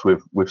workshops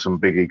with some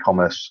big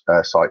e-commerce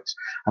sites,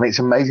 and it's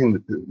amazing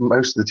that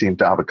most of the teams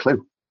don't have a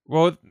clue.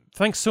 Well,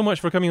 thanks so much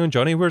for coming on,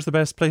 Johnny. Where's the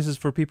best places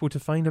for people to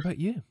find about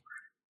you?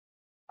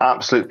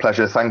 Absolute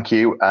pleasure. Thank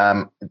you.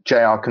 On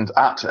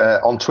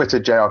Twitter,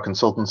 JR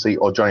Consultancy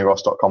or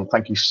JohnnyRoss.com.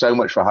 Thank you so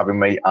much for having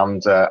me,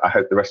 and I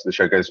hope the rest of the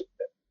show goes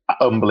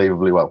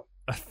unbelievably well.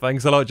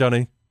 Thanks a lot,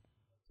 Johnny.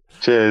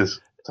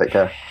 Cheers. Take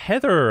care.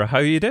 Heather, how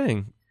are you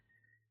doing?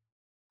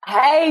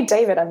 Hey,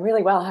 David, I'm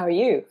really well. How are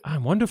you?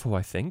 I'm wonderful,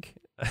 I think.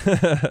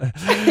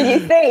 You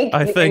think?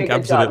 I think,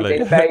 absolutely. You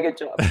did a very good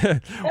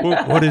job.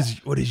 Well, what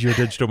is your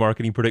digital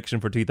marketing prediction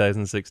for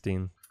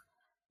 2016?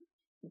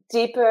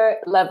 Deeper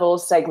level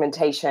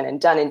segmentation,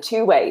 and done in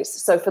two ways.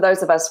 So for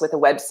those of us with a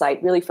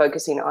website, really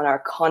focusing on our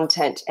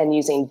content and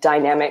using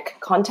dynamic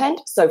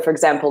content. So for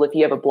example, if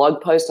you have a blog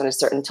post on a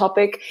certain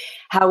topic,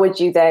 how would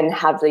you then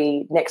have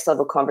the next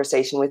level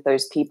conversation with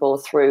those people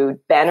through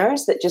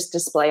banners that just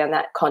display on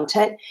that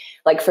content?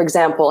 Like, for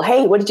example,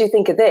 hey, what did you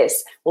think of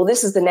this? Well,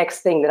 this is the next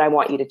thing that I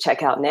want you to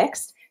check out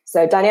next.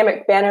 So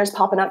dynamic banners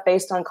popping up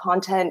based on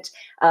content,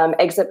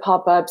 exit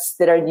pop-ups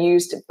that are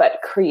used,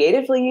 but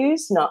creatively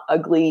used, not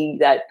ugly,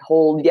 that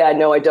whole,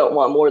 I don't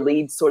want more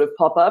leads sort of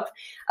pop-up.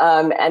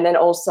 And then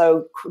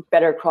also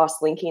better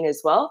cross-linking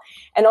as well.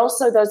 And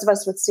also those of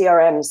us with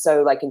CRMs,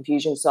 so like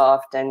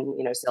Infusionsoft and,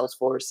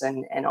 Salesforce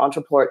and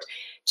Ontraport,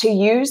 to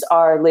use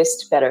our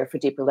list better for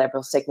deeper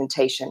level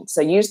segmentation. So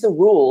use the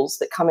rules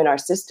that come in our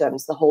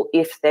systems, the whole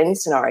if-then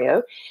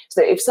scenario.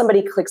 So if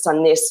somebody clicks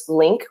on this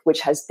link,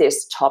 which has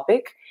this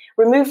topic,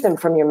 remove them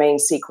from your main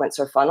sequence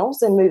or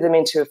funnels and move them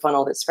into a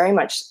funnel that's very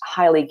much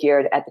highly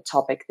geared at the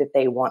topic that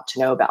they want to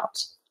know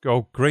about.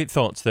 Oh, great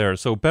thoughts there.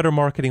 So better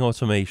marketing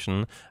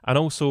automation, and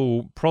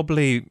also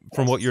probably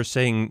from what you're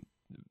saying,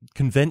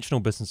 conventional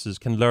businesses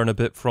can learn a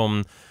bit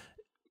from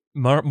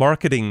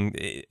marketing.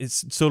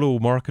 It's solo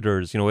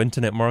marketers,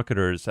 internet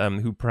marketers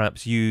who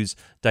perhaps use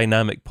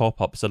dynamic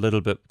pop-ups a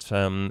little bit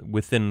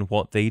within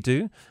what they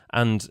do.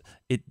 And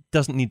it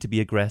doesn't need to be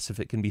aggressive.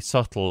 It can be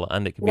subtle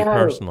and it can be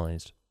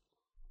personalized.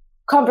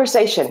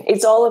 Conversation.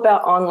 It's all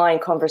about online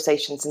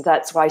conversations. And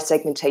that's why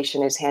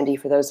segmentation is handy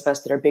for those of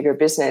us that are bigger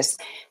business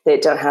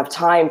that don't have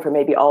time for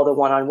maybe all the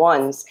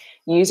one-on-ones.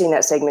 Using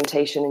that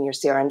segmentation in your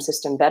CRM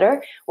system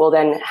better will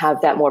then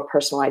have that more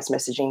personalized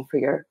messaging for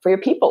your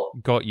people.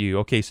 Got you.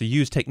 Okay, so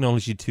use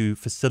technology to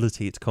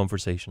facilitate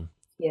conversation.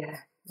 Yeah,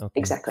 okay.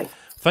 Exactly.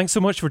 Thanks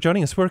so much for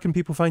joining us. Where can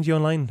people find you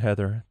online,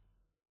 Heather?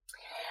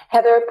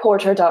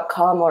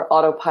 HeatherPorter.com or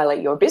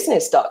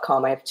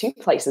autopilotyourbusiness.com. I have two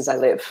places I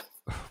live.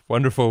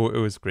 Wonderful. It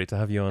was great to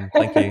have you on.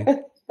 Thank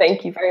you.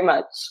 Thank you very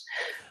much.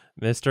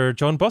 Mr.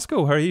 John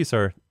Bosco, how are you,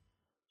 sir?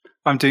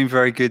 I'm doing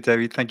very good,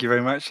 David. Thank you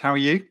very much. How are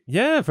you?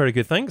 Yeah, very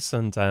good, thanks.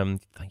 And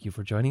thank you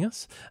for joining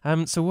us.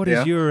 So what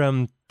is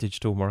your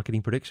digital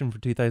marketing prediction for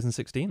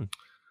 2016?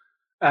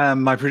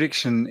 My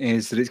prediction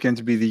is that it's going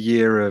to be the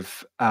year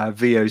of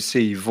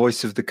VOC,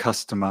 voice of the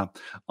customer.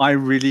 I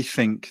really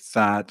think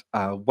that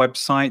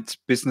websites,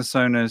 business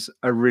owners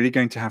are really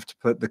going to have to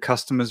put the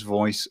customer's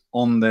voice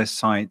on their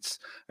sites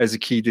as a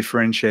key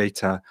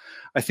differentiator.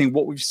 I think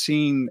what we've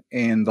seen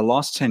in the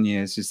last 10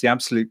 years is the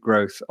absolute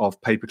growth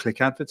of pay-per-click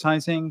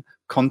advertising,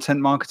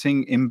 content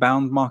marketing,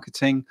 inbound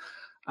marketing.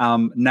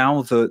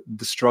 Now the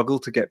struggle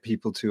to get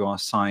people to our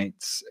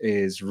sites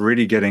is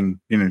really getting,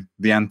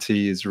 the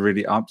ante is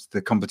really up.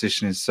 The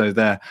competition is so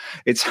there.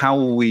 It's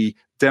how we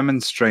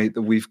demonstrate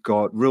that we've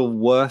got real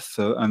worth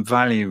and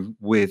value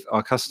with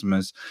our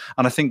customers.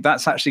 And I think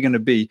that's actually going to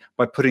be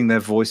by putting their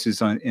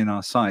voices in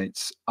our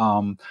sites.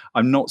 I'm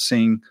not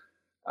seeing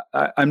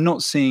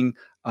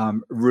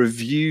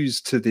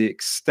reviews to the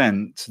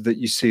extent that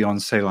you see on,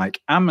 say,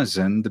 like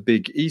Amazon, the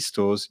big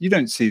e-stores. You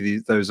don't see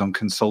those on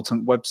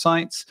consultant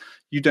websites.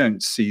 You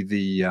don't see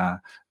the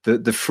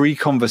free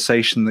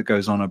conversation that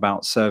goes on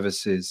about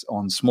services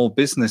on small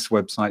business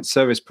websites,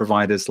 service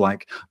providers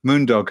like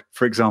Moondog,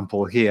 for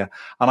example, here.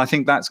 And I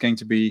think that's going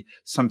to be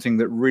something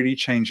that really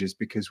changes,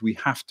 because we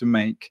have to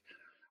make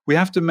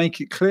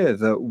it clear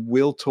that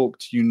we'll talk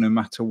to you no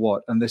matter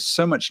what. And there's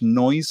so much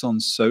noise on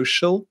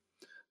social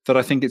that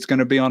I think it's going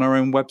to be on our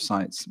own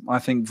websites. I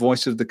think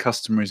voice of the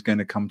customer is going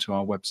to come to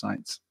our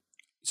websites.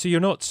 So you're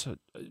not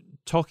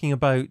talking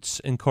about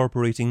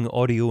incorporating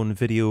audio and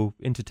video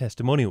into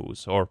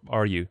testimonials, or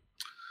are you?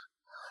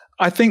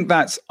 I think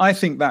that's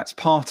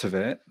part of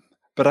it,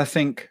 but I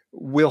think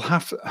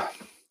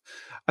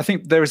I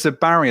think there is a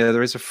barrier,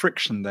 there is a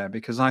friction there,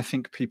 because I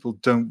think people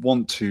don't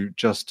want to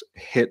just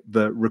hit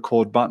the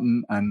record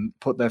button and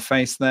put their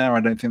face there. I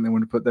don't think they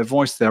want to put their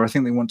voice there. I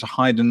think they want to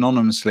hide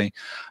anonymously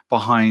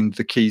behind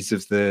the keys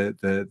of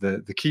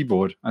the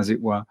keyboard, as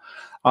it were.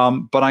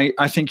 But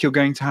I think you're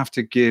going to have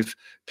to give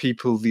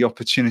people the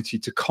opportunity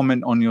to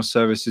comment on your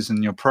services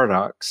and your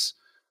products.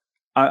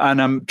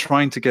 And I'm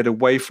trying to get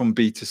away from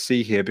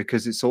B2C here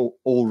because it's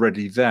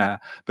already there.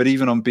 But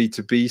even on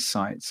B2B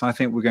sites, I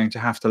think we're going to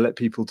have to let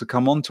people to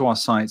come onto our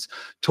sites,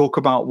 talk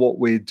about what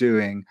we're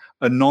doing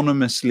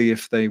anonymously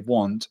if they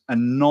want,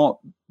 and not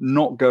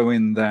go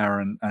in there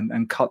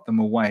and cut them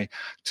away,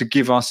 to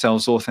give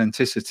ourselves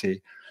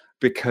authenticity,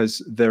 because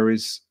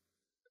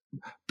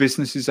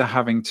businesses are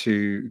having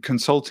to,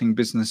 consulting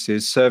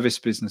businesses, service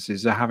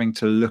businesses are having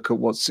to look at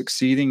what's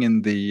succeeding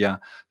in the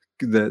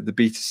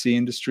B2C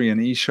industry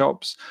and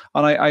e-shops.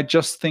 And I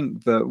just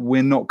think that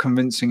we're not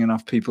convincing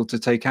enough people to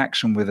take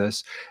action with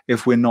us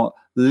if we're not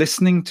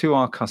listening to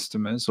our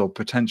customers or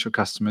potential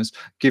customers,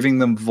 giving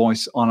them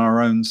voice on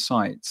our own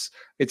sites.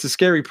 It's a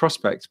scary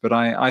prospect, but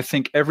I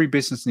think every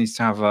business needs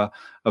to have a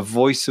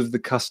voice of the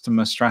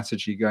customer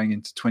strategy going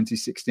into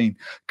 2016,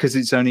 because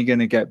it's only going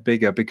to get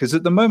bigger. Because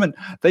at the moment,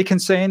 they can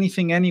say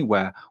anything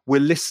anywhere. We're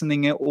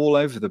listening it all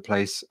over the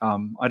place.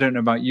 I don't know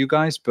about you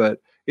guys, but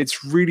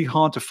it's really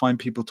hard to find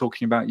people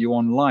talking about you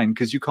online,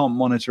 because you can't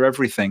monitor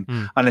everything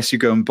unless you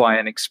go and buy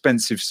an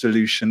expensive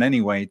solution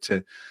anyway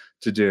to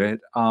do it.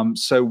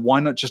 So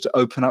why not just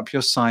open up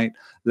your site,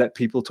 let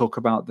people talk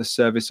about the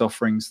service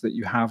offerings that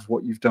you have,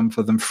 what you've done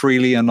for them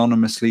freely,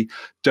 anonymously.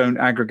 Don't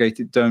aggregate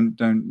it.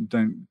 Don't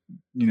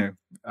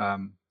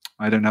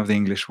I don't have the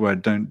English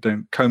word.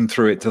 Don't comb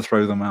through it to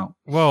throw them out.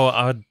 Well,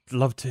 I'd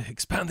love to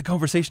expand the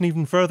conversation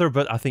even further,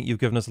 but I think you've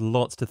given us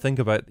lots to think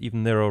about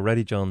even there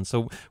already, John.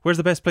 So where's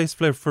the best place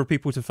for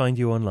people to find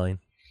you online?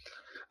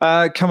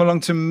 Come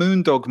along to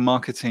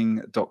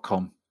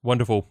moondogmarketing.com.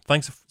 Wonderful.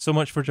 Thanks so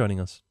much for joining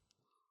us.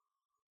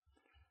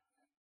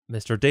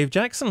 Mr. Dave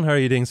Jackson, how are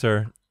you doing,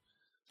 sir?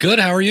 Good,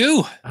 how are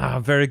you?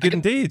 Very good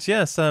indeed,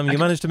 yes. You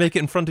managed to make it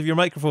in front of your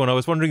microphone. I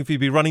was wondering if you'd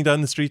be running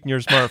down the street in your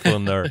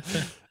smartphone there.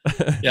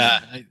 Yeah,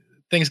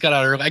 things got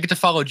out early. I get to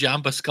follow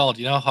John Pascal.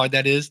 Do you know how hard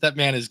that is? That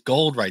man is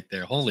gold right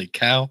there. Holy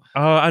cow.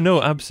 I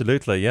know,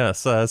 absolutely, yes.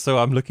 So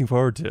I'm looking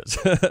forward to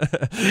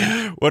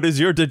it. What is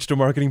your digital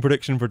marketing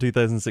prediction for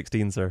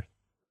 2016, sir?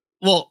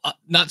 Well,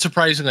 not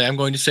surprisingly, I'm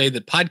going to say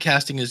that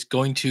podcasting is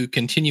going to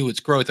continue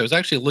its growth. I was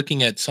actually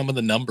looking at some of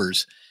the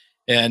numbers,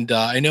 and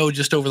I know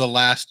just over the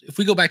last, if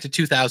we go back to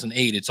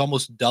 2008, it's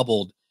almost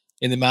doubled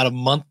in the amount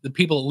of the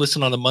people that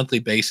listen on a monthly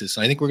basis.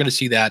 And I think we're going to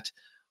see that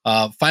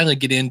finally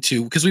get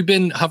into, because we've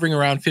been hovering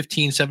around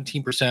 15,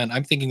 17%.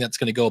 I'm thinking that's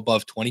going to go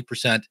above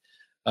 20%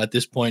 at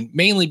this point,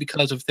 mainly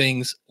because of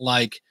things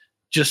like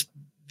just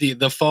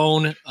the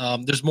phone.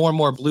 There's more and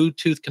more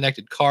Bluetooth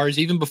connected cars,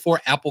 even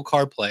before Apple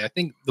CarPlay. I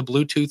think the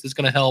Bluetooth is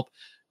going to help.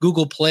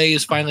 Google Play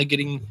is finally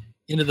getting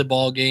into the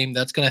ball game.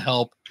 That's going to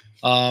help.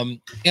 And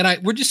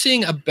we're just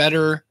seeing a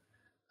better,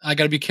 I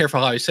got to be careful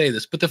how I say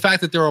this, but the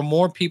fact that there are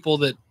more people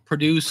that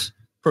produce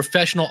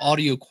professional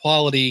audio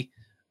quality,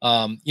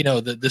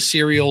 the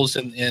serials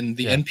and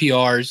the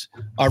NPRs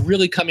are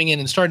really coming in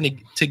and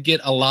starting to get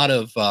a lot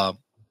of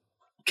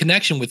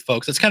connection with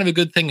folks. That's kind of a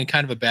good thing and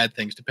kind of a bad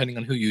thing, depending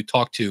on who you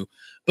talk to.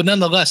 But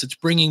nonetheless, it's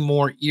bringing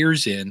more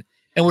ears in.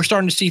 And we're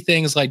starting to see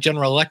things like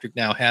General Electric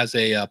now has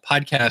a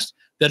podcast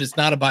that is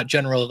not about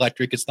General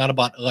Electric. It's not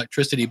about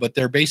electricity, but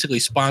they're basically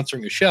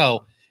sponsoring a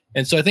show.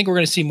 And so I think we're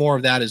going to see more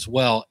of that, as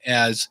well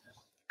as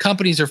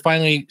companies are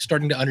finally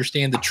starting to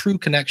understand the true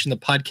connection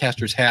that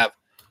podcasters have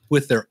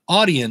with their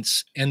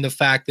audience, and the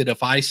fact that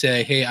if I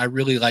say, hey, I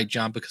really like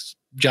John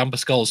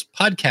Pascal's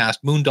podcast,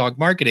 Moondog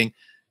Marketing,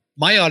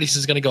 my audience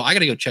is going to go, I got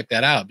to go check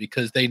that out,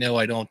 because they know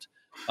I don't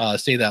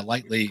say that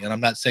lightly, and I'm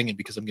not saying it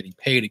because I'm getting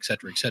paid, et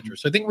cetera, et cetera.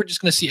 So I think we're just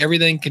going to see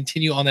everything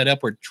continue on that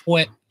upward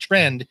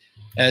trend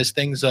as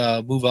things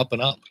move up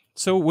and up.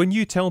 So when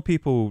you tell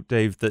people,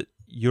 Dave, that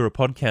you're a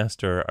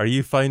podcaster, are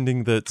you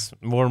finding that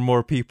more and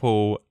more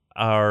people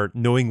are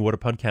knowing what a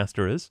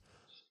podcaster is?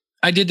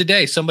 I did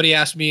today. Somebody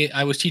asked me,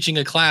 I was teaching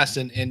a class,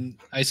 and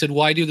I said,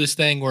 well, I do this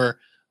thing where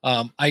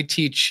I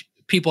teach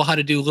people how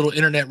to do little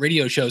internet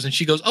radio shows. And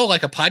she goes, oh,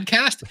 like a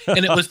podcast?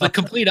 And it was the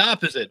complete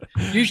opposite.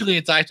 Usually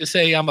it's I have to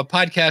say I'm a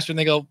podcaster and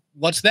they go,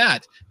 what's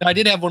that? Now I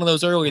did have one of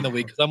those early in the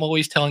week because I'm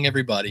always telling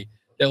everybody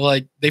that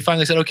like, they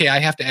finally said, okay, I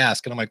have to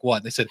ask. And I'm like, what?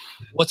 And they said,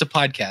 what's a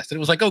podcast? And it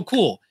was like, oh,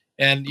 cool.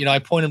 And, I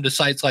point them to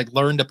sites like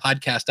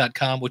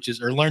learntopodcast.com, or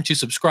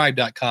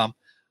learntosubscribe.com,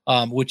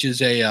 which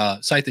is a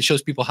site that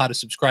shows people how to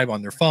subscribe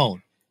on their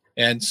phone.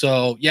 And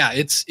so, yeah,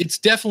 it's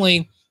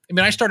definitely,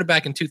 I started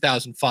back in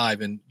 2005,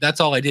 and that's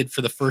all I did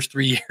for the first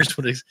 3 years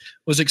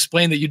was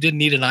explain that you didn't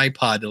need an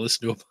iPod to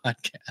listen to a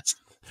podcast.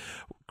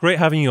 Great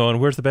having you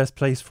on. Where's the best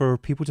place for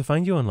people to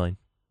find you online?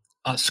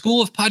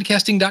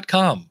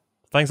 Schoolofpodcasting.com.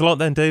 Thanks a lot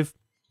then, Dave.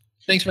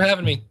 Thanks for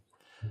having me.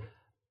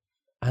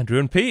 Andrew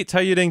and Pete, how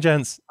you doing,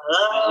 gents?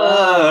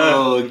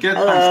 Hello. Good,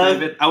 thanks,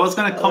 David. I was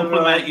going to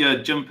compliment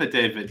your jumper,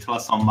 David, to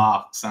us on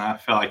Mark's, and I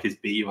feel like he's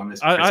beat you on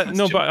this.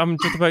 No, but I'm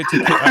just about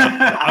to.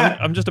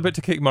 I'm just about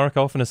to kick Mark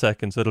off in a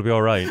second, so it'll be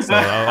all right. So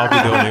I'll be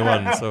the only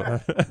one.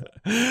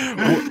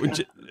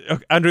 So,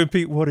 Andrew and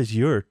Pete, what is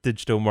your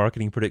digital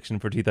marketing prediction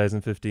for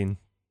 2015?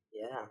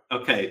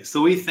 Okay, so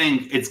we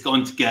think it's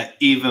going to get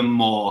even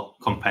more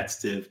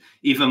competitive,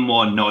 even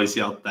more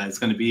noisy out there. It's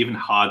going to be even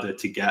harder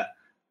to get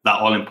that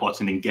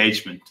all-important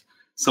engagement.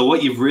 So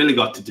what you've really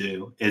got to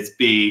do is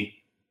be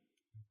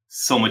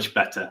so much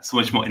better, so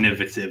much more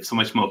innovative, so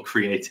much more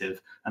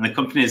creative. And the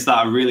companies that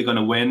are really going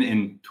to win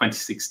in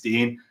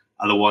 2016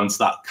 are the ones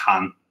that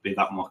can be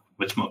that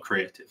much more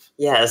creative.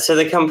 Yeah, so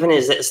the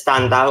companies that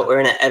stand out, we're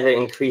in an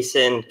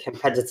ever-increasing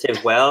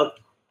competitive world.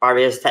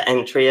 Barriers to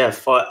entry are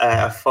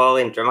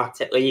falling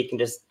dramatically. You can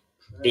just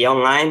be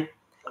online.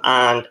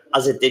 And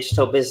as a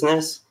digital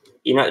business,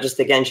 you're not just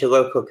against your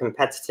local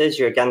competitors,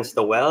 you're against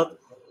the world.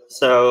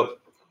 So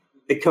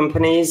the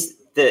companies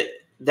that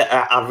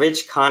are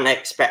average can't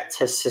expect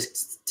to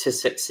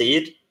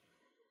succeed.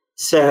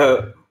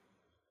 So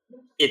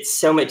it's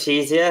so much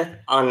easier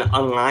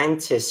online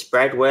to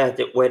spread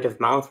word of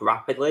mouth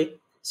rapidly.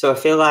 So I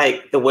feel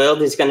like the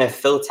world is going to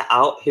filter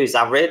out who's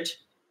average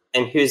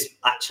and who's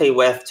actually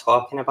worth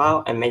talking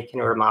about and making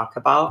a remark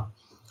about.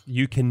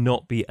 You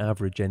cannot be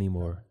average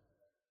anymore.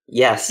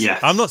 Yes.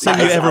 I'm not saying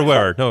you ever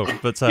were, no,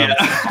 but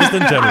just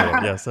in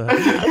general, yes.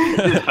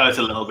 It hurts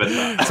a little bit.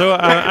 So,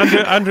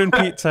 Andrew and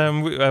Pete,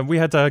 we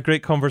had a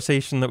great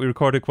conversation that we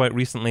recorded quite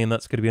recently, and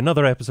that's going to be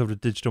another episode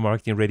of Digital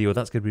Marketing Radio.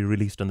 That's going to be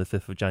released on the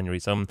 5th of January,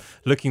 so I'm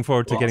looking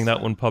forward to getting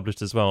that one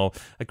published as well.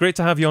 Great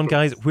to have you on,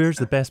 guys. Where's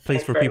the best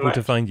place for people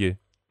to find you?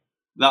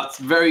 That's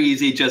very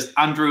easy, just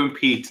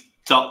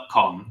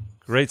andrewandpete.com.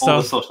 Great All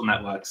stuff. the social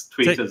networks.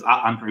 Tweet us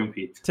at Andrew and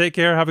Pete. Take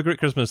care. Have a great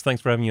Christmas.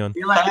 Thanks for having me on. See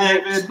you later,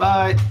 David.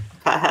 Bye.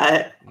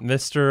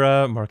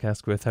 Mr. Mark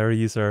Asquith, how are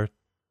you, sir?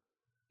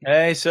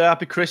 Hey, sir.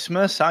 Happy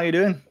Christmas. How you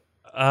doing?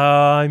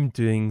 I'm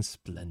doing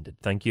splendid.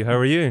 Thank you. How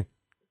are you?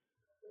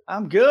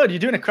 I'm good. You're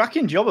doing a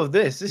cracking job of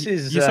this. This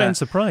is. You sound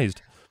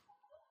surprised.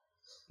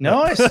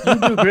 No, you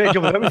do a great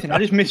job of everything. I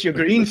just miss your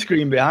green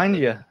screen behind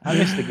you. I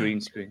miss the green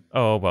screen.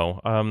 Oh,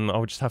 well, I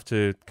would just have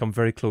to come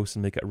very close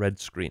and make it a red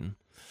screen.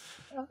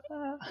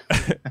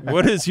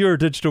 What is your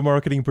digital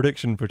marketing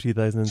prediction for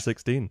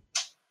 2016?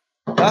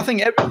 I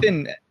think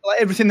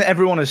everything that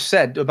everyone has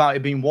said about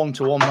it being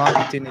one-to-one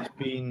marketing has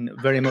been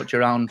very much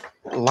around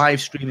live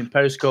streaming,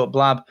 Periscope,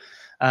 Blab,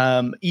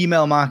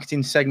 email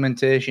marketing,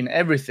 segmentation,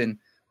 everything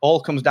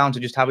all comes down to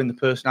just having the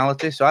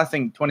personality. So I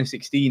think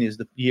 2016 is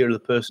the year of the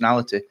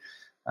personality,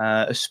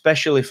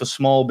 especially for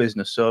small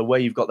business. So where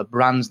you've got the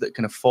brands that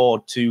can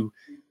afford to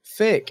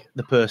fake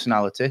the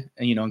personality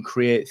and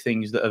create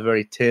things that are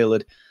very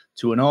tailored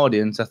to an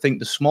audience. I think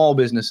the small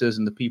businesses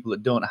and the people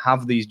that don't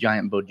have these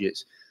giant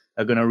budgets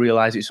are going to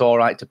realize it's all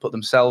right to put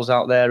themselves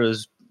out there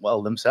as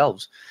well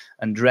themselves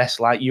and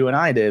dress like you and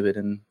I, David.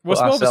 And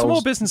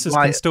small businesses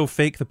can still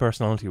fake the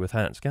personality with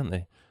hats, can't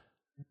they?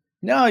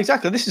 No,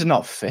 exactly. This is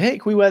not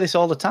fake. We wear this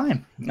all the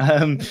time.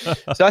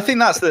 So I think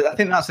that's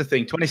the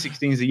thing.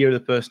 2016 is the year of the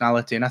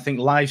personality, and I think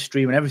live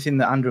stream and everything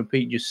that Andrew and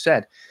Pete just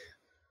said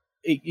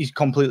is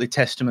completely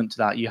testament to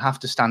that. You have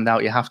to stand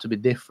out. You have to be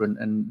different,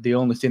 and the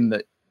only thing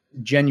that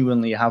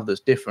genuinely you have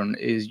that's different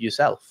is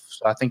yourself.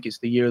 So I think it's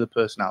the year of the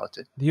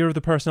personality. The year of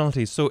the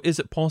personality. So is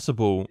it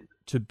possible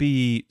to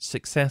be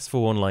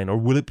successful online, or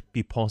will it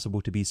be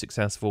possible to be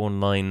successful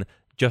online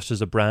just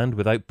as a brand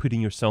without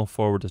putting yourself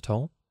forward at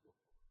all?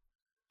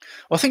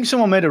 Well, I think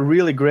someone made a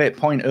really great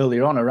point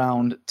earlier on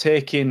around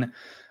taking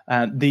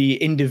the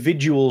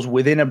individuals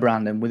within a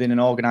brand and within an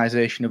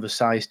organization of a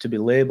size to be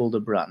labeled a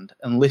brand,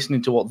 and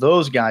listening to what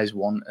those guys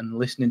want and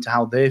listening to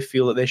how they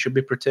feel that they should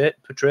be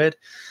portrayed.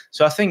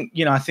 So I think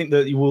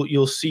that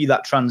you'll see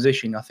that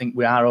transition. I think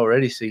we are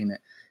already seeing it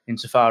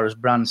insofar as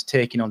brands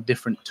taking on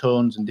different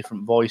tones and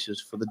different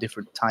voices for the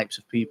different types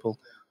of people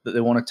that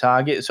they want to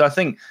target. So I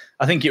think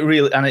it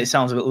really, and it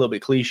sounds a little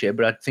bit cliche,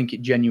 but I think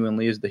it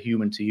genuinely is the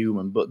human to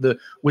human, but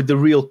with the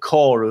real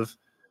core of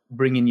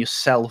bringing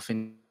yourself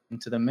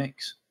into the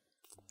mix.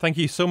 Thank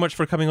you so much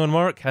for coming on,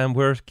 Mark. And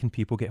where can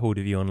people get hold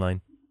of you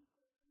online?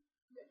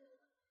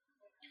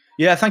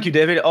 Yeah, thank you,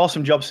 David.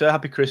 Awesome job, sir.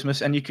 Happy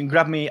Christmas. And you can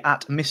grab me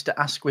at Mr.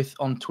 Asquith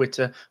on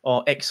Twitter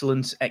or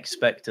Excellence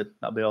Expected.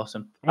 That'd be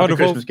awesome. Happy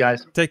Wonderful. Christmas,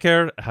 guys. Take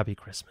care. Happy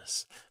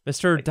Christmas.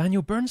 Mr.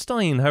 Daniel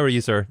Bernstein, how are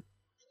you, sir?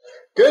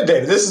 Good,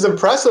 David. This is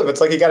impressive.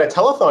 It's like you got a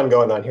telethon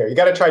going on here. You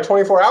got to try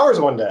 24 hours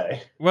one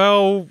day.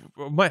 Well,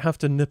 might have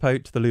to nip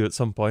out to the loo at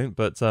some point,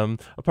 but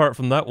apart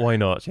from that, why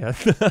not? Yeah.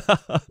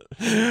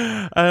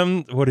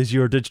 What is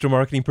your digital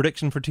marketing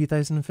prediction for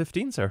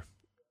 2015, sir?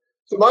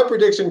 So my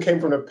prediction came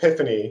from an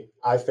epiphany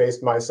I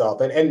faced myself.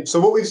 And so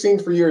what we've seen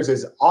for years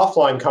is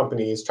offline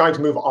companies trying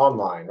to move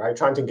online, right?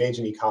 Trying to engage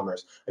in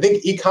e-commerce. I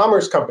think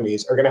e-commerce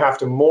companies are going to have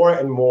to more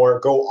and more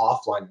go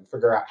offline and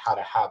figure out how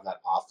to have that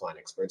offline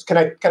experience. Can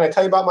I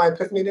tell you about my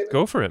epiphany, David?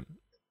 Go for it.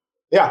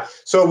 Yeah.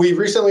 So we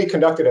recently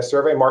conducted a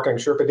survey, Marketing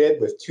Sherpa did,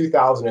 with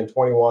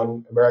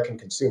 2,021 American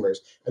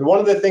consumers. And one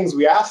of the things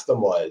we asked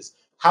them was,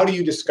 how do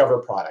you discover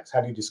products? How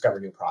do you discover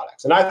new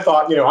products? And I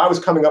thought, I was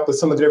coming up with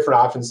some of the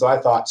different options. So I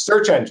thought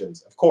search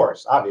engines, of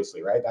course,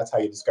 obviously, right? That's how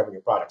you discover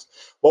new products.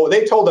 Well,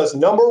 they told us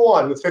number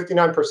one, with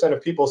 59%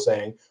 of people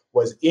saying,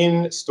 was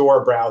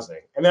in-store browsing.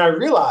 And then I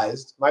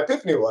realized my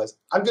epiphany was,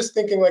 I'm just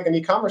thinking like an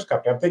e-commerce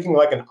company. I'm thinking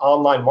like an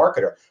online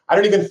marketer. I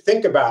don't even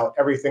think about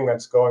everything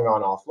that's going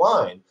on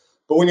offline.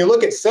 But when you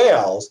look at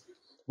sales,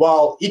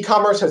 while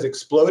e-commerce has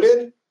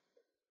exploded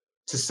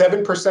to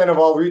 7% of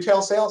all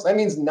retail sales, that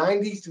means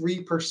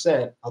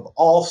 93% of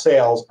all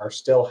sales are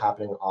still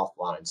happening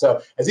offline.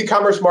 So as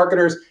e-commerce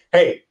marketers,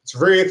 hey, it's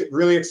really,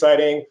 really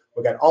exciting.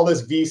 We got all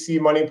this VC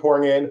money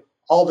pouring in,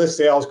 all this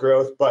sales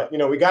growth, but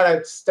we got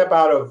to step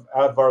out of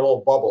our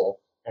little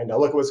bubble and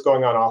look at what's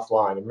going on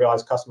offline and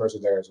realize customers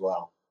are there as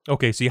well.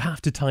 Okay, so you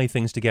have to tie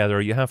things together.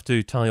 You have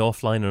to tie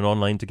offline and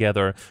online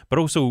together, but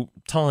also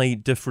tie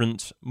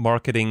different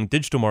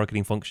digital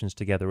marketing functions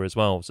together as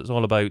well. So it's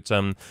all about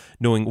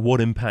knowing what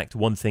impact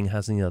one thing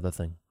has on the other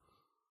thing.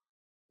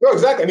 No,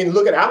 exactly. I mean,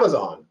 look at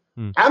Amazon.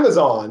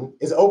 Amazon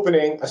is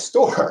opening a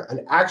store,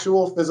 an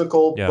actual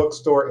physical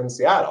bookstore in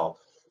Seattle.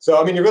 So,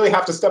 I mean, you really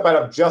have to step out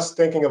of just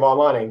thinking of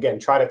online and, again,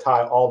 try to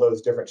tie all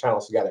those different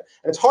channels together.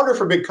 And it's harder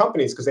for big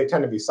companies because they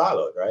tend to be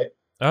siloed, right?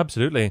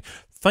 Absolutely.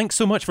 Thanks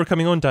so much for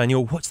coming on,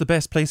 Daniel. What's the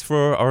best place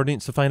for our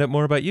audience to find out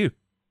more about you?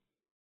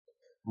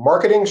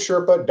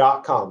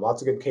 MarketingSherpa.com.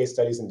 Lots of good case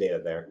studies and data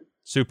there.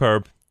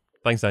 Superb.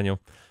 Thanks, Daniel.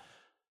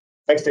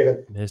 Thanks,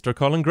 David. Mr.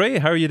 Colin Gray,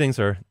 how are you doing,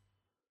 sir?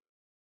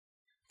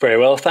 Very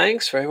well,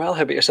 thanks. Very well.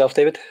 How about yourself,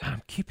 David?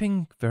 I'm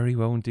keeping very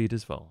well indeed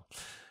as well.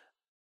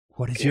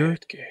 What is your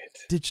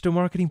digital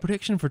marketing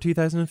prediction for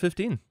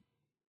 2015?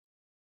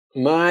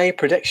 My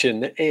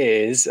prediction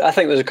is, I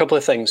think there's a couple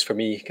of things for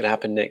me going to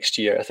happen next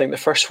year. I think the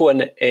first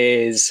one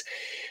is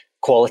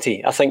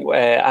quality. I think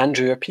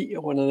Andrew or Pete,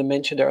 one of them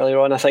mentioned earlier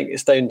on, I think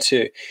it's down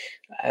to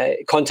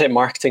content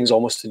marketing is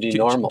almost the new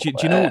normal. Do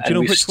you know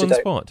which one's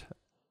what?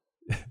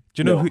 Do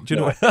you know?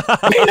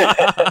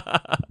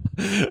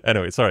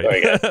 Anyway, sorry.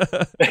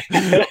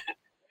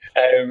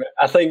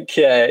 I think,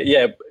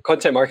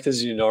 content marketing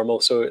is new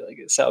normal. So,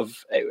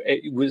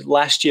 it was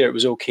last year. It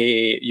was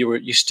okay.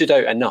 You stood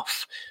out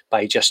enough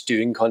by just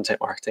doing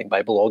content marketing,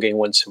 by blogging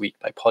once a week,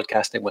 by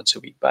podcasting once a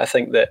week. But I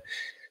think that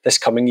this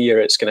coming year,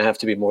 it's going to have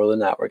to be more than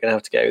that. We're going to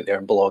have to get out there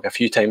and blog a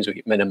few times a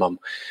week minimum.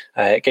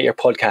 Get your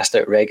podcast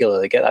out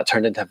regularly. Get that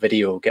turned into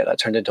video. Get that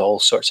turned into all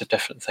sorts of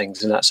different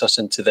things. And that's us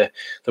into the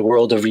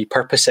world of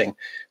repurposing,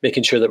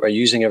 making sure that we're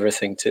using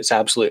everything to its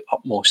absolute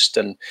utmost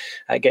and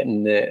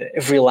getting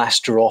every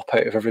last drop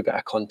out of every bit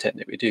of content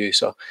that we do.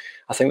 So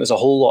I think there's a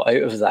whole lot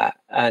out of that.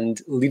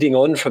 And leading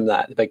on from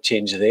that, the big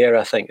change there,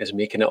 I think, is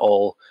making it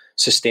all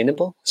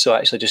sustainable. So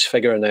actually just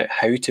figuring out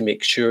how to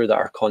make sure that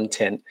our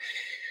content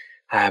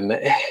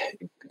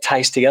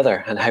ties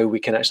together and how we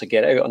can actually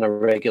get out on a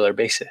regular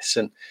basis.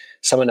 And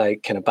something I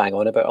kind of bang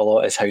on about a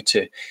lot is how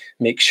to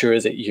make sure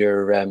that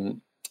you're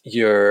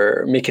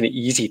making it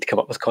easy to come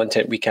up with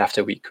content week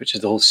after week, which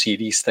is the whole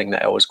series thing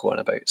that I always go on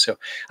about. So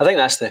I think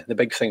that's the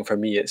big thing for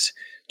me, is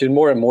doing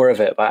more and more of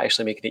it, but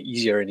actually making it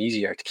easier and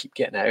easier to keep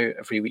getting out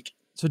every week.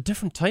 So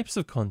different types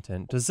of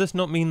content. Does this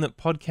not mean that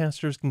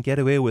podcasters can get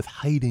away with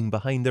hiding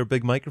behind their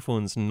big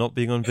microphones and not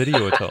being on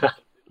video at all?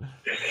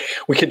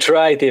 We can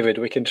try, David.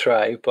 We can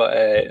try, but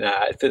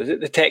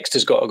the text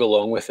has got to go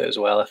along with it as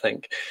well. I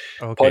think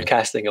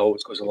podcasting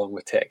always goes along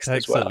with text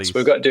as well. So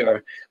we've got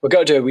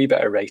to do a wee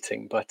bit of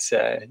writing. But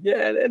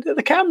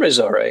the camera's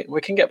all right.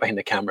 We can get behind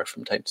the camera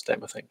from time to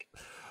time, I think.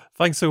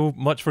 Thanks so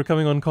much for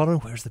coming on, Colin.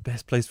 Where's the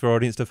best place for our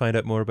audience to find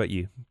out more about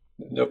you?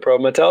 No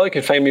problem at all. You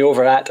can find me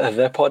over at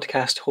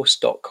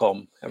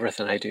thepodcasthost.com.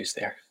 Everything I do is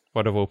there.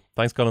 Wonderful.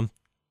 Thanks, Colin.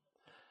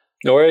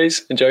 No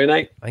worries. Enjoy your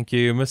night. Thank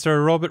you.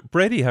 Mr. Robert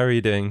Brady, how are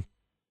you doing?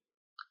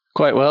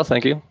 Quite well,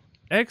 thank you.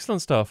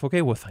 Excellent stuff.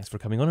 Okay, well, thanks for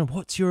coming on. And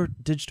what's your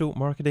digital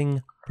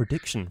marketing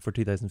prediction for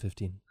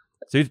 2015?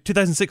 So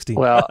 2016.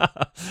 Well,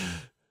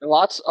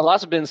 lots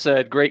have been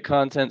said. Great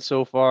content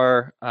so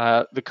far.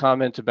 The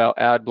comment about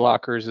ad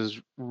blockers is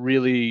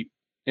really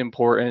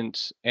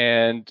important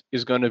and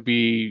is going to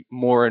be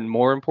more and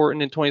more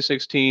important in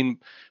 2016.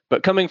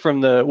 But coming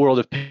from the world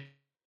of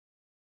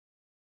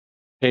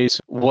case,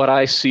 what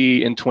I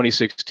see in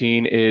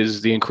 2016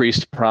 is the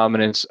increased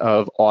prominence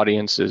of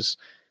audiences.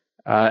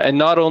 And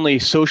not only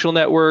social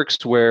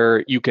networks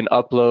where you can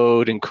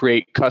upload and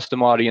create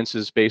custom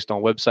audiences based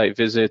on website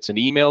visits and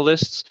email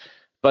lists,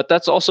 but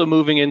that's also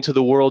moving into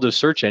the world of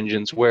search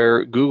engines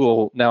where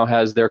Google now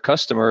has their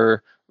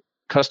customer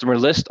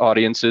list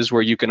audiences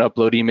where you can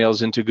upload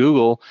emails into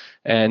Google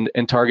and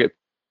target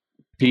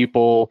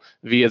people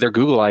via their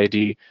Google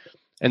ID.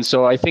 And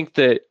so I think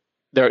that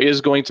there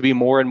is going to be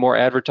more and more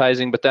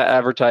advertising, but that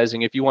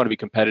advertising, if you want to be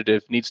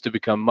competitive, needs to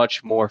become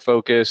much more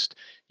focused.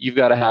 You've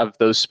got to have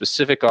those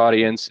specific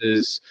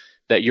audiences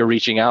that you're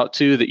reaching out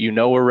to, that you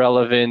know are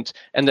relevant,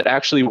 and that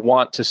actually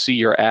want to see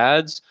your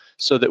ads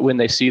so that when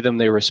they see them,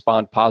 they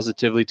respond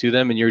positively to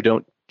them, and you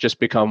don't just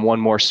become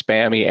one more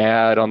spammy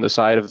ad on the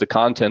side of the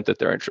content that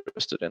they're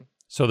interested in.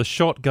 So the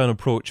shotgun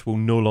approach will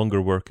no longer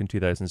work in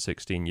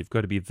 2016. You've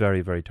got to be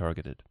very, very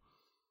targeted.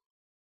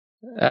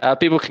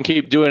 People can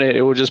keep doing it.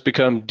 It will just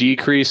become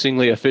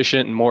decreasingly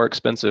efficient and more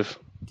expensive.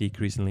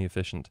 Decreasingly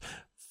efficient.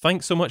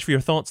 Thanks so much for your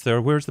thoughts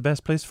there. Where's the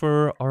best place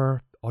for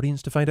our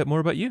audience to find out more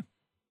about you?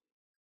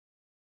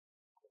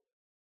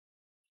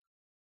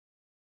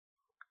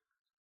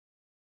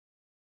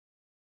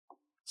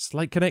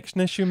 Slight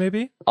connection issue,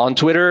 maybe? On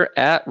Twitter,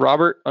 at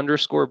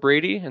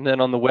Robert_Brady, and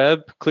then on the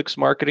web,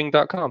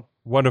 clicksmarketing.com.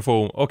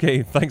 Wonderful.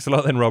 Okay, thanks a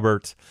lot then,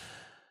 Robert.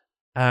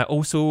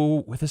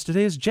 Also with us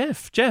today is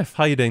Jeff. Jeff,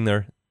 how are you doing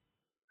there?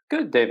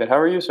 Good, David. How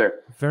are you, sir?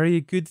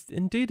 Very good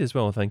indeed as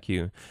well, thank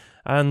you.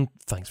 And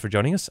thanks for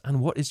joining us.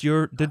 And what is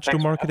your digital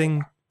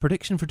marketing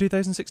prediction for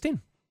 2016?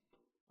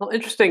 Well,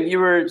 interesting. You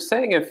were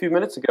saying a few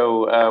minutes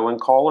ago when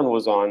Colin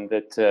was on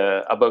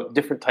that about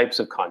different types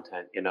of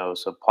content,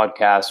 so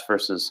podcasts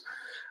versus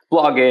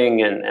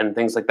blogging and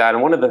things like that.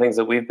 And one of the things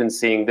that we've been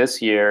seeing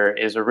this year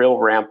is a real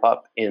ramp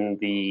up in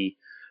the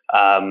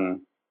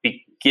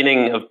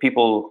beginning of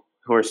people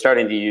who are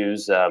starting to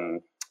use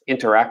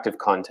interactive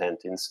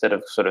content instead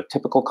of sort of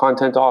typical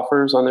content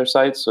offers on their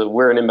sites. So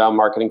we're an inbound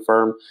marketing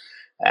firm,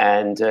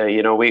 and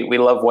we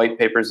love white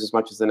papers as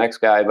much as the next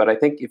guy. But I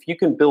think if you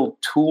can build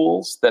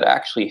tools that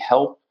actually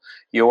help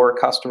your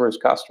customers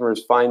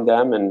find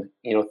them, and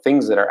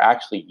things that are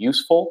actually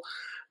useful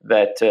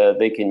that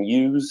they can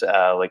use,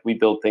 like we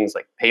build things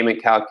like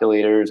payment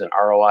calculators and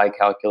ROI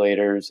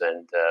calculators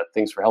and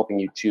things for helping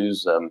you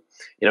choose,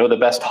 the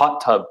best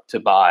hot tub to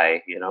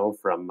buy,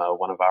 from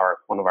one of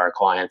our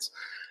clients.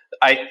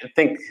 I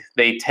think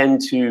they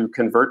tend to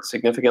convert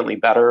significantly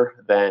better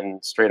than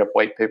straight up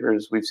white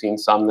papers. We've seen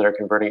some that are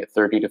converting at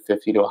 30 to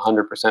 50 to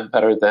 100%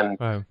 better than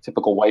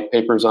typical white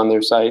papers on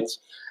their sites.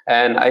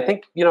 And I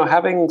think,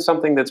 having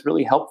something that's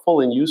really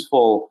helpful and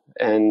useful,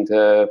 and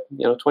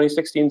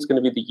 2016 is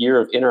going to be the year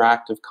of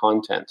interactive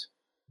content.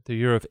 The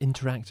year of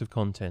interactive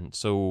content.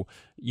 So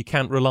you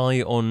can't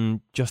rely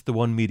on just the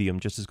one medium,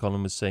 just as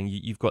Colin was saying.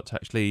 You've got to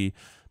actually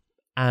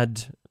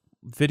add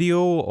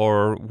video,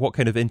 or what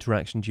kind of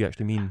interaction do you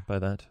actually mean by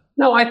that?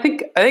 No, I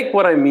think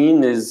what I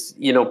mean is,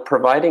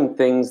 providing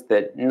things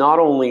that not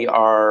only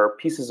are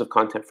pieces of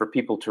content for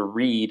people to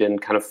read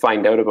and kind of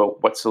find out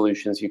about what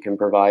solutions you can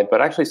provide, but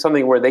actually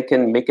something where they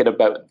can make it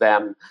about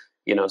them,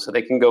 so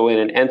they can go in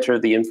and enter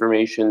the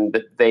information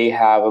that they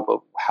have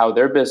about how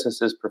their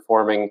business is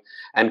performing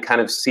and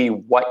kind of see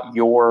what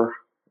you're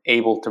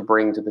able to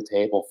bring to the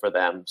table for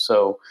them.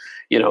 So,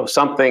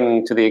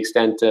 something to the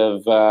extent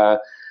of,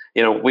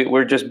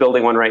 we're just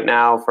building one right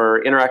now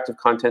for interactive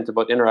content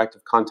about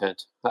interactive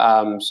content.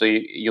 So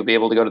you'll be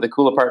able to go to the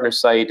Kula Partners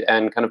site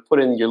and kind of put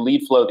in your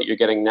lead flow that you're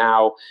getting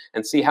now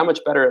and see how much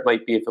better it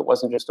might be if it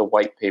wasn't just a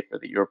white paper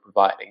that you're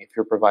providing. If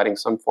you're providing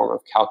some form of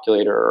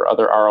calculator or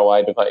other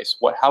ROI device,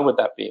 how would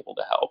that be able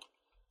to help?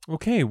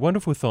 Okay,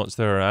 wonderful thoughts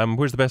there.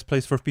 Where's the best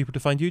place for people to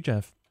find you,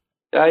 Jeff?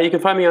 You can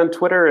find me on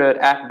Twitter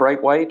at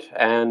 @BrightWhite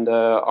and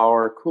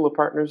our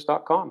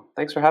KulaPartners.com.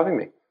 Thanks for having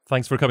me.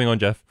 Thanks for coming on,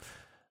 Jeff.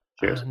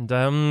 Cheers. And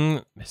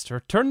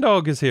Mr.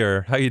 Turndog is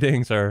here. How are you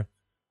doing, sir?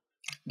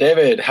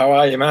 David, how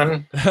are you,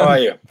 man? How are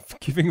you?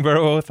 Keeping very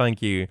well,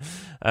 thank you.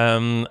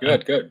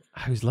 Good.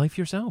 How's life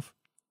yourself?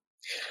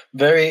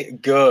 Very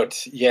good.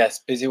 Yes,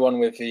 busy one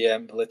with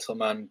the little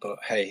man, but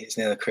hey, it's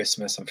nearly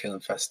Christmas. I'm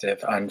feeling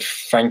festive, and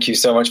thank you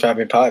so much for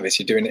having me part of this.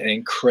 You're doing an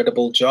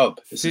incredible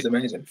job. This is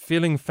amazing.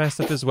 Feeling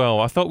festive as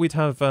well. I thought we'd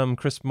have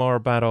Chris Marr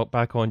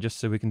back on just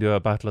so we can do a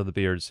battle of the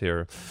beards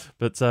here,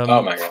 but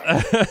oh my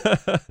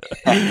god,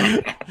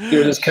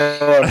 you just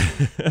come on.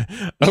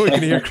 Oh, we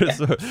can hear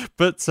Chris.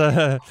 But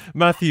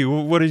Matthew,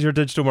 what is your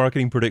digital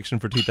marketing prediction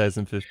for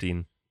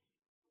 2015?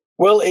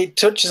 Well, it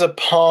touches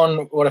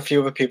upon what a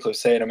few other people have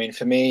said. I mean,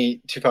 for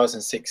me,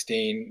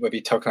 2016, whether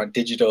you're talking about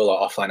digital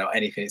or offline or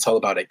anything, it's all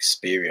about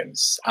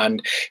experience.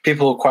 And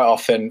people quite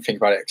often think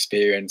about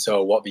experience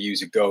or what the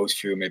user goes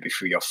through, maybe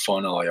through your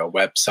funnel or your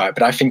website.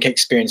 But I think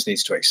experience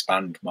needs to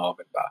expand more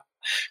than that.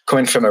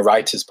 coming from a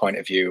writer's point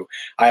of view,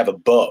 I have a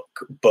book,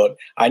 but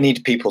I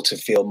need people to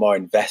feel more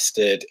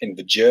invested in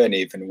the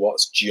journey than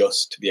what's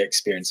just the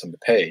experience on the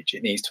page.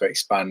 It needs to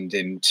expand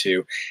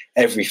into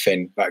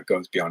everything that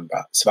goes beyond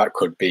that. So that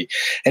could be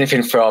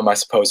anything from, I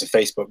suppose, a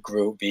Facebook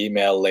group, the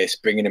email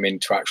list, bringing them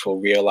into actual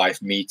real life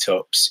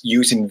meetups,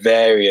 using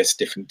various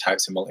different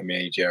types of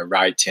multimedia,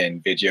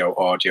 writing, video,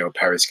 audio,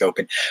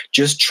 periscoping,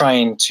 just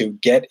trying to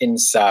get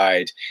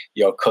inside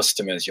your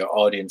customers, your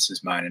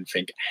audience's mind and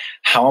think,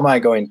 how am I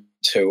going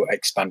to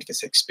expand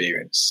this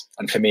experience?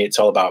 And for me, it's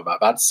all about that.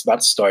 That's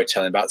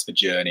storytelling, that's the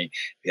journey,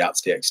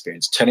 that's the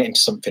experience. Turn it into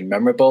something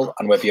memorable,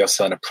 and whether you're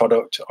selling a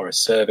product or a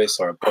service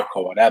or a book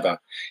or whatever,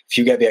 if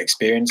you get the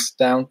experience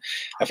down,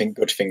 I think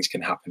good things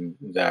can happen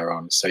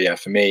thereon. So yeah,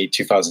 for me,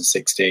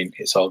 2016,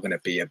 it's all going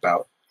to be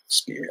about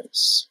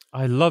experience.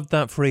 I love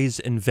that phrase,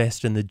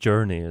 invest in the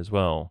journey, as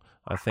well.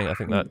 I think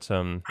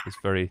that is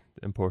very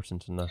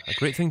important and a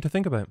great thing to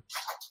think about.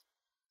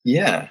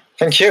 Yeah,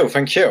 thank you.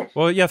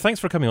 Well, yeah, thanks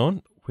for coming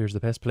on. Where's the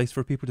best place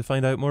for people to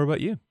find out more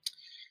about you?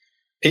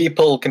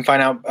 People can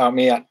find out about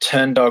me at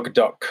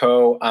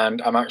turndog.co,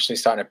 and I'm actually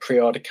starting a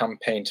pre-order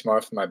campaign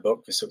tomorrow for my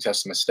book, The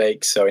Success of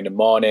Mistakes. So in the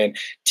morning,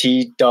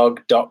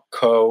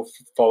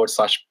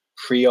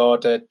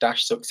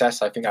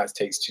 tdog.co/pre-order-success. I think that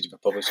takes you to the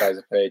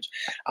publisher page.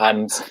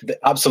 And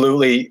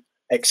absolutely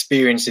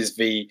experience is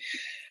the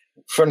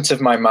front of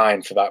my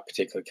mind for that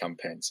particular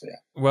campaign. So yeah.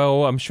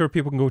 Well, I'm sure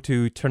people can go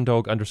to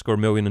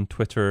turndog_million on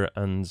Twitter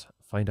and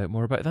find out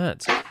more about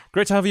that.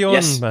 Great to have you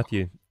on,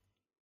 Matthew.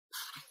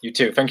 You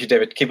too. Thank you,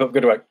 David. Keep up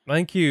good work.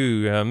 Thank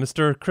you.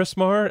 Mr. Chris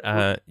Marr,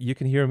 you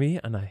can hear me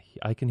and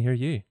I can hear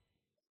you.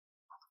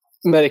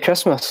 Merry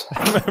Christmas.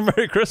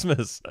 Merry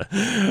Christmas.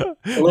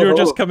 You're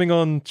just coming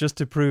on just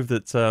to prove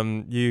that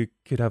you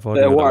could have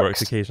audio that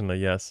works occasionally,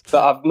 yes.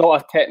 But I'm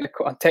not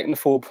a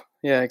technophobe.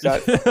 Yeah,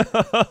 exactly.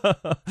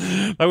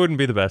 That wouldn't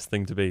be the best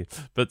thing to be.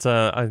 But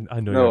I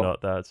know you're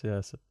not that,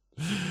 yes.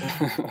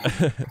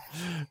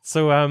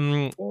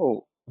 So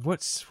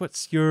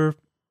what's your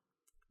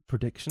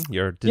prediction?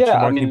 Your digital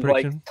marketing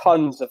prediction? Like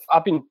tons of.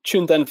 I've been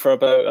tuned in for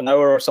about an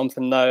hour or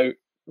something now.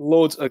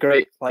 Loads of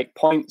great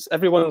points.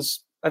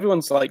 Everyone's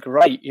like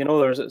right.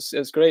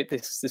 It's great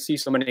to see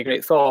so many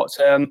great thoughts.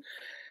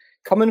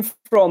 Coming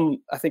from,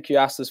 I think you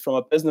asked this from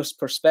a business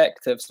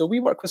perspective. So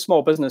we work with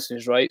small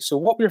businesses, right? So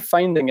what we're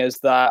finding is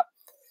that,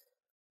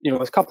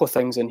 there's a couple of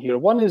things in here.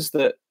 One is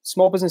that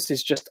small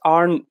businesses just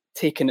aren't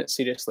taking it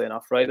seriously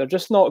enough, right? They're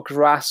just not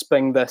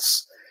grasping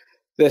this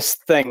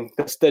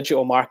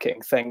digital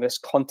marketing thing, this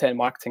content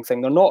marketing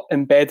thing. They're not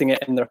embedding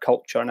it in their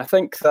culture. And I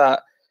think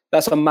that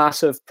that's a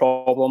massive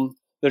problem.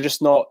 It's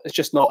just not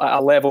at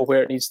a level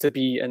where it needs to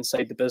be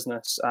inside the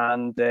business.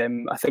 And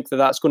I think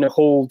that's going to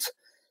hold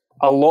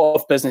a lot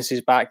of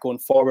businesses back going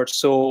forward.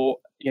 So,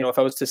 if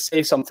I was to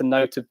say something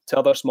now to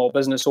other small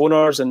business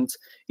owners and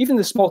even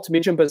the small to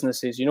medium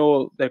businesses,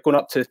 they're going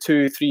up to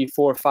 2, 3,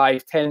 4,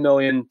 5, 10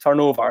 million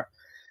turnover.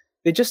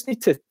 They just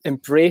need to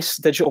embrace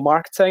digital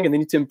marketing, and they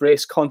need to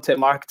embrace content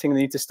marketing.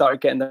 They need to start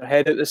getting their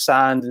head out of the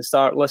sand and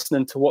start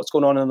listening to what's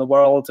going on in the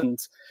world and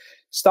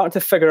start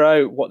to figure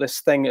out what this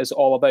thing is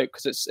all about.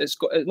 Because it's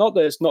not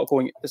that it's not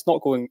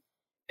going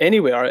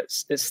anywhere.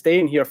 It's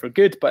staying here for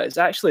good, but it's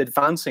actually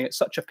advancing at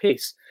such a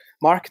pace.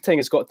 Marketing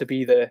has got to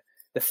be the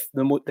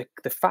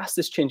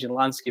fastest changing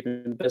landscape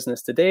in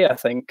business today, I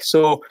think.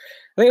 So I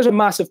think there's a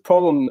massive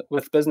problem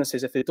with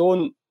businesses. If they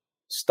don't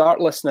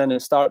start listening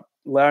and start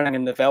learning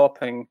and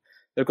developing,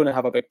 they're going to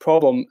have a big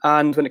problem.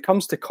 And when it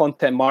comes to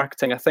content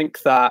marketing, I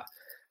think that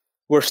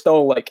we're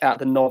still at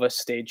the novice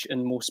stage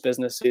in most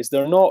businesses.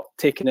 They're not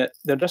taking it.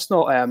 They're just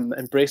not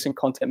embracing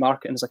content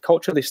marketing as a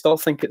culture. They still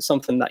think it's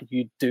something that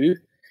you do.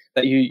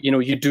 That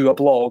you do a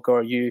blog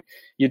or you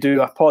do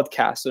a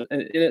podcast, and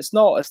it's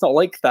not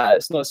like that.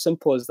 It's not as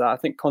simple as that. I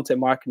think content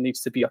marketing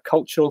needs to be a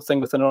cultural thing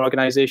within an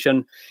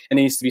organization. It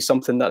needs to be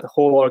something that the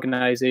whole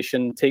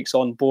organization takes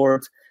on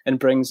board and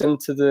brings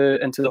into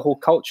the whole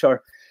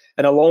culture.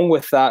 And along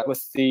with that,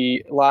 with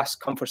the last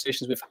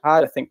conversations we've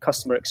had, I think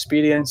customer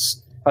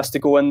experience has to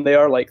go in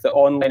there. Like the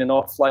online and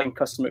offline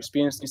customer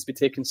experience needs to be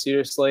taken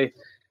seriously.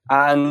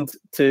 And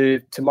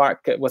to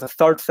mark it with a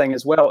third thing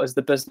as well is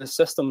the business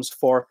systems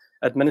for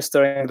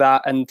administering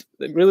that. And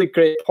the really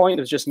great point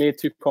was just made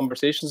 2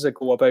 conversations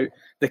ago about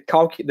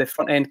the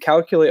front end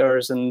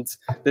calculators and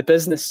the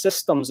business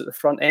systems at the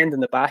front end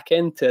and the back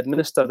end to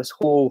administer this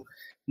whole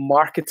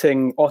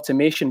marketing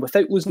automation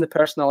without losing the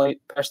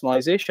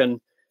personalization,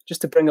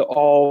 just to bring it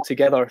all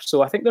together.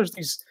 So I think there's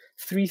these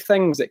 3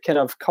 things that kind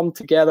of come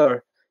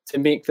together to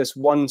make this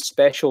one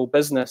special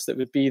business that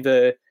would be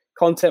the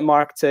content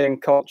marketing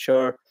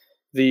culture,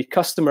 the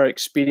customer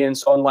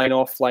experience online,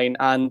 offline,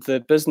 and the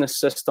business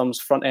systems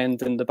front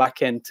end and the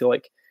back end to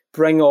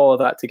bring all of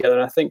that together.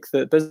 And I think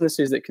that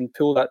businesses that can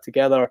pull that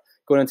together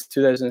going into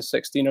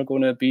 2016 are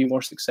going to be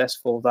more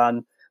successful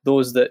than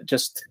those that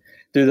just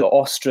do the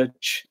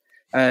ostrich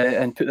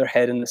and put their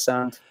head in the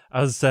sand.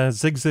 As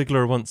Zig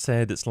Ziglar once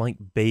said, it's like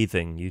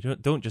bathing. You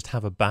don't just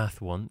have a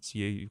bath once.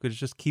 You've got to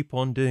just keep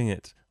on doing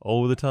it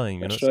all the time.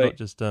 That's it's right. not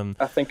just.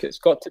 I think it's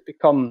got to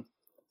become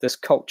this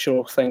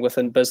cultural thing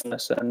within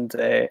business. And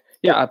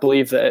yeah, I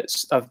believe that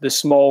it's the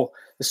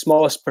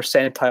smallest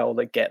percentile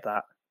that get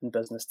that in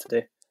business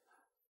today.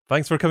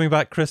 Thanks for coming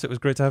back, Chris. It was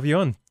great to have you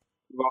on.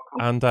 You're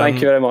welcome. And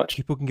thank you very much.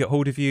 People can get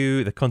hold of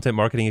you, the Content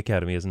Marketing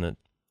Academy, isn't it?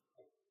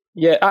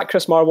 Yeah, at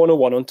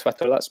ChrisMarr101 on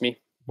Twitter. That's me.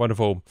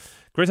 Wonderful.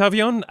 Great to have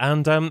you on.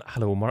 And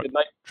hello, Mark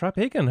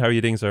Trapp-Hagen. How are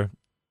you doing, sir?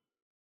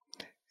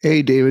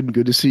 Hey, David.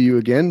 Good to see you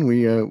again.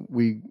 We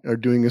are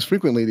doing this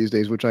frequently these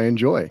days, which I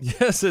enjoy.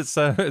 Yes,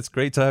 it's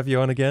great to have you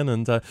on again.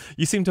 And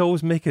you seem to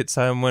always make it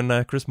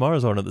when Chris Marr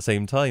is on at the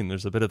same time.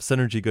 There's a bit of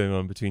synergy going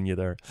on between you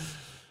there.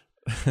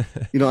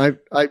 You know,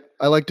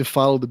 I like to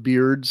follow the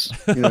beards.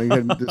 You know, you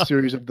have the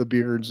series of the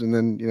beards, and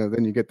then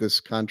then you get this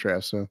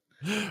contrast. So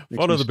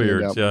follow the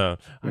beards. Yeah,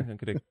 I'm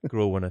going to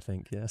grow one, I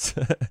think. Yes.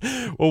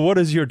 Well, what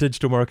is your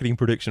digital marketing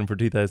prediction for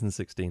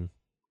 2016?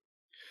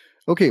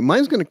 Okay,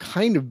 mine's going to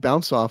kind of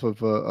bounce off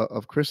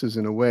of Chris's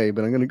in a way,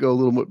 but I'm going to go a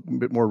little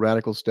bit more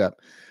radical step.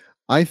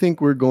 I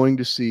think we're going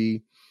to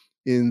see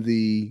in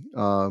the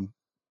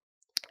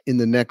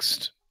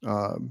next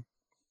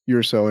year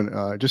or so, and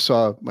I just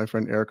saw my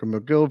friend Erica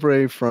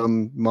McGilvray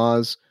from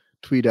Moz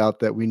tweet out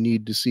that we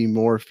need to see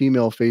more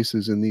female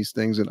faces in these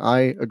things, and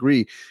I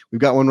agree.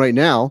 We've got one right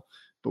now,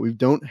 but we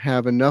don't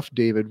have enough,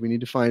 David. We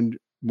need to find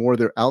more.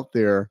 They're out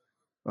there.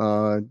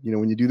 When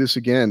you do this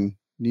again,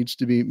 needs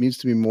to be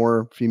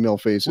more female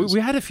faces.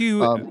 We had a few,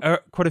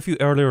 quite a few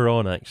earlier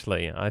on,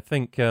 actually. I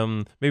think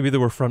maybe they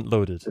were front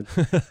loaded.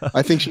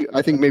 I think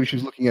maybe she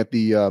was looking at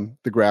the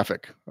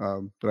graphic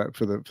for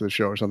the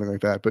show or something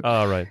like that. But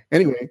right.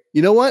 Anyway,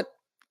 you know what?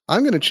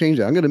 I'm going to change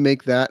that. I'm going to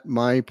make that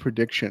my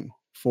prediction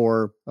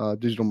for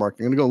digital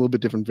marketing. I'm going to go a little bit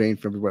different vein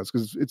for everybody else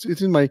because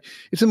it's in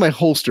my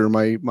holster,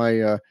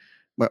 my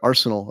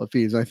arsenal of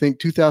feeds. And I think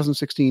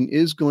 2016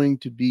 is going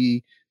to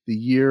be the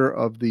year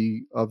of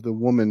the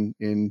woman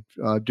in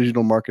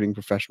digital marketing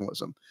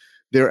professionalism.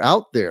 They're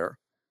out there,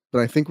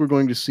 but I think we're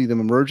going to see them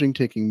emerging,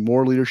 taking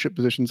more leadership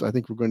positions. I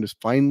think we're going to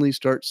finally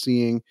start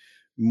seeing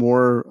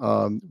more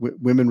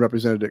women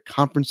represented at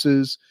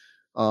conferences,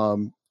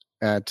 on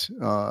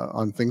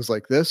things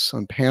like this,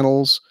 on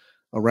panels,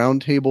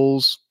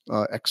 roundtables,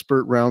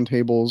 expert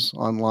roundtables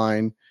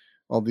online,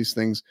 all these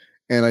things.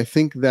 And I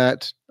think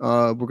that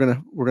we're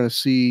gonna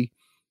see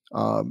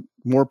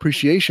more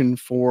appreciation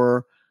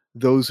for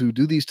those who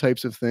do these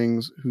types of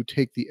things, who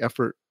take the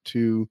effort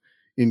to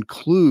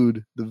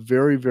include the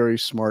very, very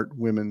smart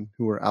women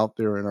who are out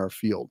there in our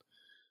field.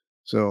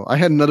 So I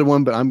had another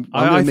one, but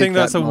I think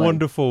that's a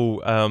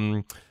wonderful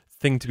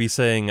thing to be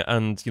saying,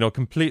 and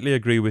completely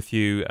agree with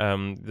you.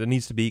 There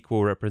needs to be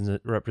equal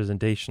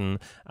representation,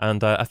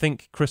 and I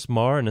think Chris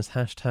Marr and his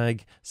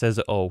hashtag says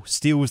it all.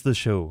 Steals the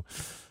show.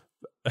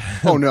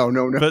 Oh no!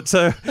 But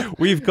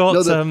we've got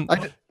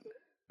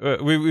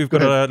we've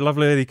got a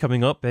lovely lady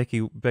coming up,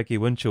 Becky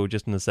Winchell,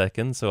 just in a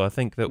second. So I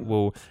think that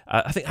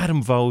I think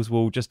Adam Vowles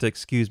will just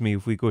excuse me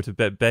if we go to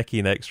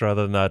Becky next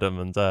rather than Adam,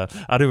 and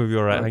Adam will be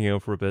all right hanging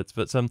out for a bit.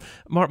 But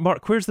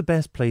Mark, where's the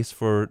best place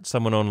for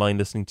someone online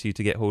listening to you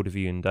to get hold of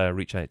you and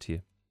reach out to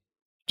you?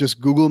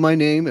 Just Google my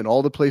name, and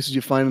all the places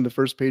you find on the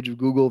first page of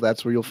Google,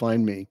 that's where you'll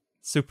find me.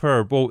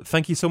 Superb. Well,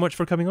 thank you so much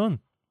for coming on.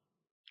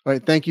 All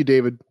right, thank you,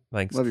 David.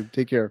 Thanks. Love you.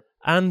 Take care.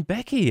 And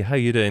Becky, how are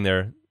you doing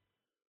there?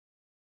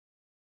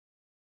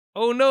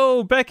 Oh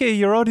no, Becky,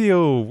 your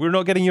audio. We're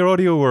not getting your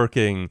audio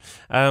working.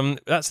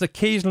 That's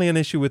occasionally an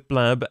issue with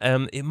Blab.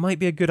 It might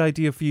be a good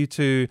idea for you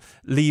to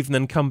leave and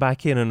then come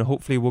back in, and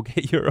hopefully we'll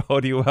get your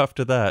audio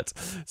after that.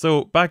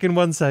 So back in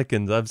 1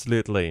 second,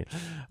 absolutely.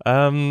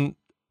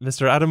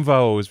 Mr. Adam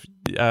Vowles,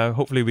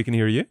 hopefully we can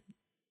hear you.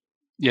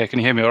 Yeah, can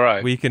you hear me all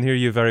right? We can hear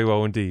you very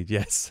well indeed,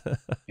 yes.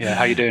 Yeah,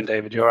 how you doing,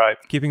 David? You all right?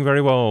 Keeping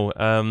very well.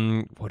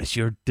 What is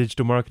your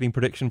digital marketing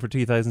prediction for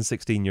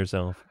 2016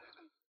 yourself?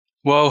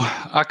 Well,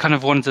 I kind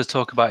of wanted to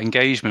talk about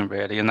engagement,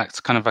 really, and that's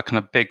kind of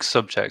a big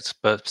subject,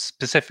 but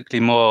specifically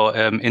more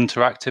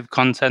interactive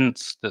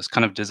content that's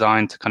kind of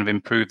designed to kind of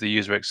improve the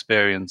user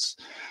experience.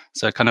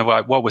 So kind of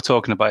like what we're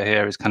talking about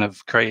here is kind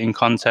of creating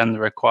content that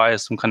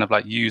requires some kind of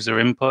like user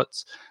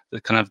input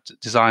that kind of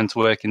designed to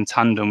work in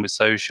tandem with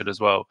social as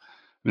well.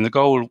 I mean, the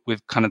goal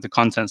with kind of the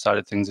content side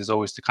of things is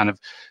always to kind of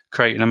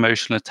create an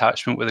emotional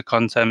attachment with the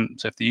content.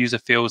 So if the user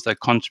feels they're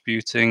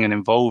contributing and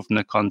involved in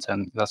the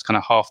content, that's kind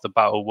of half the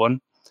battle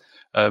won.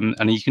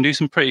 And you can do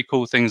some pretty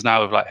cool things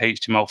now with like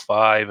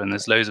HTML5, and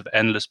there's loads of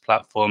endless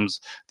platforms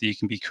that you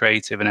can be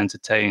creative and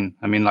entertain.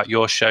 I mean, like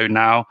your show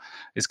now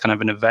is kind of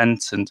an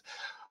event, and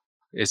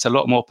it's a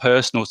lot more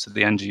personal to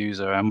the end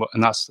user, and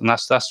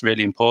that's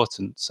really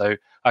important. So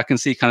I can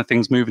see kind of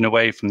things moving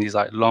away from these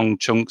like long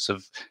chunks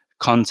of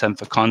content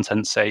for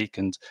content's sake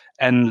and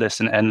endless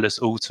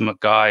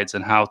ultimate guides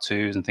and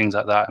how-tos and things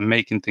like that, and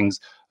making things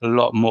a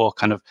lot more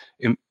kind of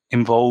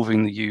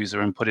involving the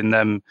user and putting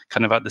them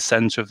kind of at the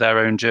center of their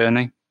own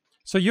journey.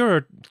 So you're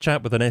a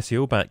chap with an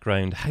SEO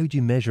background. How do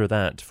you measure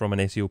that from an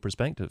SEO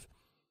perspective?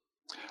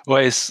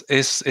 Well,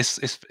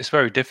 it's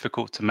very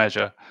difficult to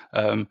measure.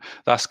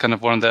 That's kind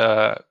of one of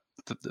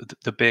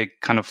the big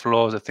kind of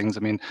flaws of things.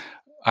 I mean,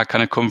 I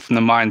kind of come from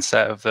the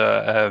mindset of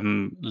the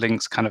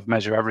links kind of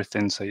measure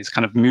everything. So it's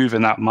kind of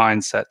moving that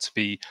mindset to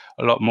be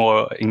a lot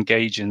more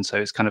engaging. So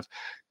it's kind of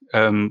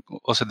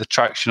also the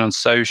traction on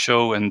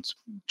social, and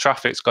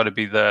traffic's got to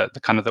be the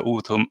kind of the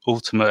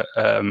ultimate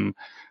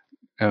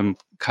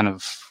kind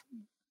of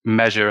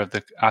measure of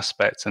the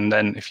aspect. And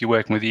then if you're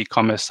working with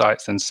e-commerce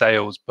sites, then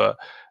sales, but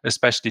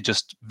especially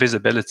just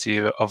visibility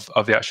of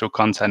the actual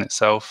content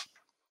itself.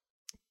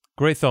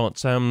 Great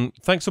thoughts.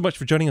 Thanks so much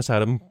for joining us,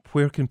 Adam.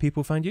 Where can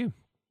people find you?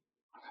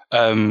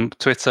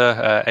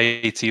 Twitter,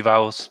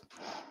 ATVals.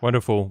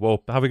 Wonderful.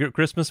 Well, have a good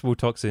Christmas. We'll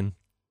talk soon.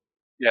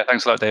 Yeah,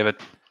 thanks a lot, David.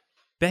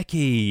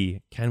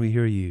 Becky, can we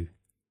hear you?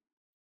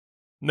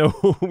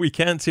 No, we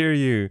can't hear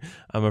you,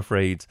 I'm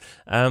afraid.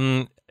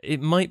 It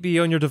might be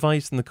on your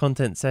device in the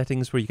content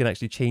settings where you can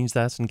actually change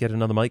that and get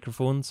another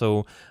microphone.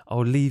 So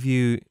I'll leave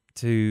you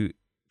to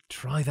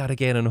try that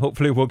again, and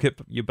hopefully we'll get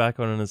you back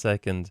on in a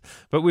second.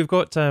 But we've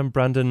got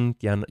Brandon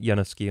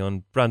Janowski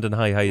on. Brandon,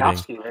 hi, how you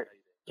doing?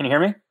 Can you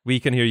hear me? We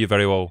can hear you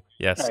very well.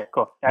 Yes. All right,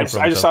 cool. I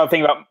just saw a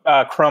thing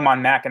about Chrome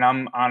on Mac, and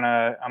I'm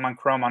on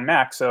Chrome on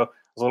Mac, so I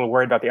was a little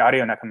worried about the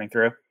audio not coming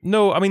through.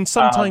 No, I mean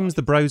sometimes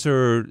the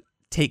browser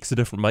takes a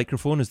different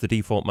microphone as the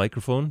default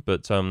microphone,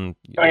 but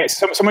okay,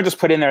 someone just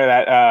put in there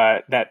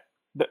that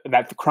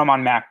the Chrome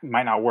on Mac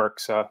might not work,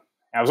 so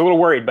I was a little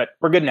worried, but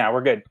we're good now.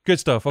 We're good.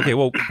 Good stuff. Okay,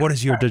 well, what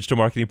is your digital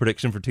marketing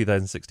prediction for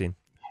 2016?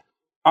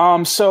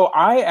 So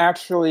I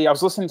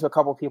was listening to a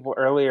couple of people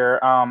earlier.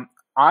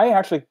 I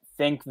actually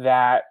think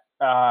that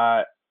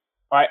I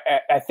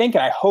think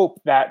and I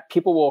hope that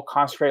people will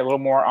concentrate a little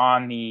more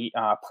on the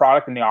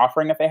product and the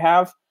offering that they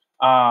have.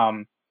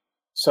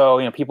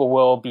 So people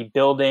will be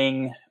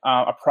building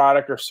a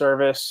product or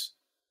service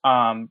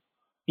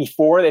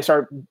before they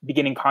start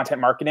beginning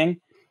content marketing.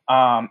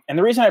 And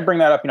the reason I bring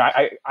that up,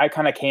 I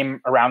kind of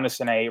came around this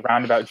in a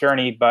roundabout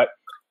journey, but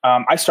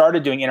I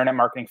started doing internet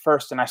marketing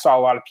first, and I saw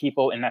a lot of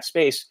people in that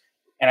space,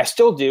 and I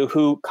still do,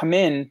 who come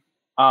in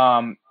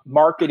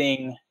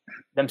marketing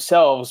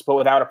themselves, but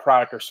without a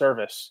product or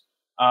service.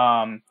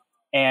 And,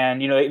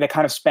 they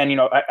kind of spend,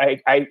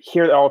 I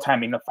hear it all the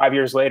time, 5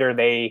 years later,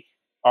 they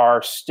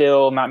are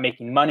still not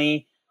making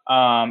money.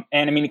 And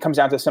it comes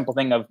down to the simple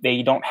thing of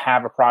they don't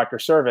have a product or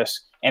service.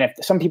 And if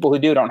some people who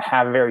don't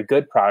have a very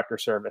good product or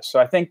service. So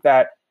I think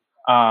that,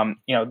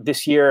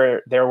 this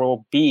year there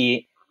will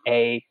be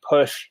a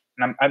push,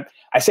 and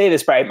I say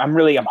this, but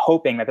I'm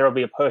hoping that there will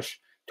be a push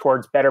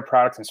towards better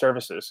products and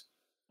services.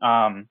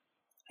 And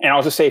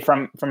I'll just say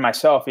from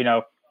myself,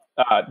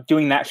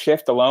 doing that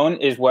shift alone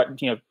is what,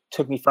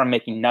 took me from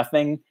making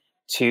nothing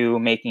to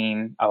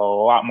making a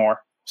lot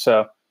more.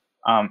 So,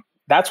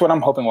 that's what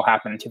I'm hoping will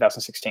happen in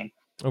 2016.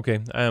 Okay,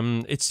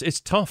 it's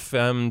tough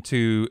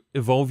to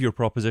evolve your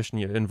proposition,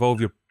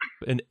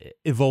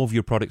 evolve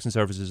your products and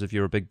services if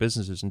you're a big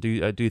businesses and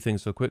do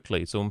things so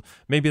quickly. So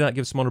maybe that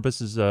gives smaller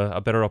businesses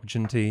a better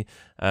opportunity.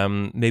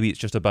 Maybe it's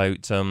just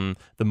about the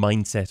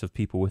mindset of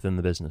people within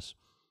the business.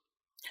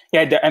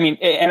 Yeah,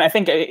 and I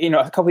think a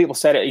couple people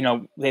said it.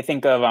 They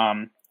think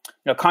of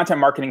content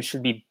marketing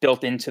should be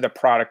built into the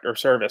product or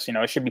service.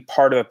 It should be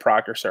part of the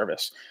product or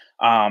service.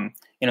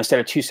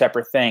 Instead of two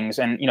separate things.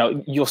 And,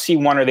 you'll see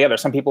one or the other.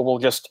 Some people will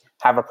just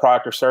have a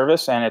product or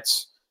service and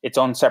it's its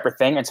own separate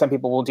thing. And some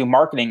people will do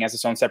marketing as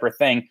its own separate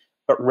thing,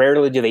 but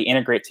rarely do they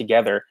integrate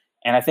together.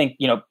 And I think,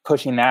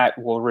 pushing that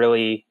will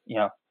really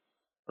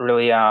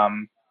be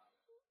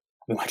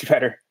much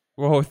better.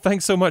 Well,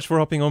 thanks so much for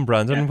hopping on,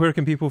 Brandon. Yeah. Where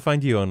can people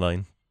find you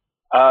online?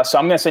 So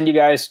I'm going to send you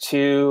guys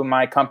to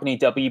my company,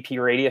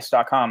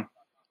 wpradius.com.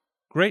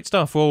 Great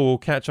stuff. Well, we'll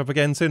catch up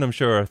again soon, I'm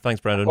sure. Thanks,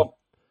 Brandon. Cool.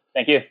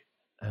 Thank you.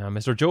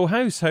 Mr. Joe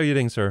House, how are you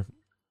doing, sir?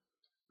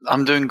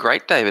 I'm doing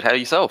great, David. How are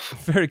yourself?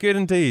 Very good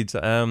indeed.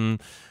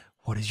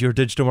 What is your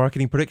digital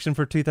marketing prediction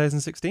for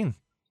 2016?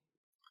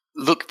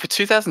 Look, for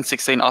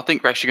 2016, I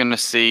think we're actually going to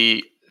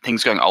see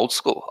things going old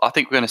school. I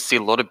think we're going to see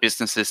a lot of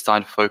businesses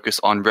starting to focus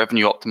on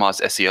revenue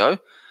optimized SEO,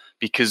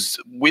 because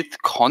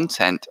with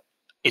content,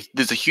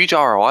 there's a huge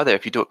ROI there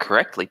if you do it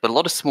correctly, but a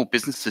lot of small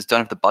businesses don't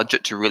have the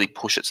budget to really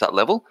push it to that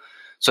level.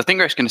 So I think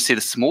we're actually going to see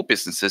the small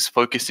businesses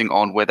focusing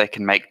on where they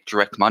can make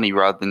direct money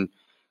rather than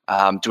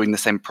doing the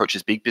same approach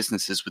as big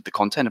businesses with the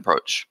content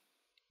approach.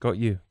 Got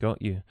you.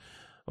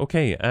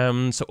 Okay,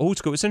 so old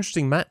school. It's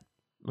interesting.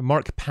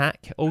 Mark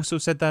Pack also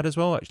said that as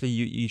well. Actually,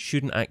 you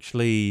shouldn't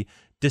actually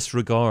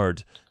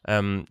disregard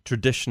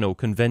traditional,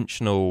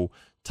 conventional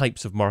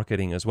types of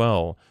marketing as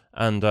well.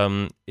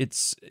 And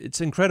it's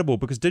incredible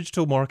because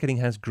digital marketing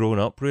has grown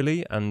up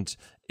really, and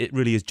it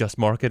really is just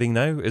marketing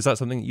now. Is that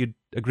something you'd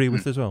agree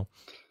with as well?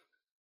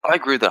 I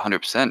agree with that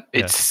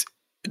 100%.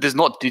 There's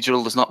not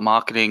digital, there's not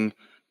marketing,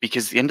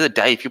 because at the end of the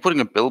day, if you're putting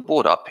a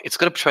billboard up, it's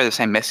got to portray the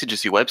same message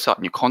as your website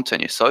and your content,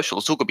 your social.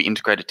 It's all got to be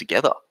integrated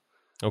together.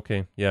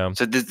 Okay, yeah.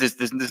 So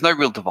there's no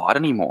real divide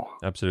anymore.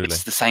 Absolutely,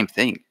 it's the same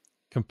thing.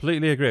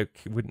 Completely agree.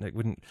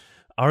 Wouldn't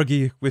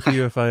argue with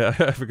you if I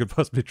could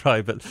possibly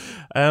try. But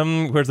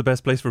where's the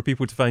best place for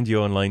people to find you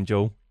online,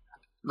 Joel?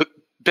 Look,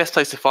 best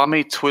place to find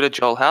me: Twitter,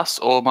 Joel House,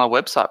 or my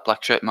website,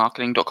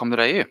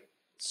 blackshirtmarketing.com.au.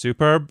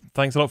 Superb.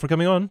 Thanks a lot for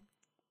coming on.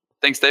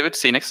 Thanks, David.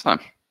 See you next time.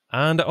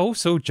 And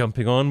also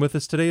jumping on with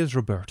us today is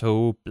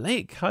Roberto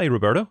Blake. Hi,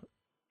 Roberto.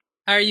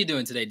 How are you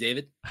doing today,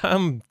 David?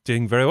 I'm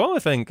doing very well, I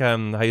think. How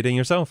are you doing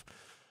yourself?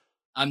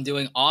 I'm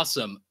doing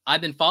awesome.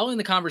 I've been following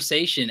the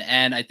conversation,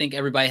 and I think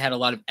everybody had a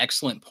lot of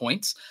excellent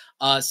points.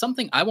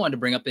 Something I wanted to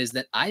bring up is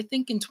that I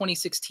think in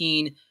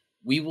 2016,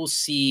 we will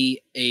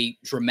see a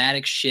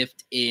dramatic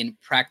shift in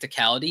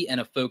practicality and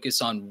a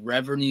focus on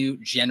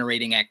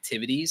revenue-generating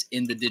activities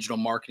in the digital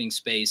marketing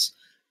space,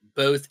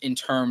 both in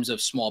terms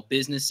of small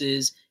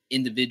businesses,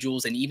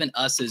 individuals, and even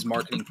us as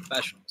marketing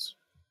professionals.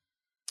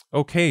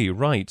 Okay,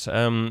 right.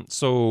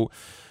 So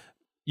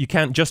you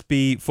can't just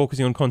be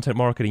focusing on content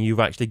marketing. You've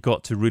actually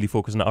got to really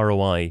focus on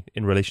ROI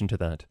in relation to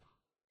that.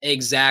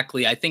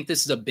 Exactly. I think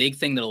this is a big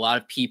thing that a lot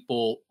of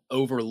people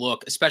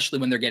overlook, especially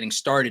when they're getting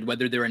started,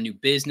 whether they're a new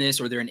business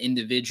or they're an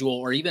individual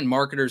or even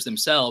marketers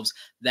themselves,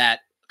 that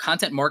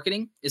content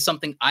marketing is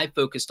something I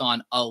focused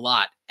on a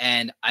lot.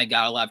 And I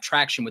got a lot of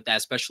traction with that,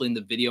 especially in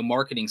the video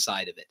marketing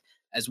side of it,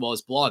 as well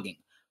as blogging.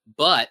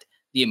 But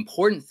the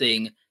important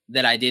thing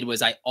that I did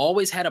was I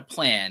always had a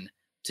plan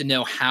to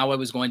know how I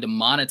was going to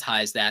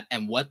monetize that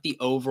and what the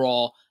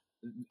overall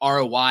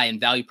ROI and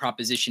value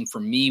proposition for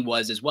me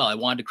was as well. I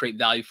wanted to create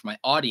value for my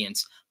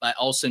audience, but I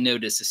also know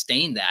to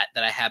sustain that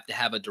I have to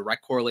have a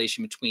direct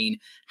correlation between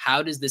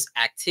how does this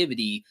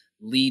activity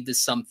lead to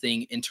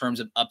something in terms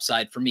of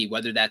upside for me,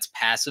 whether that's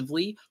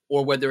passively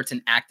or whether it's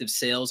an active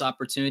sales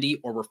opportunity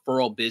or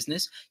referral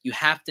business. You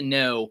have to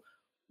know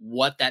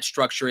what that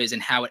structure is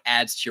and how it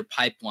adds to your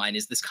pipeline.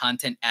 Is this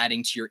content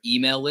adding to your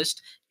email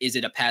list? Is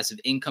it a passive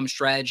income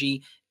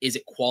strategy? Is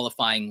it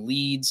qualifying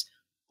leads?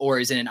 Or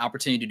is it an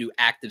opportunity to do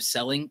active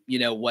selling?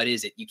 What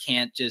is it? You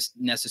can't just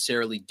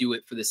necessarily do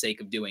it for the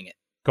sake of doing it.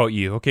 Got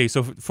you. Okay,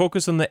 so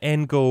focus on the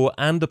end goal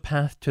and the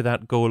path to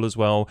that goal as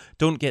well.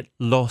 Don't get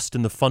lost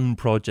in the fun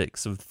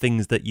projects of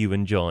things that you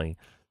enjoy.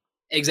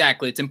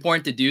 Exactly. It's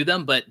important to do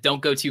them, but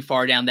don't go too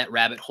far down that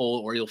rabbit hole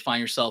or you'll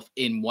find yourself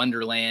in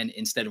Wonderland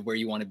instead of where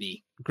you want to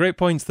be. Great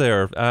points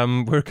there.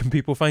 Where can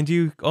people find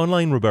you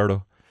online,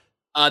 Roberto?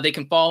 They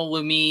can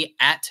follow me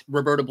at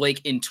Roberto Blake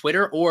in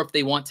Twitter, or if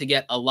they want to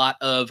get a lot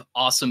of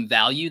awesome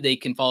value, they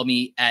can follow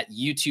me at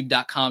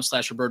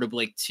youtube.com/Roberto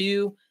Blake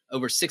 2.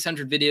 Over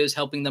 600 videos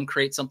helping them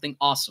create something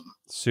awesome.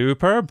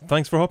 Superb.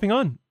 Thanks for hopping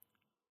on.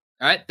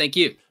 All right. Thank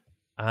you.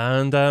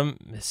 And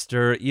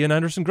Mr. Ian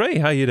Anderson Gray,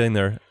 how are you doing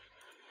there?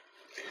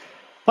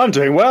 I'm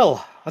doing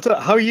well.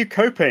 How are you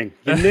coping?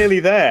 You're nearly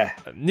there.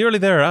 Nearly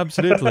there,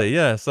 absolutely.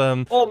 Yes.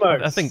 Almost.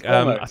 I think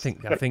almost.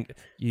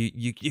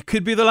 you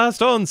could be the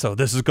last on, so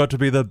this has got to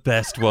be the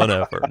best one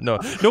ever. No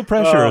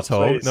pressure at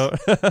all. Please. No.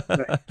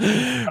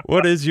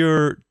 What is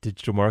your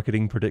digital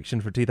marketing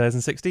prediction for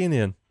 2016,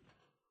 Ian?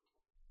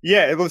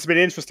 Yeah, it's been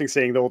interesting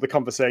seeing all the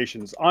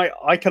conversations.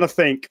 I kind of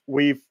think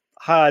we've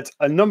had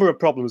a number of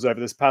problems over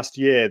this past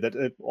year that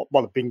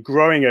have been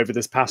growing over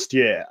this past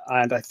year,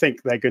 and I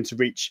think they're going to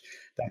reach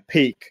their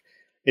peak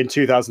in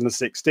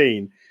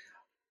 2016.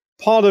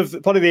 Part of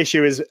the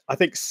issue is, I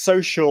think,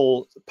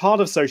 part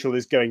of social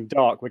is going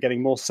dark. We're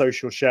getting more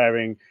social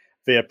sharing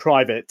via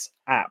private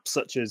apps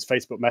such as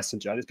Facebook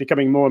Messenger, and it's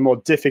becoming more and more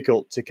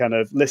difficult to kind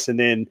of listen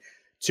in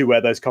to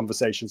where those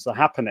conversations are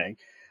happening.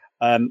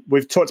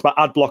 We've talked about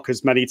ad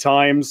blockers many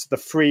times. The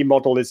free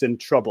model is in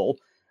trouble,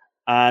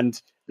 and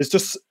there's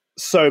just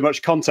so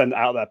much content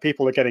out there.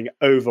 People are getting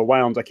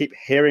overwhelmed. I keep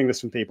hearing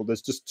this from people.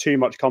 There's just too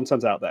much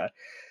content out there.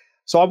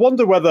 So I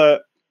wonder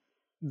whether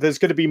there's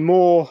going to be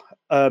more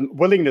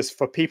willingness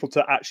for people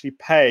to actually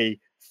pay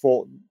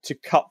to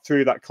cut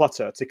through that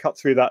clutter, to cut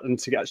through that, and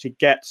to actually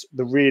get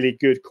the really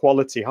good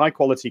quality, high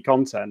quality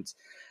content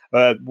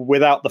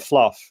without the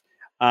fluff.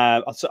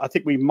 So I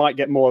think we might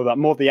get more of that,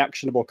 more of the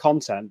actionable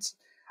content.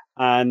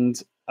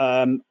 And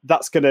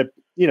that's going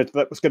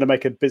to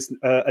make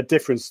a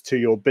difference to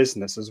your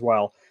business as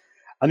well.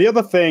 And the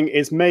other thing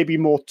is maybe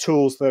more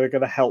tools that are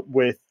going to help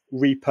with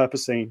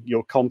repurposing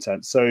your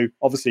content. So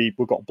obviously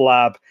we've got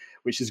Blab,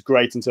 which is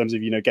great in terms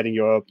of getting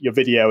your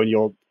video and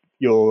your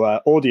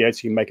audio so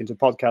you can make into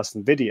podcasts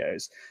and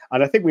videos.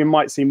 And I think we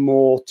might see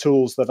more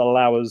tools that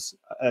allow us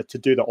to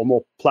do that, or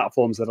more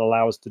platforms that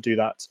allow us to do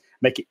that,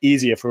 make it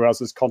easier for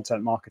us as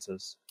content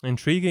marketers.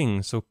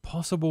 Intriguing. So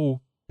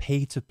possible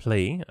pay to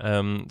play.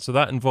 So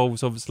that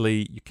involves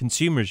obviously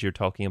consumers you're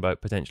talking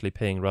about potentially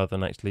paying rather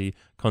than actually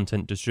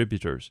content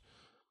distributors.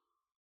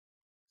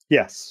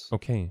 Yes.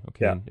 Okay.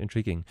 Yeah.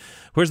 Intriguing.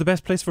 Where's the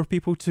best place for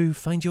people to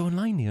find you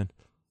online, Ian?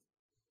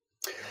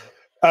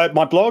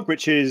 My blog,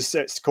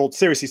 it's called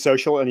Seriously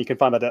Social, and you can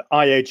find that at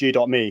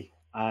iag.me.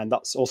 And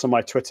that's also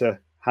my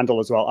Twitter handle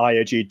as well,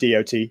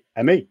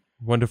 iagdotme.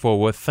 Wonderful.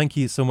 Well, thank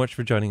you so much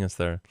for joining us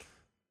there.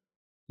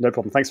 No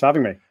problem. Thanks for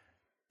having me.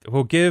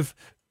 We'll give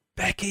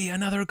Becky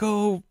another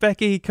go.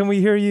 Becky, can we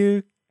hear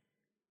you?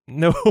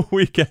 No,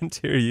 we can't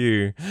hear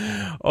you.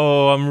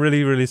 Oh, I'm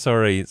really, really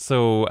sorry.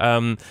 So,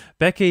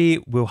 Becky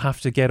will have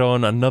to get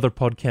on another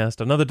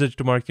podcast, another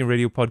Digital Marketing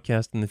Radio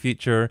podcast in the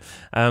future.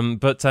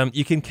 But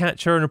you can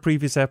catch her in a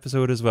previous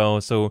episode as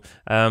well. So,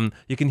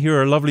 you can hear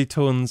her lovely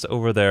tones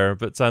over there.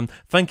 But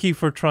thank you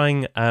for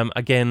trying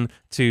again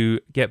to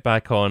get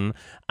back on.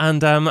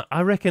 And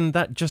I reckon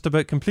that just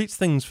about completes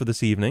things for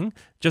this evening.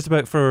 Just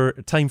about for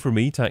time for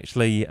me to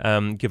actually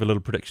give a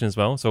little prediction as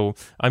well. So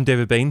I'm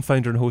David Bain,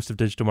 founder and host of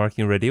Digital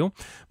Marketing Radio.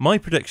 My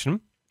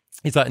prediction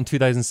is that in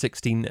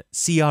 2016,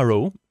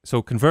 CRO,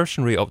 so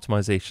conversion rate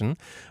optimization,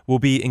 will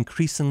be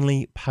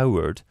increasingly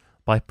powered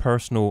by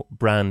personal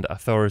brand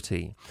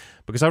authority.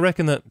 Because I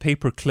reckon that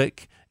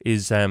pay-per-click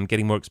is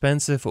getting more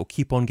expensive, or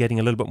keep on getting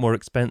a little bit more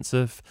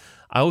expensive.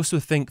 I also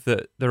think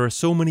that there are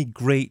so many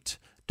great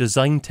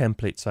design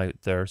templates out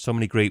there, so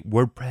many great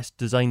WordPress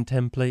design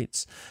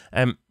templates.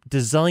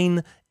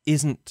 Design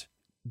isn't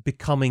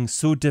becoming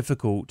so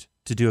difficult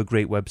to do a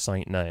great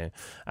website now.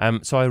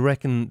 So I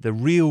reckon the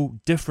real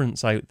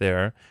difference out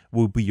there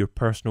will be your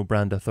personal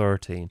brand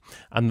authority.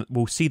 And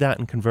we'll see that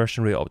in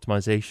conversion rate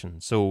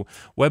optimization. So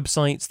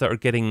websites that are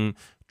getting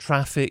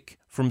traffic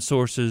from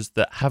sources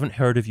that haven't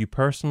heard of you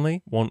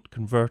personally won't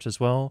convert as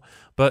well.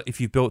 But if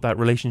you've built that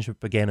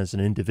relationship again as an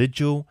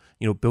individual,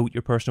 built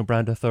your personal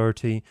brand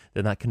authority,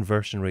 then that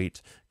conversion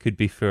rate could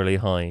be fairly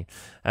high.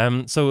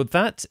 So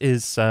that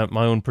is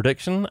my own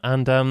prediction.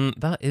 And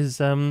that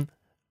is...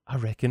 I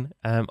reckon,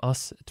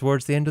 us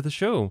towards the end of the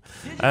show.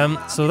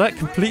 So that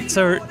completes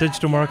our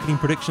digital marketing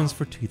predictions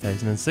for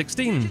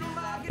 2016.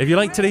 If you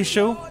like today's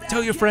show,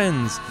 tell your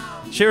friends,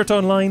 share it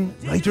online,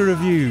 write a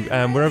review.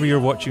 Wherever you're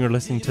watching or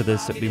listening to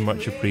this, it'd be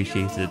much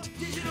appreciated.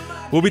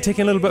 We'll be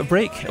taking a little bit of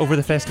break over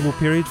the festival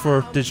period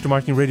for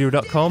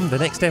digitalmarketingradio.com. The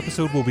next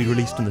episode will be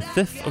released on the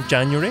 5th of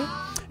January.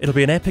 It'll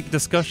be an epic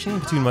discussion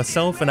between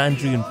myself and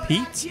Andrew and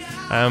Pete.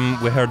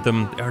 We heard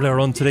them earlier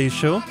on today's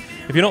show.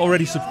 If you're not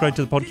already subscribed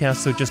to the podcast,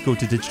 so just go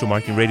to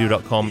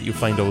digitalmarketingradio.com. You'll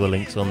find all the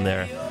links on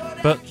there.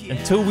 But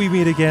until we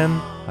meet again,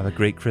 have a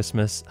great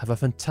Christmas, have a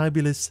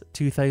fantabulous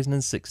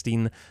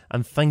 2016,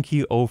 and thank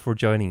you all for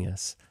joining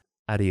us.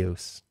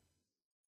 Adios.